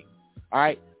anything. All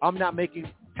right? I'm not making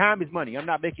 – time is money. I'm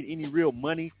not making any real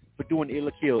money for doing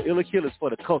Illa Kill. Illa Kill is for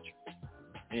the culture.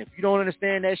 And if you don't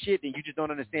understand that shit, then you just don't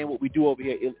understand what we do over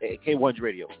here at K100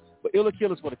 Radio. But Illa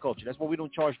Kill is for the culture. That's why we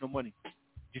don't charge no money.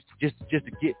 Just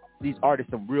to get these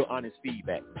artists some real honest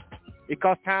feedback. It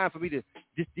costs time for me to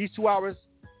these 2 hours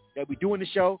that we doing the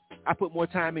show. I put more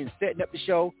time in setting up the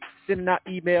show, sending out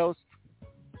emails.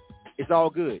 It's all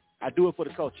good. I do it for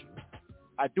the culture.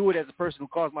 I do it as a person who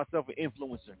calls myself an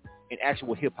influencer in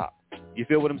actual hip hop. You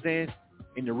feel what I'm saying?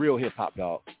 In the real hip hop,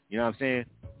 dog. You know what I'm saying?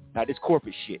 Not this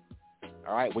corporate shit.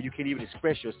 All right, when you can't even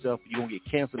express yourself, you're going to get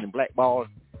canceled and blackballed.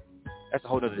 That's a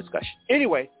whole other discussion.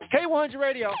 Anyway, K100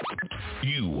 Radio.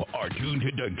 You are tuned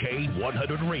to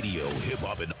K100 Radio, Hip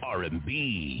Hop and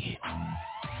R&B.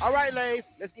 All right, Lave,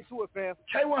 let's get to it, fam.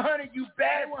 K100, you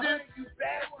bastard.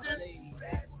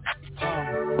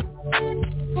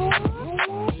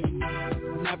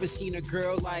 Never seen a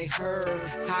girl like her.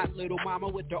 Hot little mama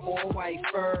with the all-white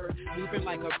fur. Moving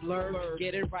like a blur.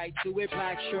 Getting right to it.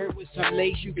 Black shirt with some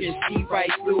lace. You can see right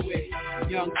through it.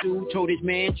 Young dude told his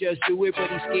man just do it. But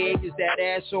he's scared cause that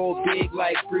ass all big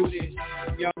like Brutus.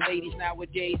 Young ladies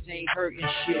nowadays ain't hurting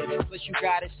shit. Plus you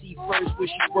gotta see first what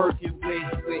she working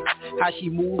with. How she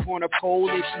move on a pole.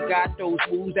 If she got those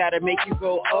moves that'll make you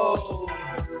go, oh.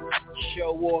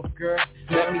 Show off, girl.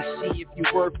 Let me see if you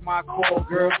worth my call,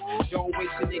 girl. Don't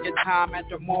waste a nigga time at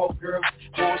the mall, girl.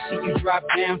 Wanna see you drop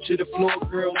down to the floor,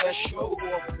 girl. Let's show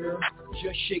off, girl.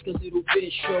 Just shake a little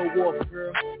bit, show off,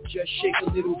 girl. Just shake a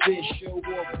little bit, show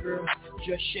off, girl.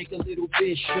 Just shake a little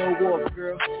bit, show off,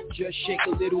 girl. Just shake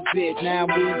a little bit. Now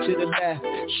move to the left,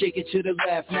 shake it to the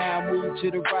left. Now move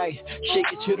to the right,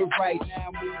 shake it to the right.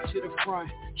 Now move to the front,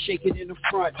 shake it in the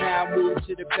front. Now move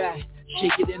to the back,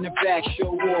 shake it in the back.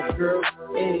 Show off, girl.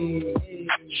 Hey, hey.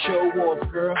 Show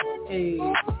off, girl. Hey,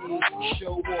 hey.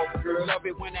 Show off, girl. Love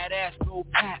it when that ass go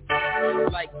back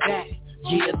like that.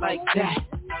 Yeah, like that.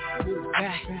 Move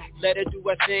back, let her do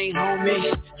her thing,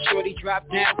 homie. Shorty drop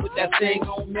down, put that thing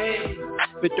on me.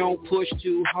 But don't push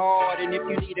too hard. And if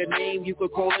you need a name, you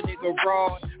could call a nigga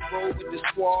Rod. Roll with the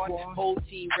squad, whole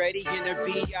team ready in the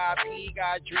VIP.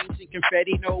 Got drinks and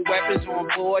confetti, no weapons on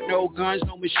board, no guns,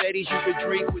 no machetes. You could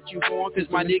drink what you want, cause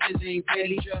my niggas ain't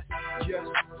petty.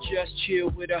 Just chill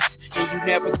with us, and you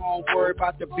never gon' worry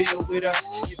about the bill with us.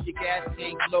 If your gas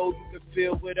tank low, you can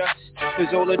fill with us.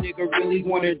 Cause all a nigga really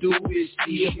wanna do is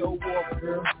see show off,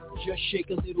 girl. Just shake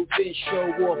a little bit,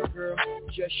 show off, girl.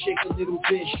 Just shake a little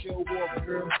bit, show off,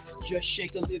 girl. Just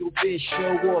shake a little bit,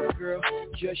 show off, girl.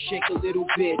 Just shake a little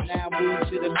bit. Now move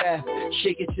to the left,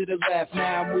 shake it to the left.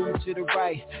 Now move to the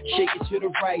right, shake it to the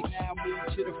right. Now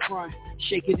move to the front,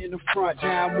 shake it in the front.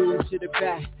 Now move to the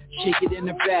back, shake it in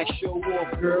the back. Show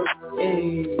off, girl.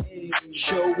 Hey, hey.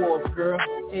 Show off, girl.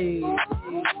 Hey,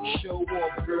 hey. Show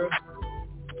off, girl.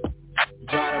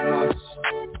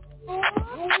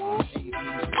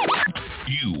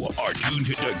 You are tuned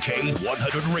to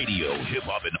K100 Radio, Hip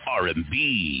Hop and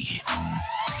R&B.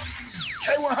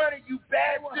 K100, you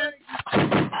bastard.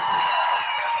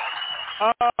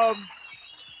 All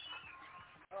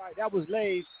right, that was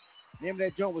Lave. The name of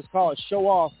that joint was called Show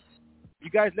Off. You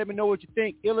guys let me know what you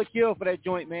think. Ill or kill for that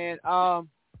joint, man. I'll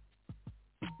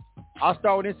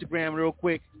start with Instagram real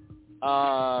quick,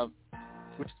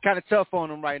 which is kind of tough on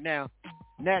them right now.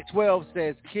 Nat12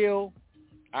 says kill.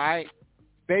 All right.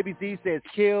 Baby Z says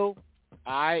kill.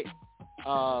 All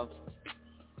right.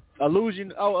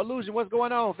 Illusion. Oh, Illusion, what's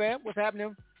going on, fam? What's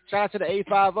happening? Shout out to the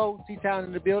 850. T-Town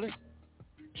in the building.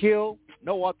 Kill.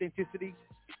 No authenticity.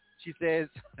 She says.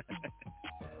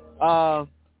 I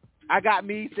Got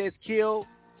Me says kill.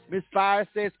 Miss Fire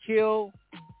says kill.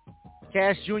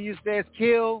 Cash Jr. says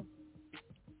kill.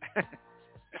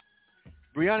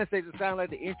 Brianna says it sounds like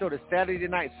the intro to Saturday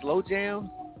Night Slow Jams.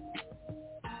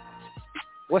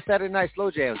 What's Saturday Night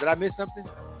Slow Jams? Did I miss something?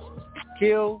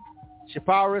 Kill.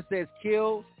 Shapara says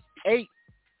kill. 8.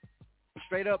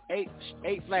 Straight up 8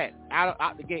 flat.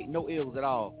 Out the gate. No ills at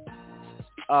all.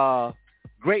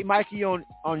 Great Mikey on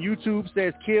YouTube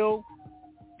says kill.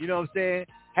 You know what I'm saying?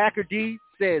 Hacker D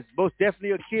says most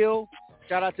definitely a kill.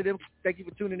 Shout out to them. Thank you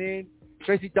for tuning in.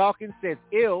 Tracy Dawkins says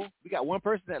ill. We got one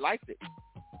person that likes it.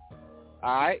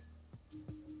 All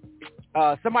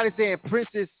right. Somebody saying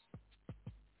Princess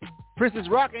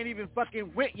Rock ain't even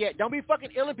fucking went yet. Don't be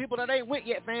fucking illing people that ain't went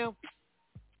yet, fam.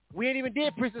 We ain't even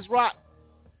did Princess Rock.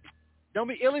 Don't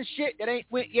be illing shit that ain't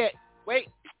went yet. Wait.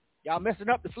 Y'all messing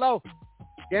up the flow.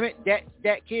 Damn it.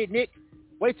 That kid, Nick.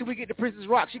 Wait till we get to Princess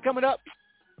Rock. She coming up.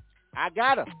 I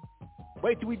got her.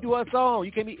 Wait till we do her song.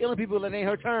 You can't be illing people that ain't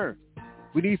her turn.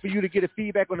 We need for you to get a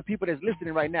feedback on the people that's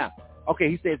listening right now. Okay,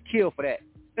 he says kill for that.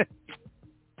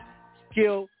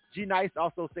 Kill. G Nice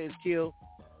also says kill.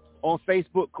 On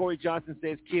Facebook, Corey Johnson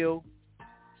says kill.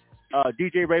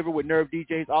 DJ Raver with Nerve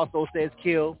DJs also says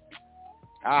kill.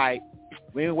 All right.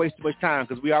 We ain't waste too much time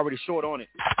because we already short on it.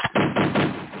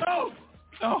 Oh.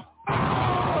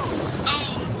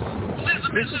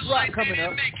 Princess Rock coming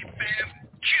up.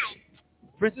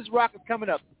 Princess Rock is coming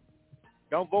up.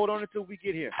 Don't vote on it until we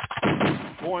get here.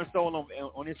 Born Soul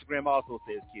on Instagram also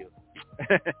says kill.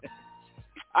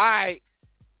 All right.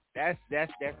 That's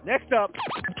next up.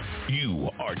 You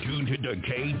are tuned to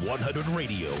K100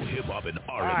 Radio, Hip Hop and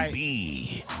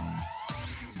R&B. Right.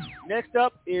 Next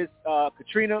up is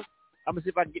Katrina. I'm gonna see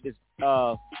if I can get this.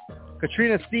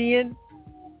 Katrina Cian.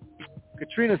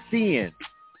 Katrina Cian.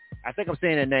 I think I'm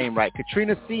saying that name right.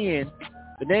 Katrina Cian.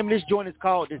 The name of this joint is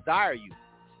called Desire You.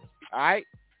 All right?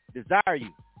 Desire You.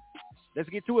 Let's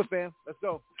get to it, fam. Let's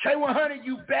go. K100,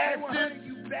 you bastard.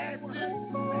 You bastard.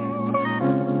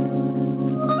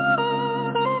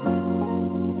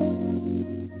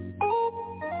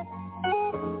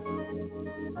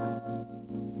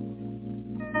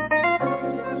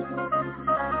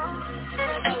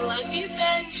 I love you,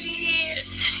 Benji.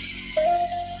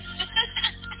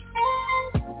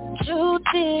 Truth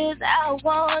is, I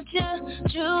want you.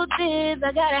 Truth is,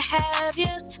 I gotta have you.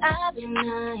 I've been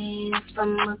nice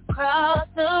from across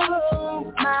the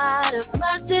room. Might have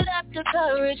mustered up the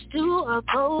courage to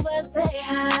walk over, say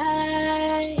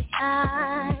hi.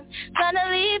 I'm gonna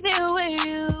leave it with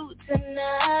you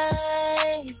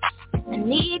tonight. I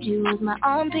need you as my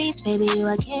own piece, baby, you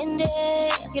are candy.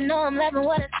 You know I'm loving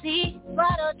what I see.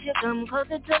 Why don't you come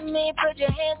closer to me? Put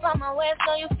your hands on my waist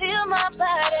so you feel my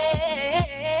body.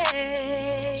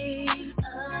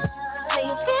 So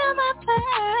you feel my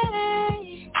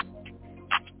body.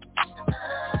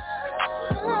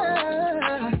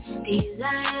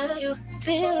 Desire you,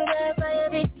 feel that fire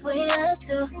between us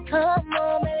two. Come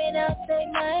on, baby, now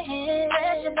take my hand.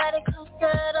 Press your body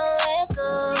closer, don't let go.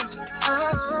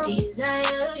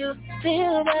 Desire you,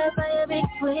 feel that fire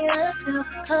between us two.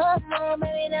 Come on,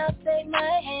 baby, now take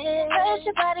my hand. Press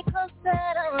your body closer,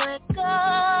 don't let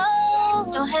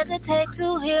go. Don't hesitate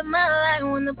to hit my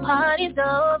line when the party's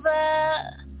over.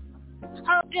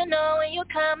 Hope you know when you're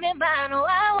coming by, no,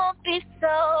 I won't be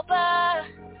sober.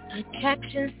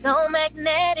 Attraction so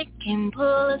magnetic can pull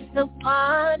us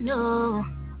apart, no.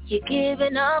 You're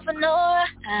giving off an aura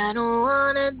I don't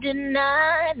wanna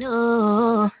deny,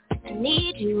 no. I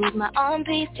need you as my own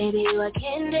piece, baby, you are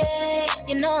candy.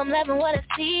 You know I'm loving what I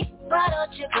see. Why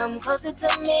don't you come closer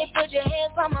to me? Put your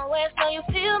hands on my waist so you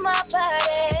feel my body.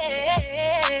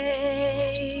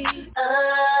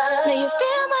 So you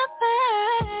feel my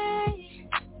body.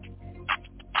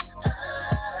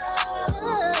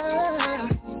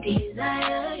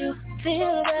 Desire you,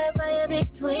 feel that fire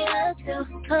between us two.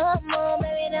 Come on,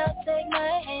 baby, now take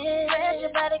my hand. Press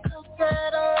your body closer,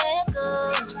 don't let go.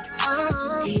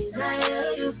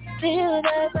 Desire you, feel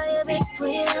that fire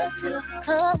between us two.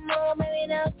 Come on, baby,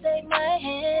 now take my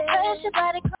hand. Press your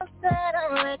body closer,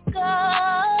 don't let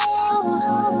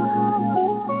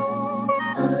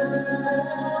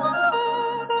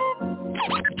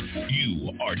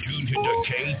You are tuned to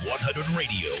K100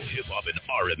 Radio, Hip Hop and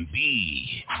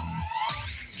R&B.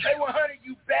 K100,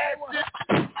 you bastard.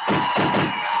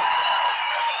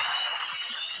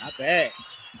 Not bad.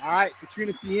 All right,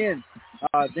 Katrina Cian.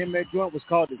 Then that joint was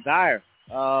called Desire.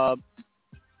 Let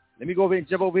me go over and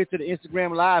jump over here to the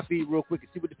Instagram live feed real quick and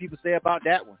see what the people say about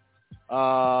that one.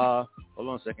 Hold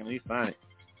on a second. Let me find it.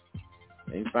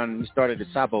 Let me start at the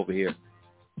top over here.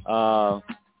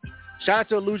 Shout out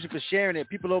to Illusion for sharing it.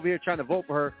 People over here trying to vote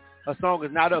for her. Her song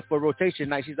is not up for rotation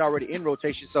tonight. She's already in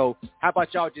rotation. So how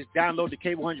about y'all just download the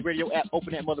K100 Radio app,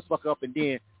 open that motherfucker up, and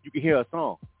then you can hear her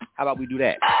song. How about we do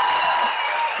that?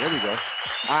 There we go.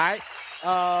 All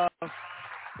right.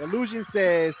 Illusion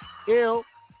says ill.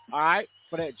 All right,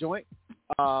 for that joint.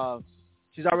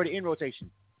 She's already in rotation.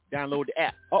 Download the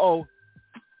app. Uh-oh.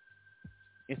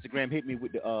 Instagram hit me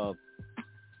with the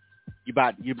you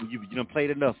done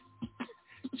played enough.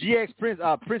 GX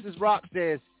Princess Rock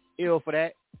says ill for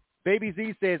that. Baby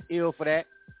Z says ill for that.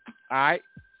 All right.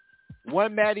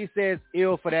 One Maddie says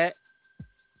ill for that.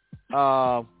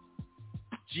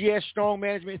 GS Strong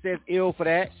Management says ill for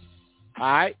that. All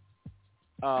right.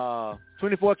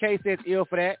 24K says ill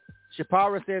for that.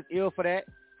 Shapara says ill for that.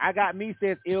 I Got Me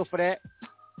says ill for that.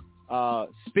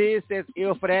 Spiz says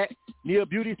ill for that. Neil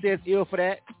Beauty says ill for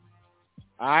that.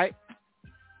 All right.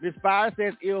 Miss Fire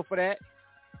says ill for that.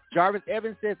 Jarvis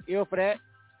Evans says ill for that.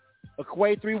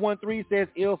 Aquay 313 says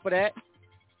ill for that.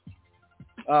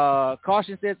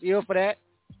 Caution says ill for that.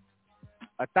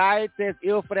 Athai says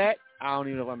ill for that. I don't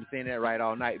even know if I'm saying that right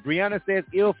all night. Brianna says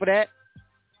ill for that.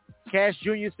 Cash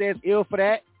Jr. says ill for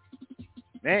that.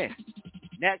 Man.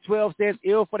 Nat 12 says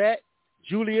ill for that.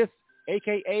 Julius,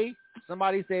 a.k.a.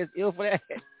 somebody says ill for that.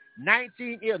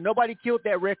 19 ill. Nobody killed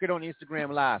that record on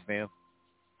Instagram Live, fam.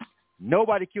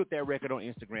 Nobody killed that record on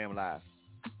Instagram Live.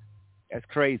 That's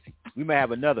crazy. We may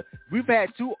have another. We've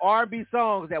had 2 R&B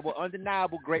songs that were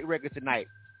undeniable great records tonight.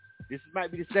 This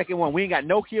might be the second one. We ain't got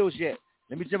no kills yet.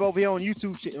 Let me jump over here on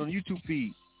YouTube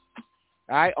feed.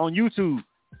 All right, on YouTube.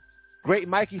 Great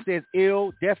Mikey says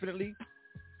ill, definitely.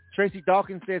 Tracy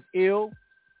Dawkins says ill.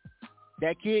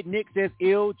 That kid Nick says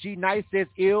ill. G Nice says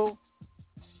ill.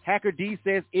 Hacker D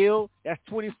says ill. That's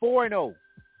 24-0.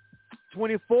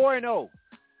 24-0.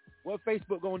 What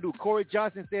Facebook gonna do? Corey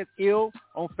Johnson says ill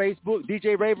on Facebook.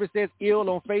 DJ Raver says ill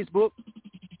on Facebook.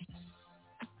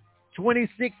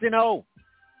 26-0.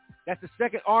 That's the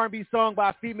second R&B song by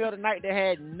a female tonight that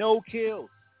had no kills.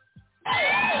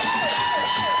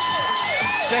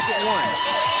 Second one.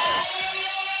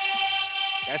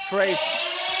 That's crazy.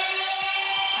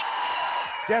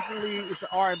 Definitely it's an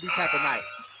R&B type of night.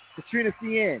 Katrina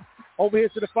CN, over here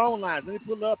to the phone lines. Let me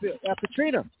pull up here.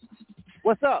 Katrina,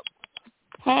 what's up?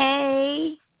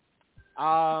 Hey.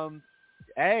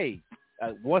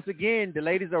 Once again, the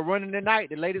ladies are running the night.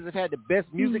 The ladies have had the best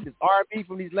music. This R&B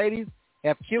from these ladies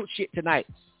have killed shit tonight.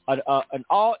 An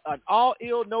all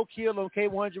ill, no kill on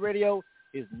K100 Radio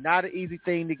is not an easy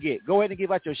thing to get. Go ahead and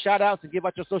give out your shout outs and give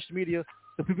out your social media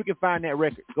so people can find that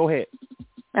record. Go ahead.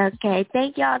 Okay.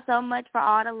 Thank y'all so much for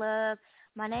all the love.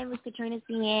 My name is Katrina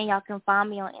CN. Y'all can find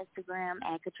me on Instagram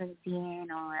at Katrina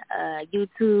CN, on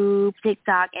YouTube,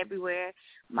 TikTok, everywhere.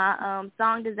 My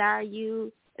song Desire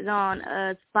You is on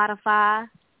Spotify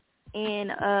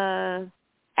and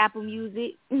Apple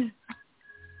Music. All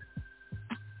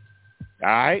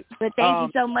right. But thank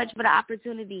you so much for the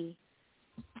opportunity.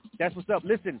 That's what's up.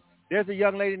 Listen, there's a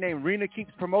young lady named Rena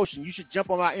Keeps Promotion. You should jump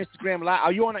on our Instagram live.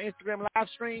 Are you on our Instagram live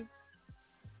stream?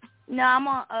 No, I'm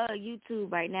on YouTube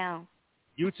right now.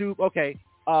 YouTube? Okay.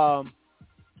 On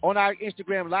our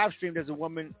Instagram live stream, there's a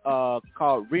woman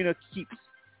called Rena Keeps,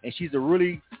 and she's a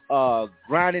really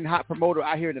grinding hot promoter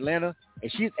out here in Atlanta,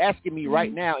 and she's asking me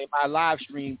right now in my live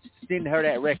stream to send her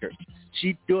that record.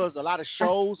 She does a lot of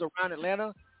shows around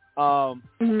Atlanta. I'll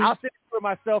send it to her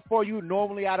myself for you.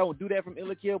 Normally, I don't do that from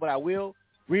Illa Kill, but I will.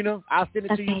 Rena, I'll send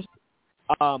it to you.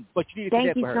 But you need to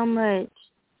connect with her. Thank you so much.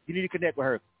 You need to connect with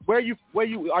her. Where are you?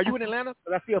 Are you in Atlanta?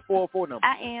 Because I see a 404 number.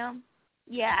 I am.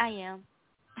 Yeah, I am.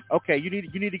 Okay, you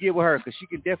need to get with her because she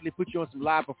can definitely put you on some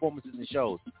live performances and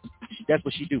shows. That's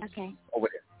what she do. Okay. Over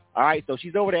there. All right, so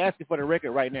she's over there asking for the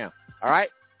record right now. All right?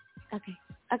 Okay.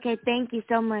 Okay, thank you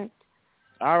so much.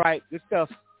 All right, good stuff.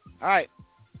 All right.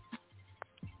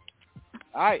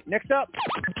 All right, next up.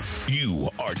 You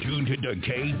are tuned to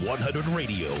K100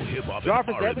 Radio, Hip Hop and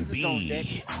Jarvis R&B. Evans is on deck.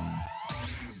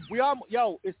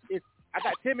 I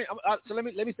got 10 minutes. So let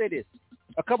me say this.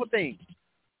 A couple things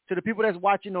to the people that's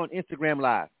watching on Instagram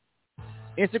Live.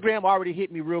 Instagram already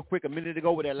hit me real quick a minute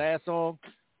ago with that last song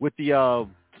with the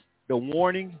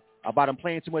warning about them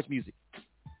playing too much music.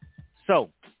 So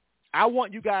I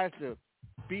want you guys to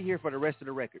be here for the rest of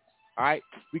the records. All right,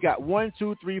 we got 1,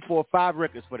 2, 3, 4, 5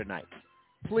 records for tonight.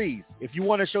 Please, if you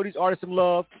want to show these artists some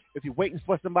love, if you're waiting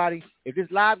for somebody, if this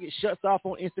live gets shut off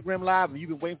on Instagram Live and you've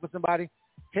been waiting for somebody,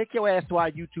 take your ass to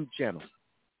our YouTube channel.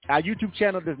 Our YouTube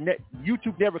channel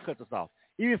YouTube never cuts us off.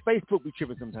 Even Facebook be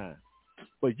tripping sometimes.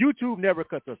 But YouTube never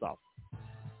cuts us off.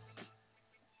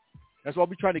 That's why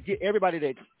we trying to get everybody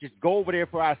to just go over there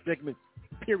for our segments,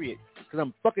 period. Because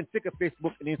I'm fucking sick of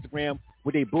Facebook and Instagram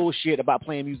with their bullshit about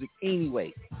playing music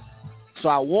anyway. So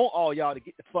I want all y'all to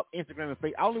get the fuck Instagram and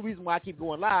Facebook. The only reason why I keep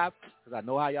going live because I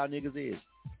know how y'all niggas is.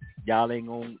 Y'all ain't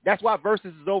gonna. That's why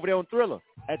Versus is over there on Thriller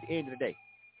at the end of the day.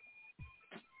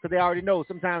 Because they already know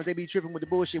sometimes they be tripping with the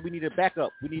bullshit. We need a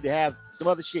backup. We need to have some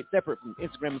other shit separate from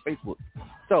Instagram and Facebook.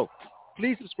 So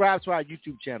please subscribe to our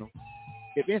YouTube channel.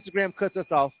 If Instagram cuts us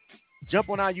off,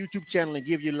 jump on our YouTube channel and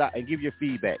give your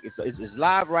feedback. It's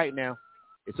live right now.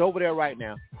 It's over there right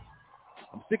now.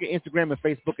 I'm sick of Instagram and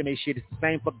Facebook and they shit. It's the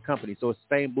same fucking company, so it's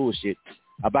the same bullshit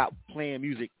about playing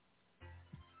music.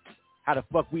 How the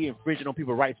fuck we infringing on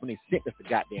people's rights when they sent us the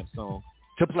goddamn song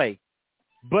to play.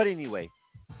 But anyway,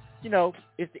 you know,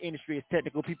 it's the industry. It's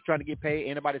technical. People trying to get paid.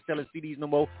 Ain't nobody selling CDs no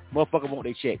more. Motherfucker want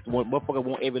their checks. Motherfucker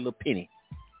want every little penny.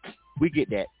 We get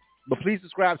that. But please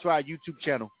subscribe to our YouTube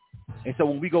channel. And so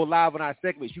when we go live on our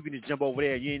segments, you can just jump over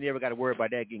there. You ain't never got to worry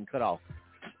about that getting cut off.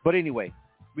 But anyway,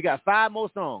 we got 5 more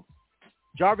songs.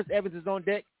 Jarvis Evans is on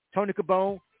deck. Tony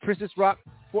Cabone, Princess Rock,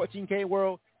 14K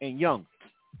World, and Young.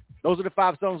 Those are the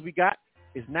 5 songs we got.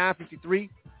 It's 9:53.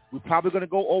 We're probably going to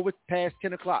go over past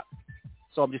 10 o'clock.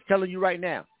 So I'm just telling you right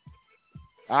now.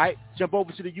 All right? Jump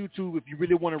over to the YouTube if you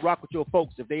really want to rock with your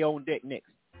folks if they on deck next.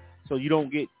 So you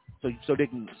don't get, so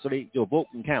your vote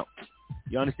can count.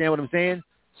 You understand what I'm saying?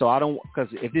 So I don't, because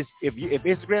if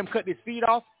Instagram cut this feed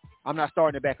off, I'm not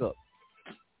starting it back up.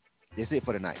 That's it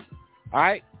for tonight. All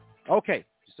right? Okay.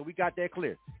 So we got that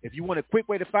clear. If you want a quick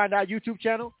way to find our YouTube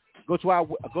channel, go to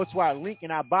our link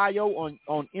in our bio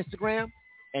on Instagram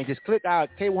and just click our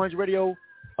K100 Radio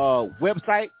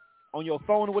website on your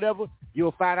phone or whatever.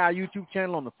 You'll find our YouTube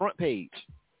channel on the front page.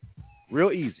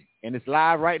 Real easy. And it's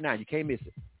live right now. You can't miss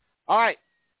it. All right.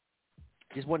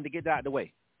 Just wanted to get that out of the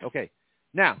way. Okay.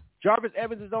 Now, Jarvis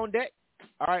Evans is on deck.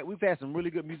 All right. We've had some really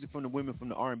good music from the women from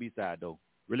the R&B side, though.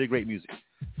 Really great music.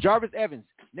 Jarvis Evans.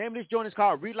 Name of this joint is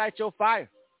called Relight Your Fire.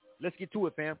 Let's get to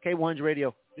it, fam. K100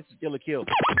 Radio. This is Ill or Kill.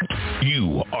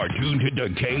 You are tuned to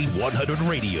K100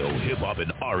 Radio, Hip Hop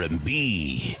and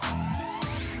R&B.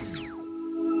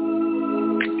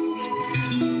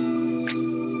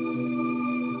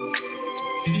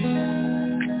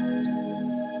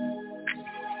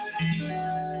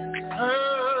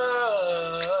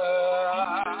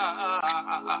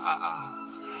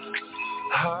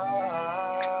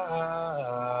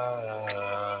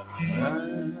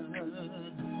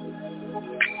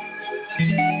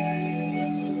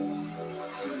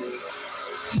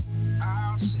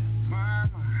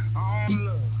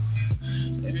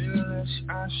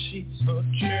 Sheets of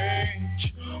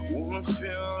change, wanna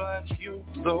feel like you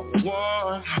the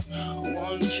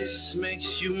one kiss makes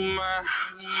you my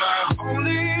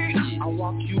only. I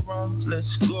walk you around,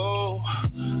 let's go,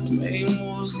 make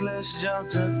moves, let's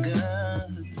jump the gun.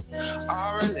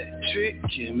 Our electric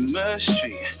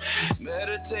chemistry,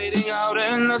 meditating out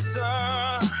in the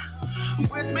sun.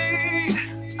 With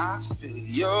me, I feel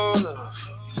your love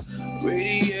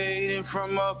radiating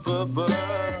from up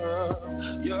above.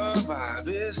 Your vibe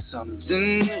is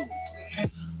something new.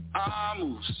 I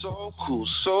move so cool,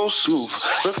 so smooth,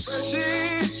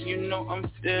 refreshing. You know I'm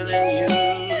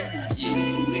feeling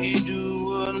you. We do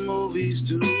what movies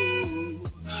do.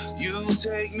 You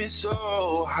take me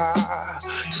so high,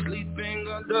 sleeping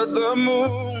under the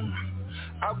moon.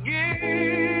 I'll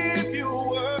give you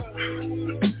what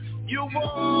you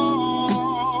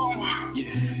want.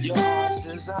 Yeah, your heart's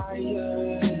desire.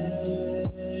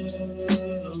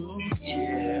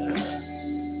 Yeah.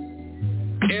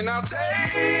 And I'll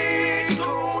take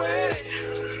away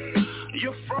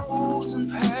your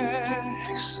frozen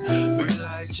past,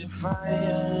 relight your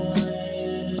fire.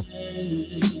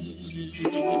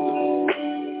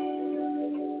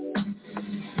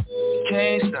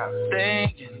 Can't stop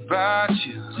thinking about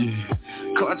you.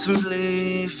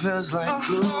 Constantly feels like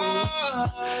glue.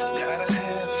 Gotta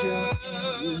have your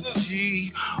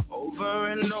energy over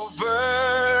and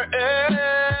over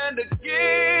and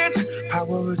again.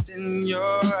 Power within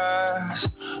your eyes.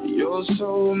 Your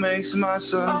soul makes my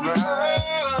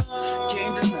sunrise.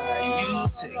 Can't deny you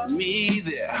take me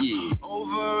there.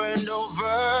 Over and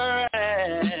over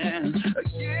and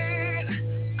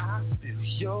again. I feel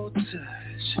your touch.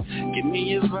 Give me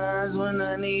your vibes when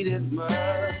I need it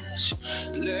much.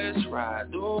 Let's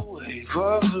ride the wave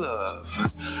of love.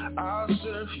 I'll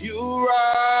surf you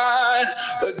right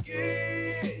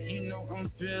again. You know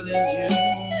I'm feeling you.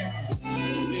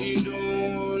 We do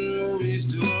what movies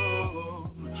do.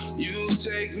 You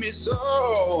take me so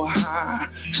high,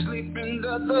 sleeping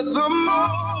under the moon.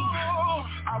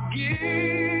 I'll give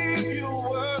you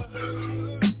what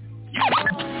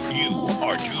you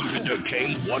are tuned to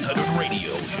K100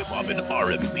 Radio, Hip Hop and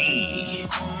R&B.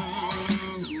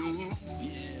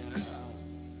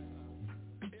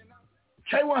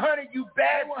 K100, you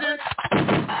bastard!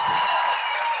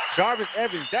 Jarvis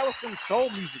Evans, that was some soul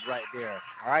music right there.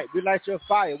 All right, Relight Your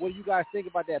Fire. What do you guys think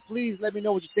about that? Please let me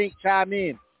know what you think. Chime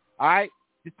in. All right,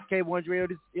 this is K100 Radio.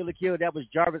 This is Ill or Kill. That was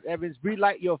Jarvis Evans.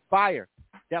 Relight Your Fire.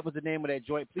 That was the name of that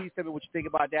joint. Please tell me what you think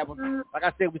about that one. Like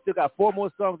I said, we still got 4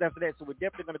 more songs after that, so we're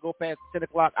definitely going to go past the 10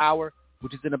 o'clock hour,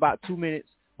 which is in about 2 minutes.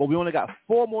 But we only got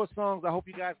 4 more songs. I hope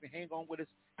you guys can hang on with us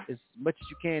as much as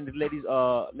you can to let these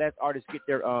last artists get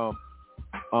their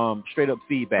straight up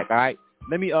feedback. All right,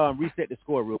 let me reset the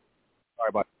score real quick. Sorry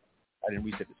about that. I didn't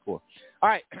reset the score. All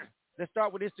right, let's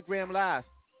start with Instagram Live.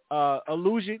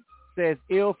 Illusion says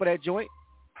ill for that joint.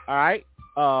 All right,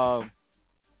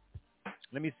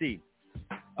 let me see.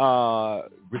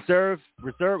 Reserve,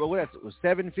 what else?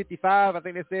 755, I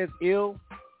think that says ill.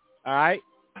 All right.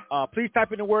 Please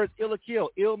type in the words ill or kill.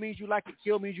 Ill means you like it,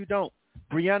 kill means you don't.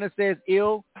 Brianna says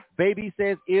ill. Baby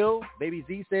says ill. Baby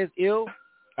Z says ill.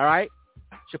 All right.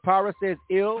 Shapara says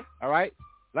ill. All right.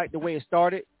 Like the way it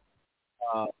started.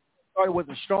 Started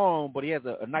wasn't strong, but he has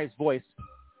a nice voice.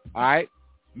 All right.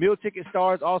 Meal Ticket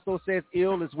Stars also says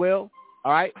ill as well.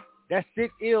 All right. That's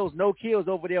 6 ills, no kills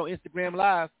over there on Instagram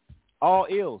Live. All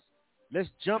ills. Let's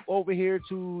jump over here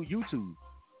to YouTube.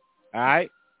 All right.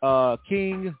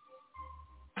 King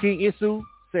Isu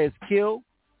says kill.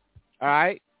 All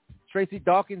right. Tracy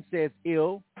Dawkins says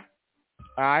ill.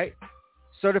 All right.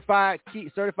 Certified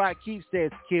Keith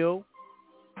says kill.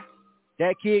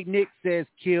 That Kid Nick says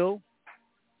kill.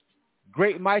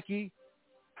 Great Mikey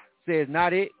says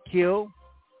not it, kill.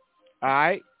 All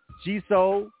right. G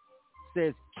Soul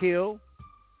says kill.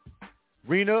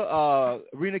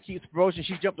 Rena Keeps Promotion.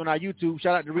 She jumped on our YouTube.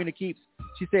 Shout out to Rena Keeps.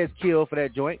 She says kill for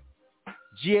that joint.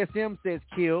 GSM says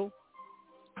kill.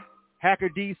 Hacker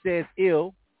D says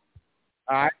ill.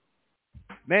 All right.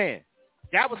 Man,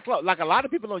 that was close. Like a lot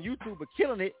of people on YouTube were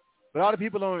killing it, but all the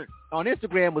people on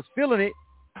Instagram was feeling it.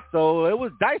 So it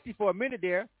was dicey for a minute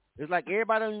there. It's like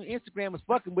everybody on Instagram was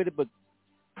fucking with it, but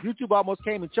YouTube almost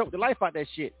came and choked the life out that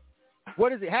shit.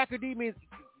 What is it? Hacker D means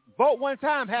vote one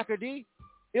time, Hacker D.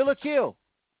 Ill or kill.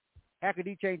 Hacker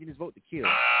D changing his vote to kill.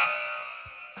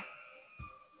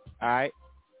 All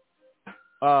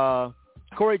right.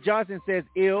 Corey Johnson says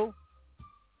ill.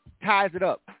 Ties it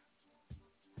up.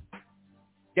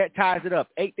 That ties it up.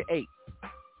 8-8.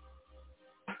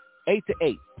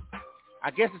 8-8.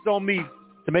 I guess it's on me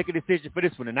to make a decision for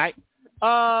this one tonight.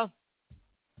 I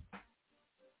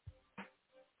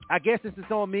guess this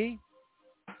is on me.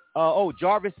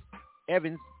 Jarvis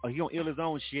Evans. Oh, he don't ill his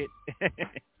own shit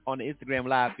on the Instagram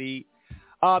live feed.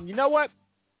 You know what?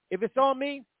 If it's on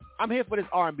me, I'm here for this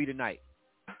R&B tonight.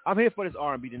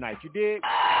 You dig?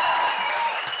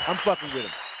 I'm fucking with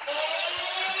him.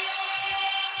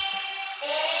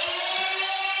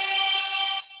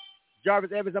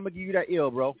 Jarvis Evans, I'm going to give you that ill,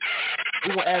 bro.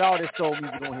 We're going to add all this soul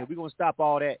music on here. We're going to stop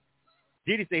all that.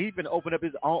 Diddy said he's going to open up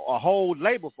his own, a whole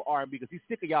label for R&B because he's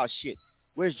sick of y'all shit.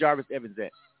 Where's Jarvis Evans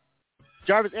at?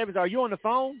 Jarvis Evans, are you on the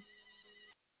phone?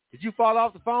 Did you fall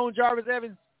off the phone, Jarvis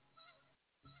Evans?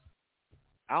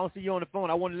 I don't see you on the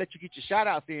phone. I want to let you get your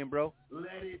shout-outs in, bro.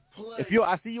 Let it play.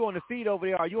 I see you on the feed over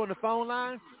there. Are you on the phone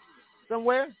line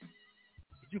somewhere?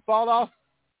 Did you fall off?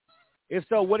 If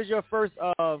so, what is your first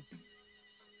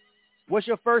what's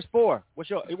your first four? What's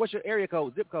your area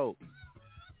code, zip code?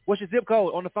 What's your zip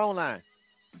code on the phone line?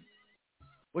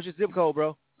 What's your zip code,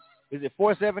 bro? Is it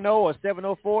 470 or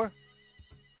 704?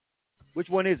 Which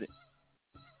one is it?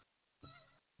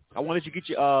 I want to let you get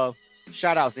your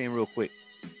shout-outs in real quick.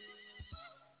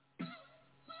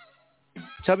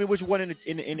 Tell me which one in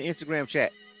the Instagram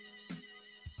chat.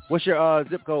 What's your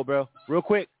zip code, bro? Real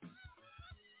quick.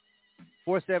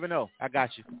 470. I got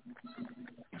you.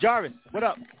 Jarvis, what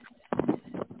up?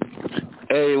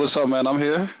 Hey, what's up, man? I'm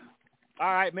here.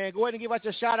 All right, man. Go ahead and give out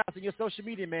your shout-outs in your social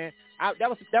media, man. That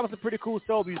was a pretty cool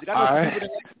soul music. I know all right.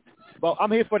 But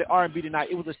I'm here for the R&B tonight.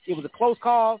 It was a close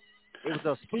call. It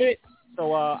was a split.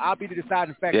 So I'll be the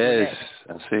deciding factor. Yes,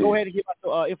 I see. Go ahead and give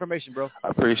out the information, bro. I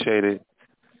appreciate it.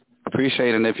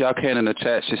 And if y'all can in the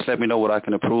chat, just let me know what I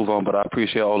can improve on, but I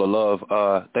appreciate all the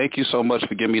love. Thank you so much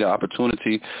for giving me the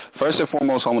opportunity. First and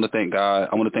foremost, I want to thank God.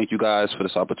 I want to thank you guys for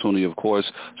this opportunity, of course.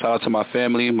 Shout out to my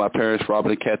family, my parents,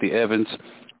 Robert and Kathy Evans.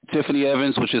 Tiffany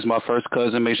Evans, which is my first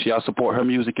cousin. Make sure y'all support her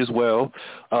music as well.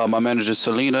 My manager,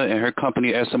 Selena, and her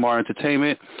company, SMR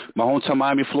Entertainment. My hometown,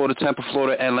 Miami, Florida, Tampa,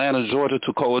 Florida, Atlanta, Georgia,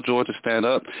 Toccoa, Georgia, stand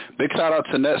up. Big shout out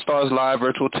to NetStars Live,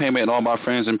 Virtual Entertainment, and all my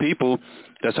friends and people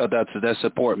that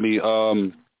support me,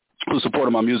 who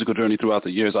supported my musical journey throughout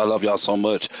the years. I love y'all so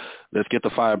much. Let's get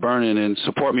the fire burning and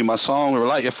support me. My song,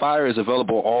 Relight Your Fire, is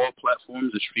available on all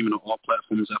platforms. It's streaming on all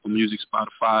platforms, Apple Music,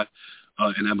 Spotify,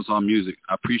 and Amazon Music.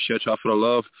 I appreciate y'all for the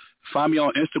love. Find me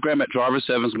on Instagram at Jarvis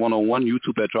Evans 101,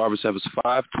 YouTube at Jarvis Evans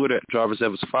 5, Twitter at Jarvis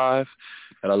Evans 5,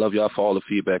 and I love y'all for all the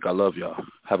feedback. I love y'all.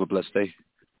 Have a blessed day.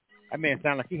 That man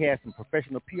sound like he had some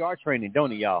professional PR training, don't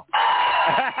he, y'all?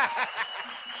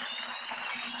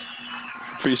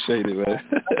 Appreciate it, man.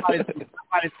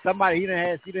 somebody he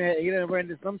done ran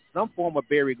into some form of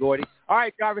Barry Gordy. All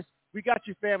right, Jarvis, we got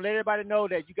you, fam. Let everybody know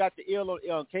that you got the ill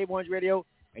on K100 Radio,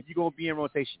 and you're gonna be in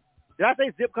rotation. Did I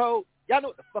say zip code? Y'all know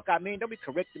what the fuck I mean. Don't be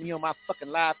correcting me on my fucking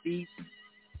live feed.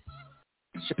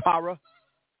 Shapara.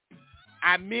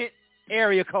 I meant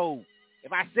area code.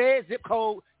 If I said zip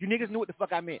code, you niggas knew what the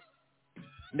fuck I meant.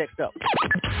 Next up.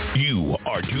 You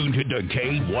are tuned to the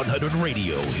K100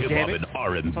 Radio, hip hop and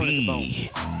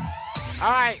R&B.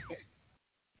 All right.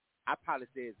 I probably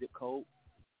said zip code.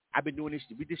 I've been doing this.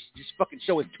 This fucking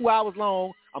show is 2 hours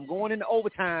long. I'm going into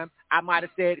overtime. I might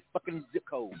have said fucking zip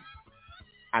code.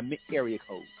 I meant area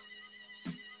code.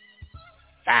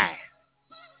 Fine.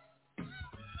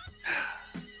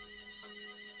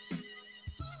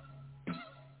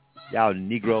 Y'all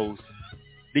Negroes.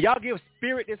 Do y'all give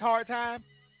Spirit this hard time?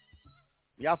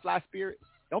 Y'all fly Spirit?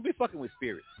 Don't be fucking with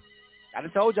Spirit. I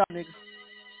done told y'all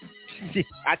niggas.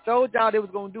 I told y'all they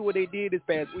was going to do what they did this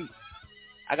past week.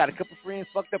 I got a couple friends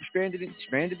fucked up, stranded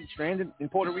in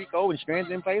Puerto Rico and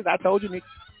stranded in places. I told you niggas.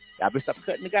 Y'all better stop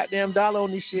cutting the goddamn dollar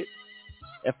on this shit.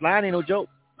 That flying ain't no joke.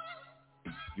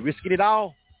 You risking it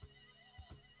all.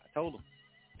 I told him.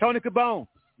 Tony Cabone.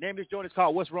 Name of this joint is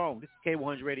called What's Wrong. This is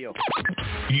K100 Radio.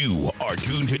 You are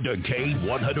tuned to the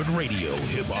K100 Radio,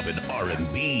 hip hop and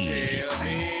R&B. Tell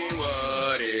me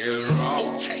what is wrong.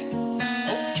 Okay.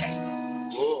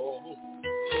 Whoa.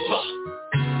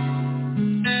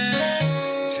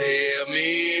 Tell me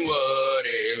what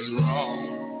is wrong.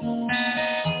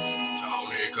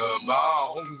 Tony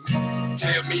Cabone.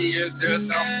 Tell me is there something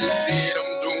that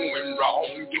I'm doing wrong?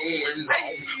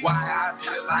 Why I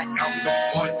feel like I'm the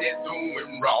one that's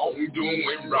doing wrong? It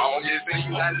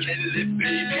seems like lately, baby,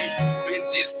 you've been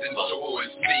distant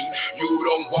towards me. You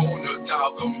don't wanna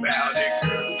talk about it,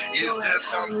 girl. Is there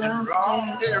something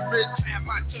wrong? Every time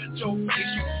I touch your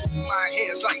face, you put my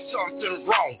hands like something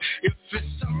wrong. If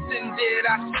it's something that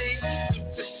I say,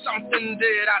 if it's something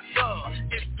that I done,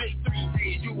 it's been 3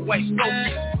 days you ain't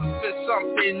spoken. If it's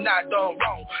something I done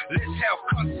wrong, let's have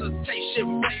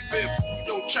consultation, baby. Move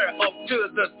your chair up to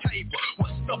the table.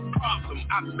 What's the problem?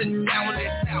 I've been down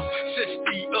and out since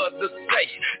the other day.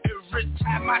 Every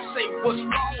time I say what's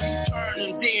wrong, you turn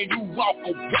and then you walk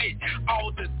away.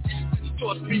 All the distance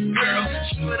towards me, girl.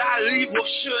 Should I leave or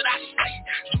should I stay?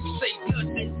 You say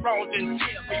nothing wrong, then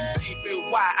tell me, baby,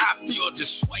 why I feel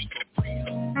this way.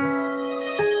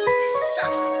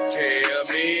 Tell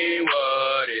me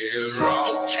what is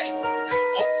wrong.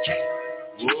 Okay.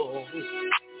 Whoa.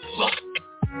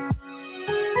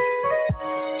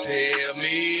 Tell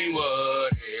me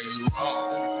what is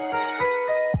wrong.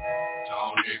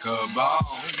 Tony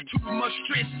Cabone. Too much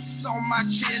stress on my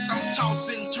chest. I'm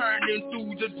tossing, turning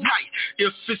through the night.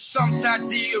 If it's something I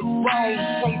did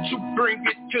wrong, won't you bring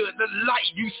it to the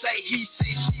light? You say, he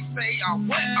say, she say, I'm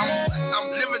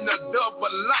living a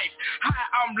double life.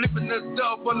 How I'm living a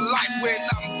double life when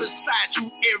I'm beside you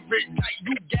every night.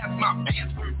 You got my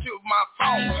password to my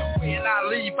phone. When I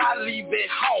leave it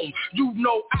home. You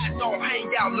know I don't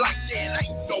hang out like that.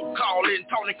 Ain't no calling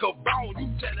Tony Cabone. You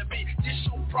telling me this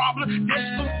your problem? That's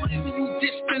the reason you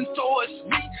distant towards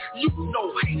me. You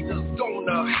know haters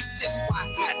gonna hate. That's why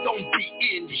I don't be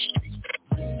in the street.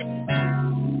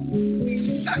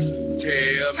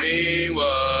 Tell me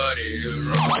what is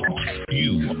wrong.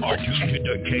 You are tuned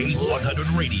to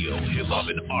K100 Radio, Hip Hop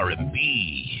and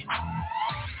R&B.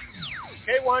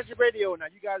 K100 Radio. Now,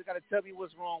 you guys got to tell me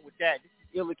what's wrong with that. This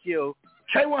is Illa Kill.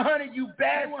 K100, you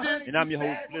bastard. And I'm your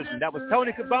host. Listen, that was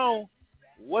Tony Cabone.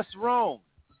 What's wrong?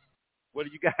 What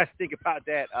do you guys think about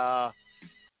that?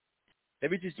 Let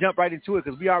me just jump right into it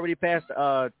because we already passed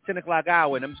 10 o'clock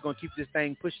hour, and I'm just going to keep this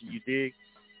thing pushing, you dig?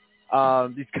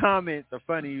 These comments are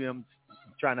funny. I'm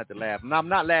trying not to laugh. And I'm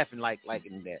not laughing like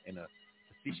in a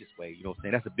facetious way. You know what I'm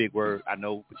saying? That's a big word. I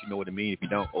know, but you know what I mean. If you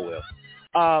don't, oh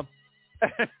well.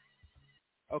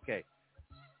 Okay.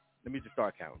 Let me just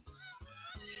start counting.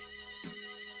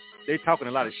 They talking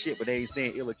a lot of shit, but they ain't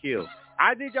saying Illa Kill.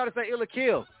 I need y'all to say Illa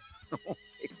Kill on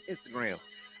Instagram.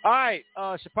 All right.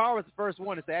 Shapara was the first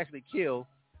one to actually kill.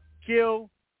 Kill.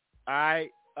 All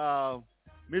right.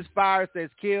 Miss Fire says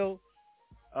kill.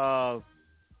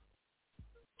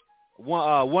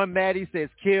 One Maddie says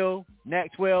kill.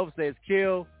 Knack 12 says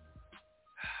kill.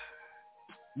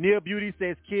 Neil Beauty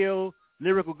says kill.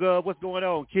 Lyrical Gov, what's going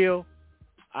on? Kill.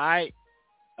 All right.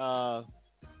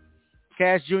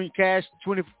 Cash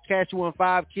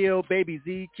 215 kill. Baby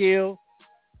Z kill.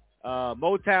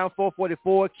 Motown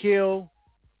 444 kill.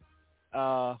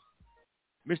 Mr.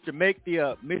 Make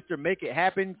It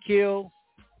Happen kill.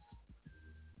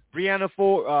 Brianna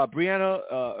Ford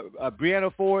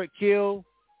kill.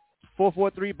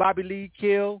 443 Bobby Lee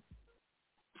kill.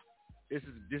 This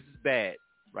is bad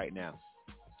right now.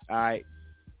 All right.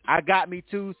 I Got Me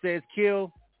Too says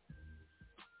kill.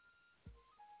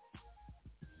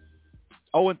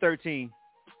 0-13.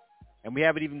 And we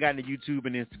haven't even gotten to YouTube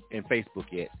and Facebook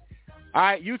yet. All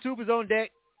right, YouTube is on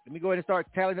deck. Let me go ahead and start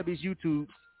tallying up these YouTubes.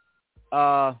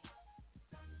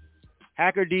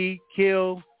 Hacker D,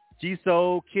 kill.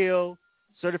 G-Soul, kill.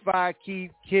 Certified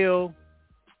Keith, kill.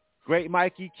 Great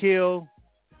Mikey, kill.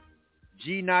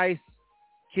 G-Nice,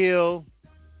 kill.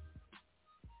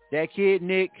 That Kid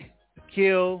Nick,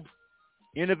 kill.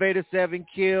 Innovator 7,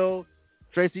 kill.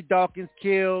 Tracy Dawkins,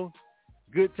 kill.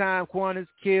 Good Time Quantas,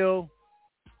 kill.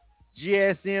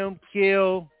 GSM,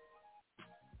 kill.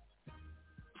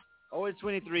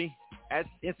 0-23. That's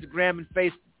Instagram and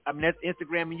that's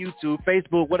Instagram and YouTube.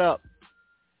 Facebook, what up?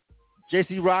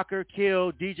 JC Rocker,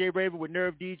 kill. DJ Raven with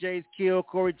Nerve DJs, kill.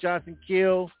 Corey Johnson,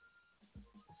 kill.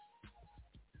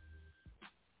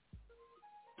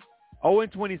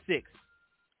 0-26.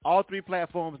 All three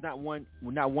platforms, not one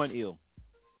ill.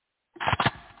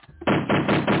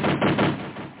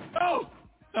 Oh!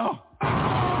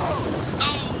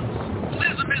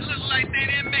 Elizabeth look like they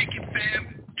didn't make it,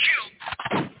 fam. Kill.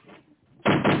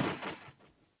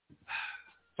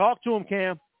 Talk to him,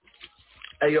 Cam.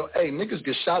 Hey, niggas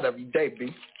get shot every day,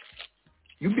 B.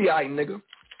 You be alright, nigga.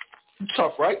 You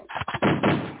tough, right?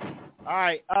 All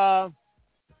right.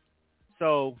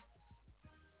 So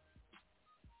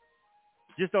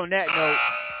just on that note,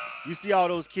 you see all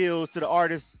those kills to the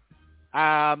artists.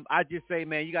 I just say,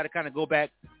 man, you got to kind of go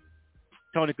back,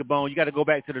 Tony Cabone. You got to go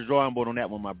back to the drawing board on that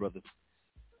one, my brother.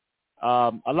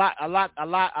 A lot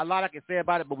I can say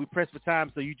about it, but we pressed for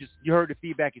time, so you heard the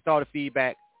feedback, you saw the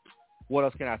feedback. What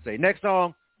else can I say? Next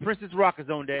song, Princess Rock is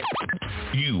on deck.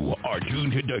 You are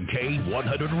tuned to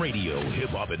K100 Radio, Hip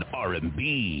Hop and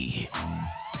R&B.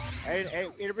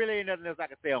 It really ain't nothing else I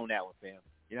can say on that one, fam.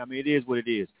 You know what I mean? It is what it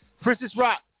is. Princess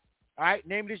Rock. All right,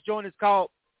 name of this joint is called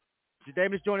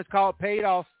Paid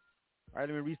Off. All right,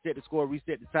 let me reset the score,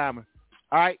 reset the timer.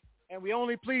 All right, and we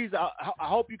only please, I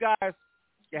hope you guys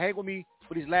can hang with me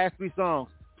for these last three songs.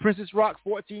 Princess Rock,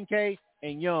 14K,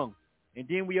 and Young. And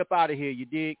then we up out of here, you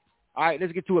dig? All right,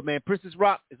 let's get to it, man. Princess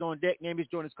Rock is on deck. Name of this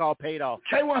joint is called Paid Off.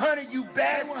 K100, you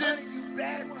bastard.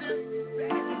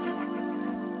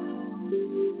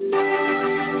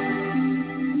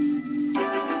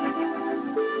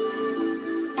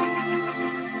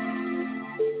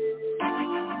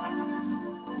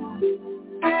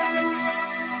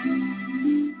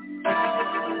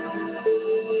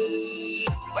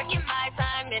 Working my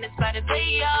time and it's about to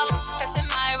pay off. Pressing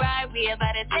my ride, we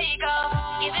about to take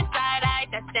off. Even side-eye,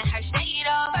 that's in her shade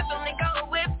off. Purple and gold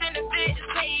whip and the fit is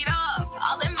paid off.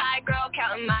 All in my girl,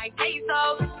 counting my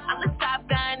pesos. I'm the top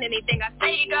gun, anything I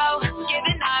say go.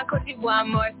 Giving on, cause you want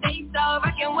more say so.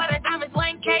 Rockin' with a diamonds,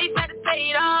 1K, better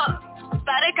paid off.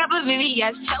 Bought a couple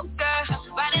VVS choker.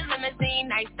 Riding limousine,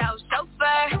 nice out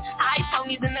chauffeur. High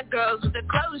ponies and the girls with the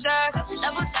closure.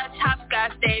 Double Dutch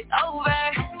hopscotch stays over.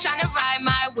 Tryna ride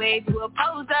my way to a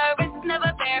poser. It's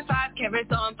never fair, 5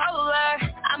 carats on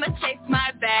polar. I'ma chase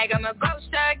my bag, I'm a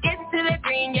grocer. Get to the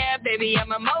green, yeah, baby,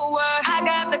 I'm a mower. I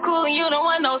got the cool and you don't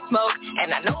want no smoke.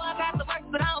 And I know I got the work,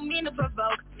 but I don't mean to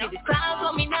provoke. See, these clowns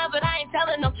on me now, but I ain't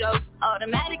telling no jokes.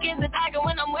 Automatic is a tiger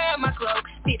when I'm wearing my cloak.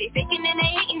 See, they faking and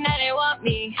they hating that they want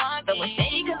me. But when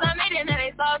shady cause I made it, now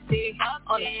they salty.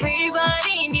 On the free, but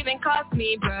it ain't even cost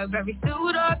me. Burberry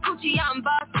suit or Gucci, I'm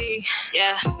bossy.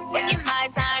 Yeah, working my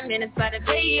time and it's about to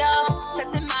pay off.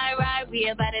 Touching my ride, we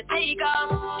about to take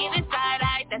off. Even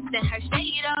side-eye, that's in her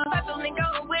shade off. Purple and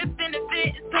gold whip and the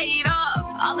fit is paid off.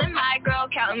 All in my girl,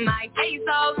 counting my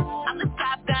pesos. I'm the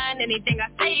top gun, anything I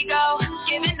say go.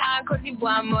 Giving on cause you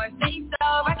want more say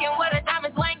so. Rockin' with a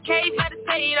diamonds, 1K, better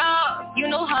paid off. You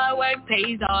know hard work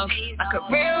pays off. My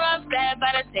career upset,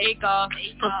 better take off.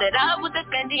 Posted up with the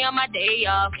Fendi on my day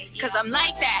off. Cause I'm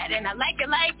like that, and I like it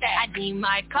like that. I need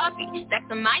my coffee, that's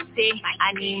a my tea.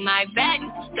 I need my bag,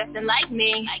 dressing like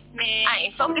me. I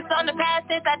ain't focused on the past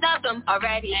since I dumped them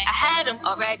already. I had them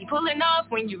already, pulling off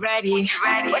when you ready.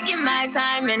 Working my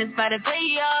time and it's about to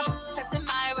pay off. Touching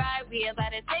my ride, we about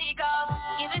to take off.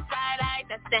 Even side-eye,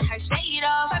 that's in her shade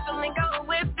off. Purple and gold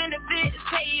whip and the fit is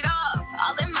paid off.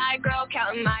 All in my girl,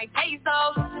 counting my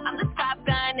pesos. I'm the top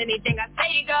gun, anything I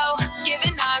say go.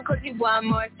 Giving on cause you want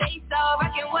more say so.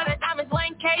 Rockin' with a diamonds,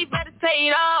 1K, better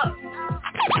paid off.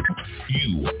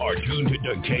 You are tuned to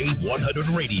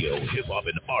K100 Radio, Hip Hop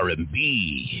and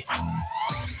R&B.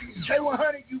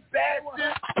 K100, you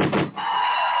bastard.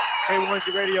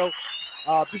 K100 Radio.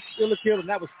 This is Illa Kill, and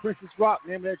that was Princess Rock.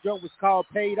 The name of that joint was called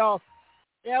Paid Off.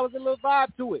 Yeah, it was a little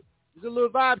vibe to it.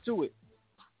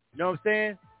 You know what I'm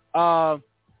saying?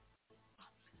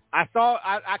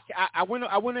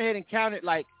 I went ahead and counted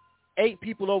like 8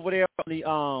 people over there on the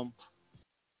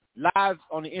live,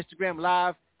 on the Instagram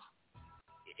live.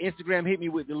 Instagram hit me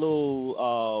with the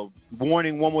little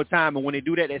warning one more time, and when they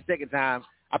do that second time,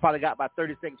 I probably got about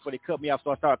 30 seconds before they cut me off,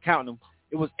 so I started counting them.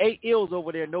 It was 8 ills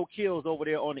over there, no kills over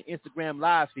there on the Instagram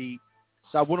live feed.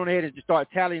 So I went on ahead and just started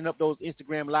tallying up those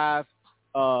Instagram live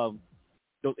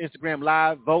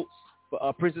votes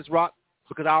for Princess Rock,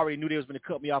 because I already knew they was going to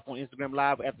cut me off on Instagram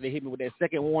live after they hit me with that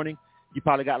second warning. You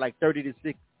probably got like 30 to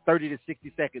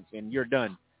 60 seconds, and you're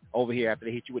done over here after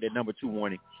they hit you with that number 2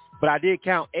 warning. But I did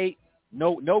count 8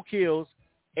 no kills,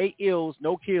 8 ills,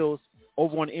 no kills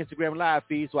over on the Instagram live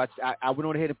feed. So I went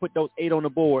on ahead and put those 8 on the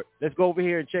board. Let's go over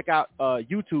here and check out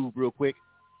YouTube real quick.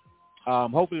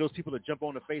 Hopefully those people will jump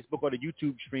on the Facebook or the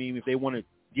YouTube stream if they want to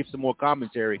give some more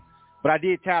commentary. But I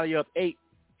did tally up 8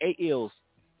 ills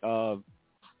because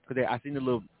I seen the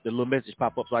little message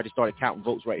pop up, so I just started counting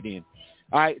votes right then.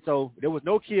 All right, so there was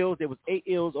no kills. There was 8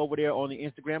 ills over there on the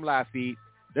Instagram live feed.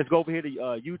 Let's go over here to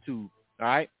YouTube. All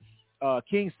right,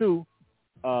 King Sue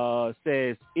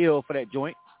says ill for that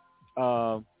joint.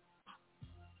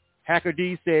 Hacker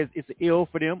D says it's an ill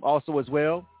for them also as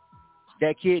well.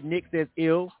 That kid Nick says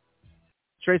ill.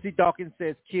 Tracy Dawkins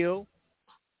says kill.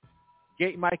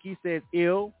 Gate Mikey says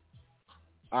ill.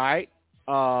 All right.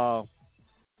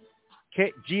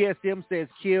 GSM says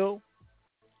kill.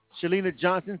 Shalina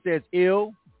Johnson says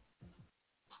ill.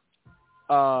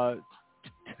 Taina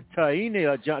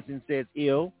Johnson says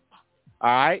ill. All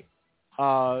right.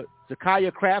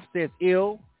 Zakaya Kraft says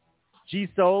ill. G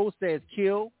Soul says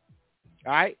kill.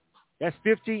 All right. That's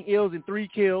 15 ills and 3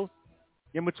 kills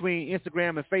in between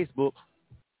Instagram and Facebook.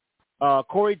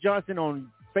 Corey Johnson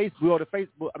on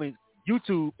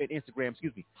YouTube and Instagram,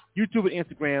 YouTube and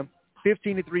Instagram,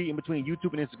 15 to 3 in between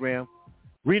YouTube and Instagram.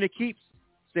 Rena Keeps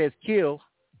says kill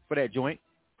for that joint.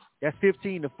 That's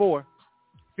 15 to 4.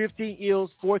 15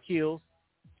 ills, 4 kills.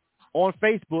 On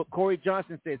Facebook, Corey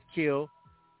Johnson says kill.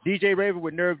 DJ Raver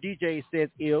with Nerve DJ says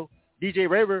ill. DJ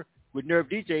Raver with Nerve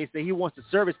DJ says he wants a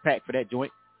service pack for that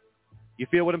joint. You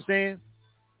feel what I'm saying?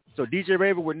 So DJ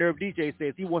Raver with Nerve DJ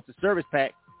says he wants a service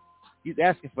pack. He's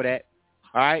asking for that.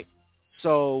 All right.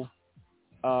 So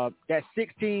that's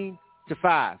 16 to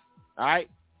 5. All right.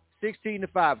 16 to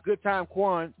 5. Good Time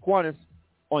Quantus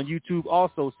on YouTube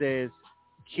also says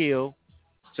kill.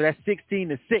 So that's 16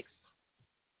 to 6.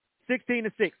 16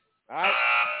 to 6. All right.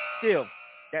 Still,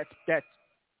 that's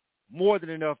more than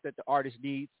enough that the artist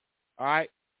needs. All right.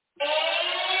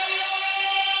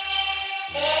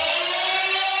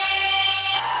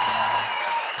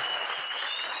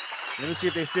 Let me see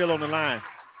if they're still on the line.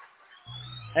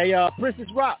 Hey, Princess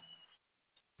Rock.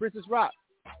 Princess Rock.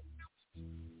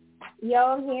 Yo,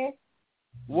 I'm here.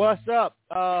 What's up?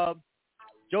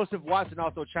 Joseph Watson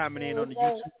also chiming in on the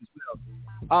YouTube as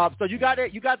well. So you got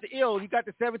it. You got the ill. You got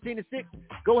the 17 to 6.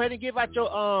 Go ahead and give out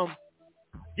your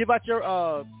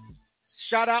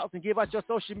shout outs and give out your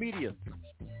social media.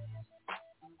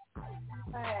 All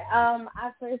right.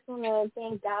 I first want to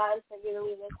thank God for giving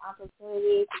me this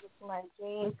opportunity to get to my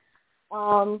dream.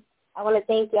 I want to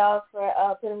thank y'all for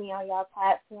putting me on y'all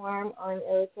platform on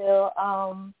Ill.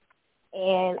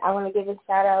 And I want to give a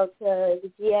shout out to the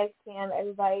GX fam,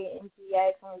 everybody in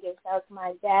GX. I want to give a shout out to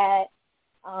my dad,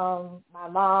 my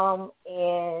mom,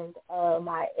 and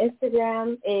my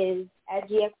Instagram is at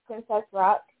GX Princess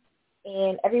Rock.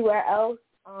 And everywhere else,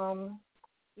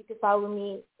 you can follow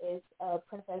me is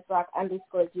Princess Rock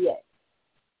 _GX.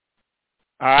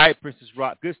 All right, Princess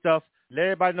Rock. Good stuff. Let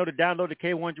everybody know to download the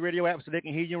K100 Radio app so they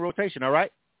can hear you in rotation, all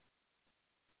right?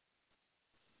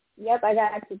 Yep, I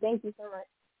got you. Thank you so much.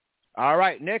 All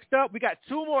right, next up, we got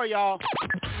 2 more, y'all.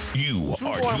 You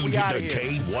are tuned to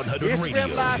K100 Radio,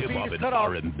 Hip-Hop and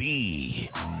R&B.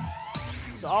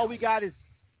 So all we got is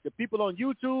the people on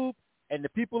YouTube and the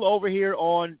people over here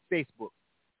on Facebook.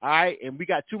 All right, and we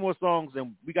got 2 more songs,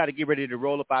 and we got to get ready to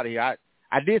roll up out of here.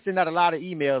 I did send out a lot of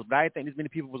emails, but I didn't think this many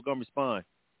people was going to respond.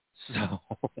 So,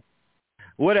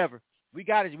 whatever. We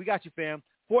got it. We got you, fam.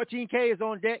 14K is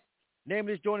on deck. Name of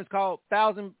this joint is called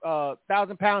 1,000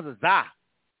 Pounds of Za.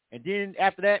 And then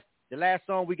after that, the last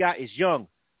song we got is Young.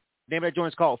 Name of that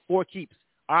joint is called 4 Keeps.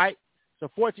 All right? So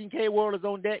 14K World is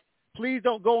on deck. Please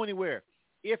don't go anywhere.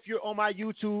 If you're on my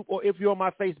YouTube or if you're on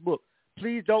my Facebook,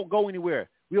 please don't go anywhere.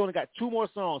 We only got 2 more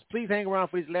songs. Please hang around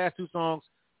for these last 2 songs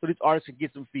so these artists can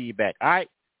get some feedback. All right?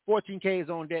 14K is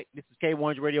on deck. This is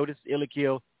K100 Radio. This is Ill or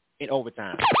Kill in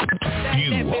overtime.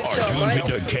 You are tuned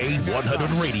to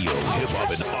K100 Radio,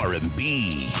 Hip-Hop and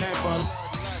R&B.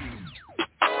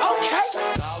 Okay.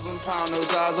 1,000 pounders,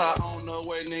 I on the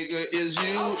way, nigga, is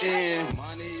you in.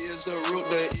 Money is the root,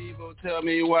 the evil. Tell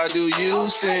me, why do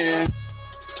you sin?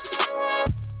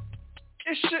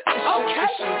 It's shit.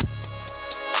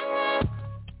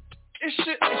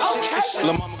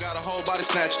 Lil' mama got a whole body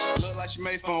snatch. Look like she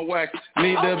made from wax.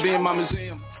 Need to be in my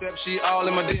museum. Except she all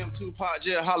in my DM. Tupac,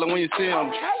 yeah, holler when you see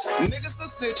them. Niggas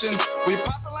are stitching. We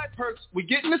poppin' like perks. We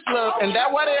getting this love, and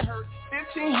that why they hurt.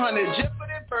 1,500 just for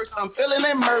that verse. I'm feeling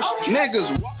immersed.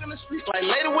 Niggas walking the streets like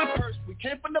later with purse. We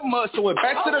came from the mud, so we're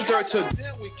back to the dirt. To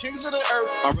then we kings of the earth.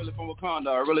 I'm really from Wakanda.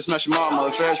 I really smash your mama.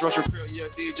 Fast rush your crib, yeah,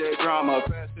 DJ drama.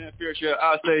 Fast and fierce, yeah,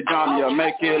 I say drama. Yeah,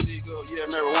 make it legal, yeah,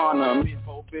 marijuana. Me and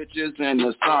 4 bitches in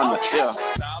the sauna, yeah.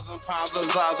 1,000 pounds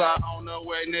of Zaza on the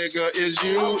way, nigga, is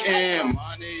you in.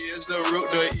 Money is the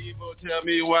root, the evil. Tell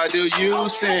me, why do you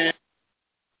sin?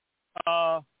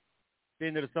 The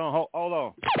end of the song. Hold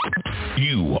on.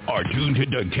 You are tuned to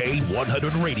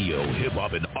K100 Radio,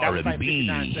 Hip-Hop and R&B.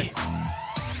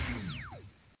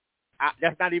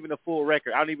 That's not even a full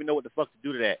record. I don't even know what the fuck to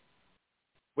do to that.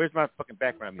 Where's my fucking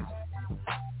background music?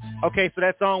 Okay, so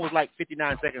that song was like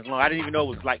 59 seconds long. I didn't even know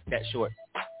it was like that short.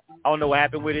 I don't know what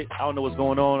happened with it. I don't know what's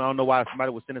going on. I don't know why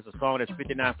somebody would send us a song that's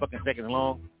 59 fucking seconds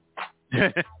long.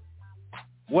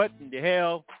 What in the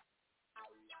hell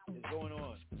is going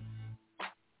on?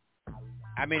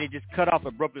 I mean, it just cut off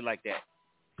abruptly like that.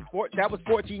 That was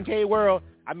 14K World.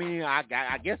 I mean, I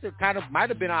guess it kind of might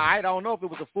have been all right. I don't know if it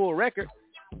was a full record.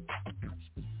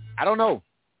 I don't know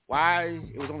why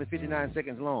it was only 59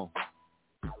 seconds long.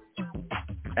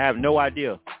 I have no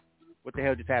idea what the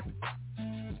hell just happened.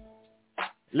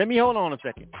 Let me hold on a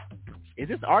second. Is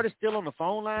this artist still on the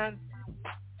phone line?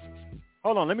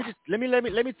 Hold on. Let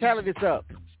me tally this up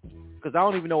because I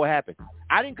don't even know what happened.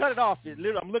 I didn't cut it off.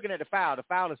 I'm looking at the file. The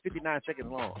file is 59 seconds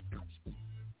long.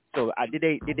 So did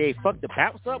they fuck the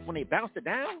bounce up when they bounced it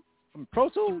down from Pro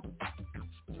Tools?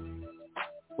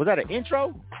 Was that an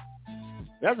intro?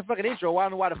 That was a fucking intro. I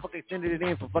don't know why the fuck they sending it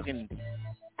in for fucking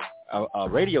a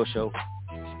radio show.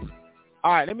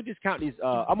 All right, let me just count these.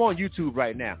 I'm on YouTube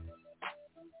right now.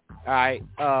 All right.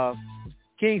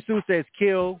 King Sue says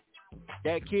kill.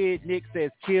 That kid Nick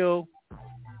says kill.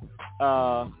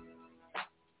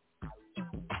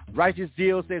 Righteous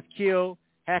Deal says kill.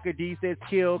 Hacker D says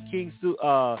kill. King Sue.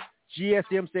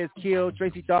 GSM says kill.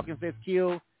 Tracy Dawkins says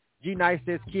kill. G Nice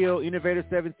says kill. Innovator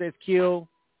 7 says kill.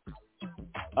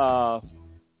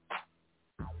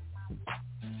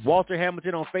 Walter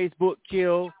Hamilton on Facebook,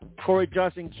 kill. Corey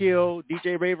Johnson, kill.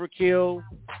 DJ Raver, kill.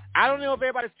 I don't know if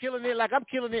everybody's killing it like I'm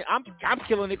killing it. I'm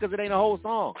killing it because it ain't a whole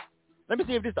song. Let me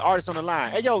see if this is the artist on the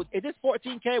line. Hey, yo, is this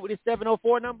 14K with this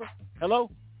 704 number? Hello?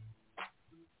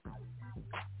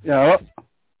 Yeah.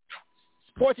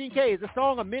 14K, is the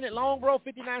song a minute long, bro,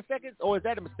 59 seconds? Or is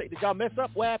that a mistake? Did y'all mess up?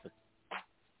 What happened?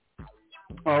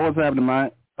 Oh, what's happening,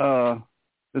 man?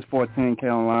 This 14K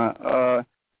online.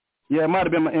 Yeah, it might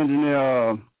have been my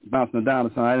engineer bouncing it down or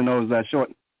something. I didn't know it was that short.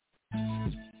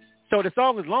 So the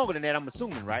song is longer than that, I'm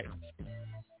assuming, right?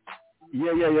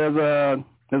 Yeah.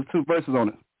 There's 2 verses on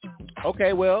it.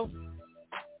 Okay, well,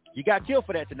 you got killed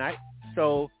for that tonight.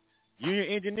 So you're your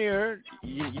engineer.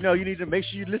 You know you need to make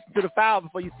sure you listen to the file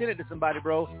before you send it to somebody,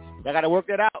 bro. I got to work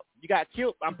that out. You got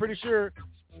killed. I'm pretty sure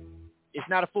it's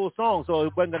not a full song, so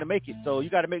it wasn't going to make it. So you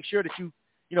got to make sure that you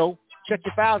check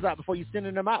your files out before you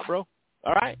sending them out, bro.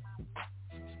 All right?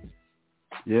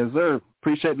 Yes, sir.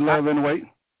 Appreciate the love anyway.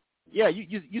 Yeah,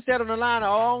 you sat on the line a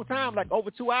long time, like over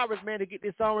 2 hours, man, to get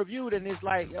this song reviewed, and it's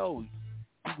like, yo,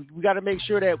 we got to make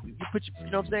sure that you put your,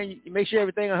 you know what I'm saying, you make sure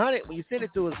everything 100 when you send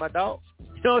it to us, my dog.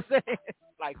 You know what I'm saying?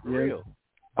 Like, for real.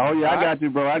 Oh, yeah, I got you,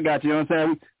 bro. I got you. You know what I'm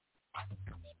saying?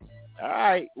 All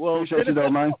right. Well, appreciate you, though,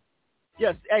 man.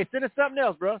 Yes. Hey, send us something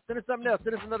else, bro. Send us something else.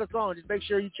 Send us another song. Just make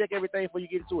sure you check everything before you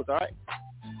get it to us, all right?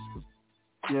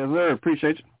 Yes, sir.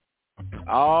 Appreciate you.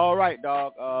 All right,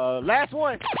 dog. Last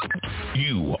one.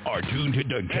 You are tuned to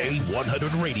the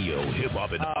K100 Radio, Hip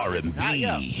Hop and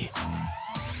R&B.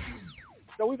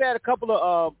 So we've had a couple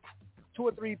of 2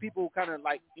 or 3 people kind of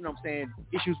like, you know what I'm saying,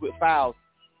 issues with files.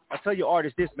 I tell your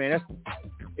artist this, man.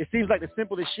 It seems like the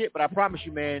simplest shit, but I promise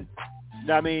you, man, you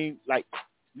know what I mean? Like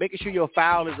making sure your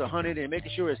file is 100 and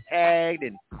making sure it's tagged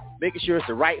and making sure it's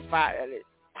the right file.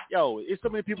 Yo, it's so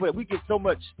many people that we get so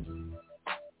many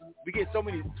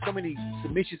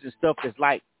submissions and stuff that's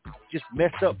like just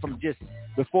messed up from just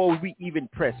before we even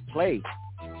press play.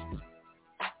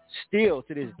 Still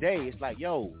to this day, it's like,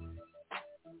 yo,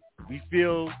 we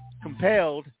feel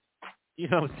compelled, you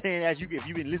know what I'm saying, if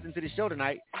you've been listening to the show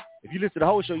tonight, if you listen to the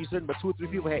whole show, you said about 2 or 3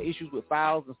 people had issues with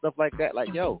files and stuff like that.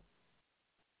 Like, yo,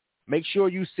 make sure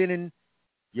you send in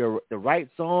the right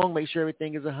song, make sure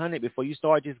everything is 100 before you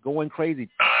start just going crazy.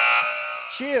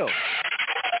 Chill.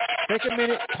 Take a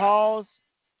minute, pause,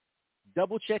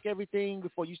 double check everything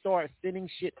before you start sending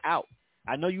shit out.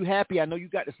 I know you happy. I know you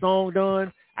got the song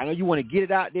done. I know you want to get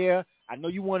it out there. I know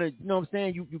you want to, you know what I'm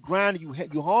saying, you grinding,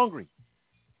 you hungry.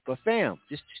 But fam,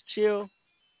 just chill.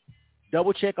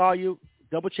 Double check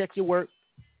your work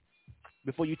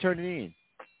before you turn it in.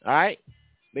 All right?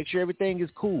 Make sure everything is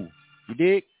cool. You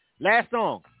dig? Last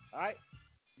song. All right?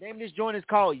 The name of this joint is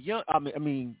called Young.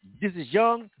 This is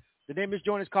Young. The name of this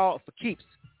joint is called For Keeps.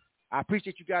 I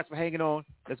appreciate you guys for hanging on.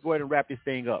 Let's go ahead and wrap this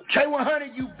thing up.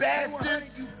 K100, you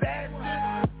bastard.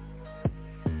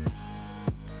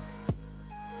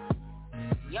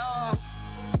 Young,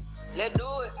 let's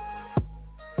do it.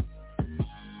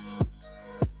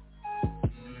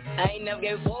 I ain't never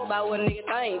gave a fuck about what a nigga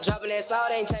think. Dropping that salt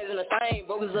ain't changing a thing.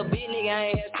 Broke as a bitch nigga, I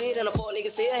ain't had shit. And a poor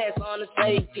nigga still had something to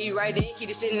say. He right there, keep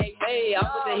the shit in they face. I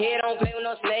put the head on, play with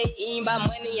no snake. Eating by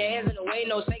money, your hands in the way.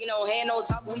 No shaking, no hand, no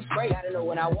talk, we spray. Gotta know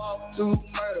when I walk through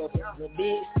murder. The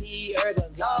big C, heard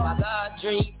of y'all. My God,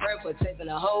 dream, prayer, protecting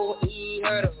the whole E,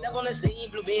 heard of. Step on the scene,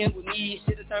 blue being with me.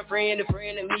 Shit to turn friend to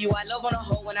me. Why love on a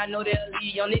hoe when I know they'll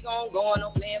leave. Young nigga on going,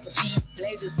 no playing for cheap.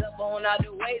 Placed stuff on all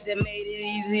the ways that made it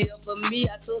easier for me.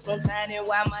 I took some time and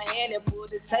wiped my hand and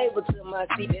pulled the table to my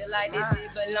seat. Feel like this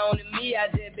shit belong to me. I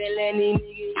just been letting these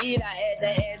niggas eat. I had to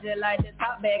add it like the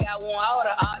top bag. I want all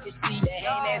the artistry. That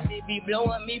hang that shit be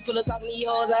blowing me. Full of talking these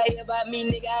hoes out here about me,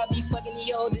 nigga. I be fucking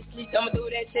these hoes to sleep. I'ma do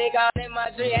that check out in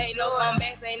my dream. Ain't no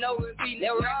comebacks, ain't no repeat.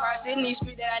 That rap right in these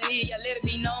streets that I need. Yeah, let it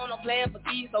be known. I'm playing for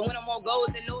keys. So when I'm on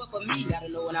goals, they know it for me. Gotta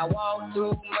know when I walk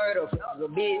through murder. A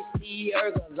bitch, see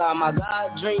her, cause all my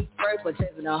God drink first, but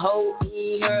chasing a hoe,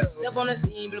 ain't heard of. Step on the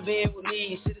scene, blue been with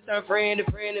me. Should've turned friend to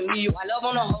me. I love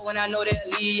on the hoe and I know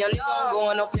they'll leave. Young nigga, I'm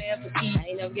going, I'm playing for keys. I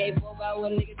ain't never gave fuck about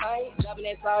what niggas think. Dropping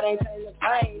that salt ain't changing the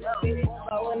thing. Never gave fuck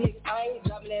about what niggas think.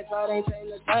 Dropping that salt ain't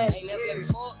changing the thing. Ain't never gave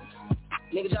fuck.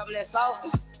 Nigga dropping that salt.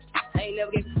 Ain't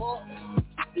never gave fuck.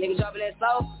 Nigga dropping that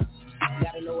salt.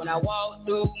 Gotta know when I walk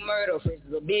through murder. Friends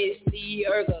is a bitch, see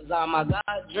her, cause all my God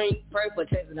drink purple,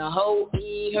 chasing a hoe,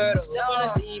 ain't heard of. Step on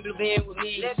the scene, blue been with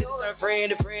me. Let's turn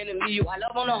friend to me. I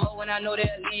love on the hoe and I know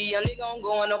they'll leave. Young nigga, I'm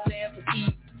going, I'm playing for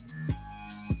keys.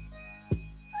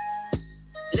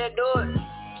 Let's do it.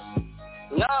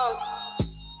 No.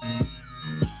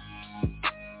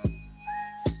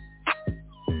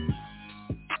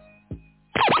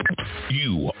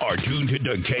 You are tuned to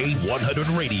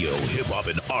K100 Radio, Hip Hop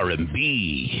and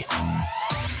R&B.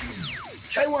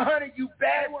 K100, you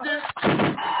bastard.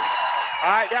 All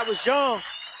right, that was Young.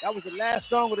 That was the last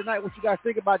song of the night. What you guys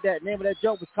think about that? Name of that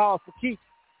jump was called For Keeps.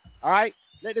 All right,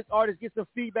 let this artist get some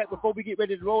feedback before we get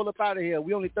ready to roll up out of here.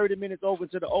 We only 30 minutes over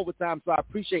to the overtime, so I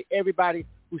appreciate everybody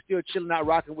who's still chilling out,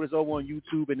 rocking with us over on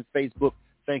YouTube and Facebook.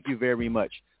 Thank you very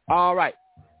much. All right,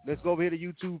 let's go over here to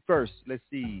YouTube first. Let's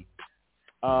see.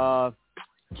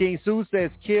 King Sue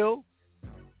says kill.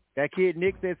 That kid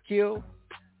Nick says kill.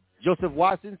 Joseph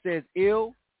Watson says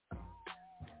ill.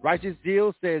 Righteous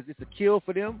Deal says it's a kill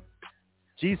for them.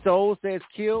 G Soul says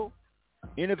kill.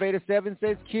 Innovator 7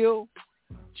 says kill.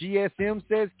 GSM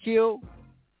says kill.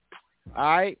 All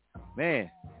right, man,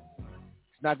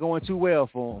 it's not going too well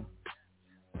for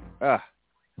him.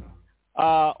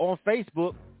 On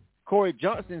Facebook, Corey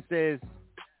Johnson says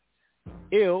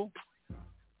ill.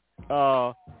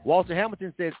 Walter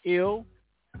Hamilton says ill.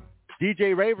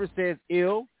 DJ Raver says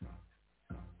ill.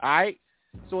 All right.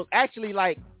 So it's actually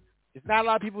like, it's not a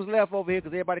lot of people's left over here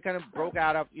because everybody kind of broke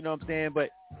out of, you know what I'm saying?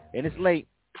 And it's late.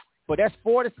 But that's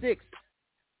 4-6.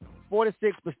 4-6,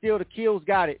 but still the kills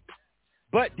got it.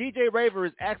 But DJ Raver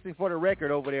is asking for the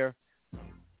record over there.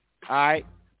 All right.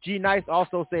 G Nice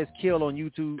also says kill on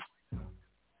YouTube.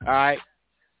 All right.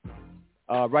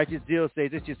 Righteous Deal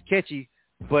says it's just catchy,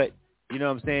 but you know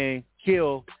what I'm saying,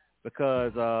 kill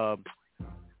because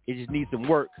it just needs some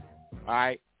work. All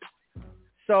right.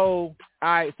 So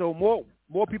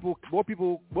more people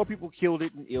killed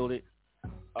it and illed it.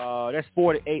 That's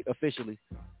 4-8 officially.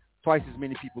 Twice as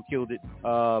many people killed it.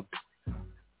 I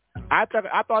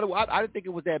didn't think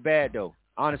it was that bad though.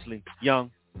 Honestly, Young.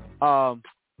 I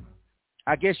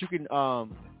guess you can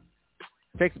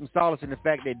take some solace in the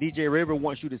fact that DJ River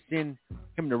wants you to send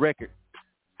him the record.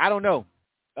 I don't know.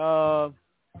 I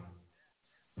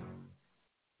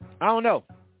don't know.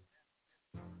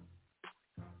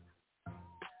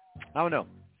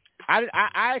 I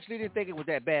actually didn't think it was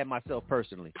that bad myself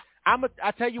personally.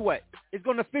 I tell you what, it's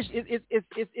gonna fish.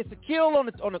 It's a kill on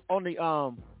the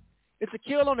it's a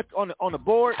kill on the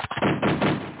board,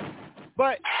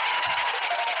 but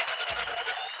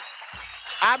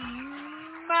I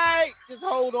might just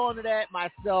hold on to that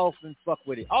myself and fuck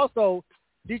with it. Also,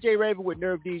 DJ Raven with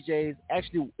Nerve DJs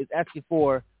actually is asking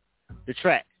for the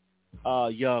track,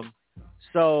 Young.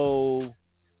 So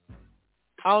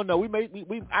I don't know.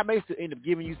 I may still end up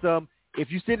giving you some. If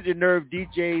you send it to Nerve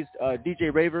DJs,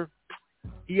 DJ Raver,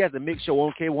 he has a mix show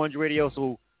on K100 Radio.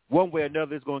 So one way or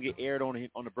another, it's going to get aired on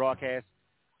the broadcast.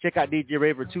 Check out DJ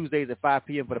Raver Tuesdays at 5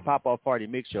 p.m. for the Pop-Off Party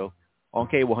mix show on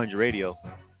K100 Radio.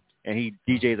 And he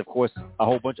DJs, of course, a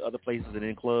whole bunch of other places and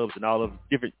in clubs and all of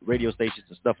different radio stations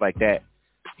and stuff like that.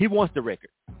 He wants the record.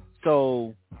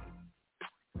 So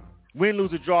win,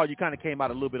 lose, or draw, you kind of came out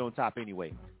a little bit on top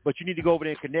anyway. But you need to go over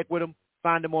there and connect with him.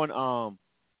 Find him on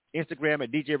Instagram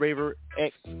at DJ Raver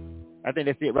X. I think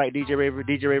that's it, right? DJ Raver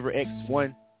X1.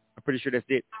 I'm pretty sure that's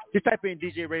it. Just type in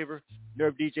DJ Raver,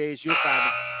 Nerve DJs. You'll find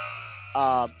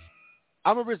him.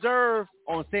 I'm a reserve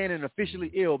on saying an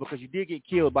officially ill because you did get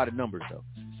killed by the numbers, though.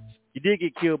 You did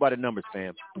get killed by the numbers,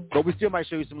 fam. But we still might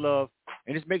show you some love.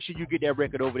 And just make sure you get that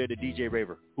record over there to DJ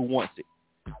Raver, who wants it.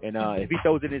 And if he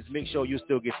throws it in his mix show, you'll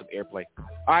still get some airplay.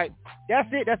 All right. That's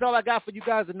it. That's all I got for you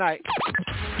guys tonight.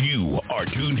 You are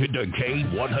tuned to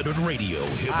K100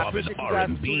 Radio, Hip Hop and R&B. I appreciate you guys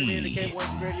for tuning in to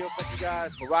K100 Radio. Thank you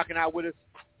guys for rocking out with us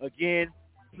again.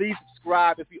 please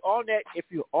subscribe. If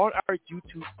you're on our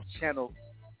YouTube channel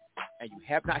and you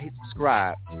have not hit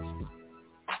subscribe,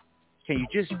 can you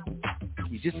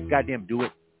just goddamn do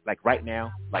it like right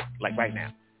now, like right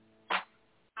now?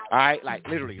 All right, like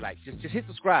literally, like just hit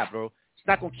subscribe, bro. It's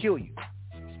not gonna kill you.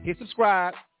 Hit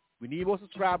subscribe. We need more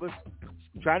subscribers.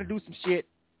 I'm trying to do some shit.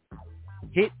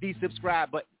 Hit the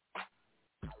subscribe button.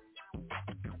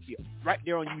 Yeah, right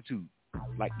there on YouTube.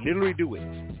 Like literally do it.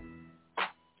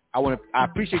 I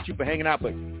appreciate you for hanging out,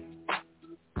 but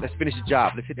let's finish the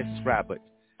job. Let's hit that subscribe button.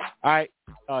 All right.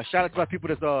 Shout out to our people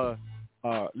that's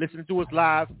listening to us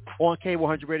live on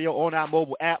K100 Radio on our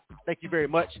mobile app. Thank you very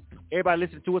much. Everybody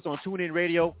listening to us on TuneIn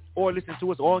Radio or listening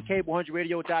to us on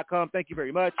K100Radio.com. Thank you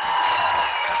very much.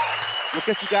 We'll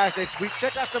catch you guys next week.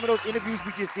 Check out some of those interviews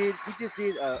we just did. We just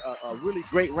did a really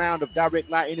great round of direct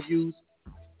line interviews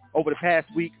over the past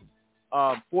week.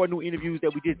 4 new interviews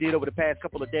that we just did over the past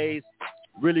couple of days.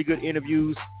 Really good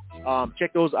interviews.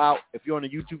 Check those out. If you're on the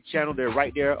YouTube channel, they're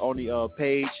right there on the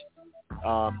page.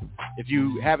 If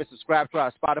you haven't subscribed to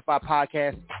our Spotify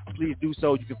podcast, please do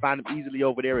so. You can find them easily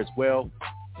over there as well.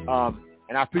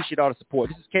 And I appreciate all the support.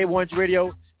 This is K100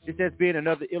 Radio. This has been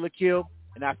another Illa Kill,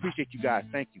 and I appreciate you guys.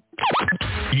 Thank you.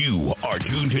 You are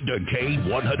tuned to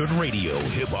K100 Radio,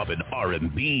 hip hop and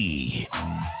R&B.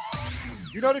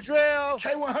 You know the drill.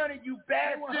 K100, you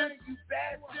bastard. You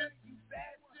bastard. You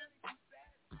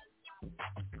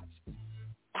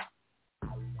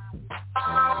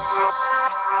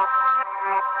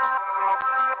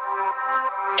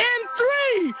In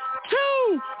 3,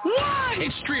 2, 1.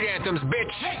 It's Street Anthems,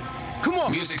 bitch. Come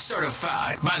on. Music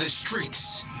certified by the streets.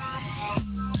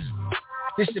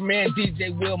 This your man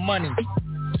DJ Will Money.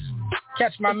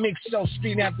 Catch my mix show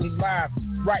Street Anthems live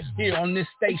right here on this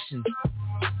station.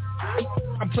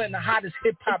 I'm playing the hottest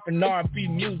hip hop and R&B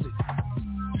music.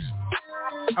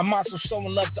 I'm also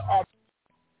showing love to all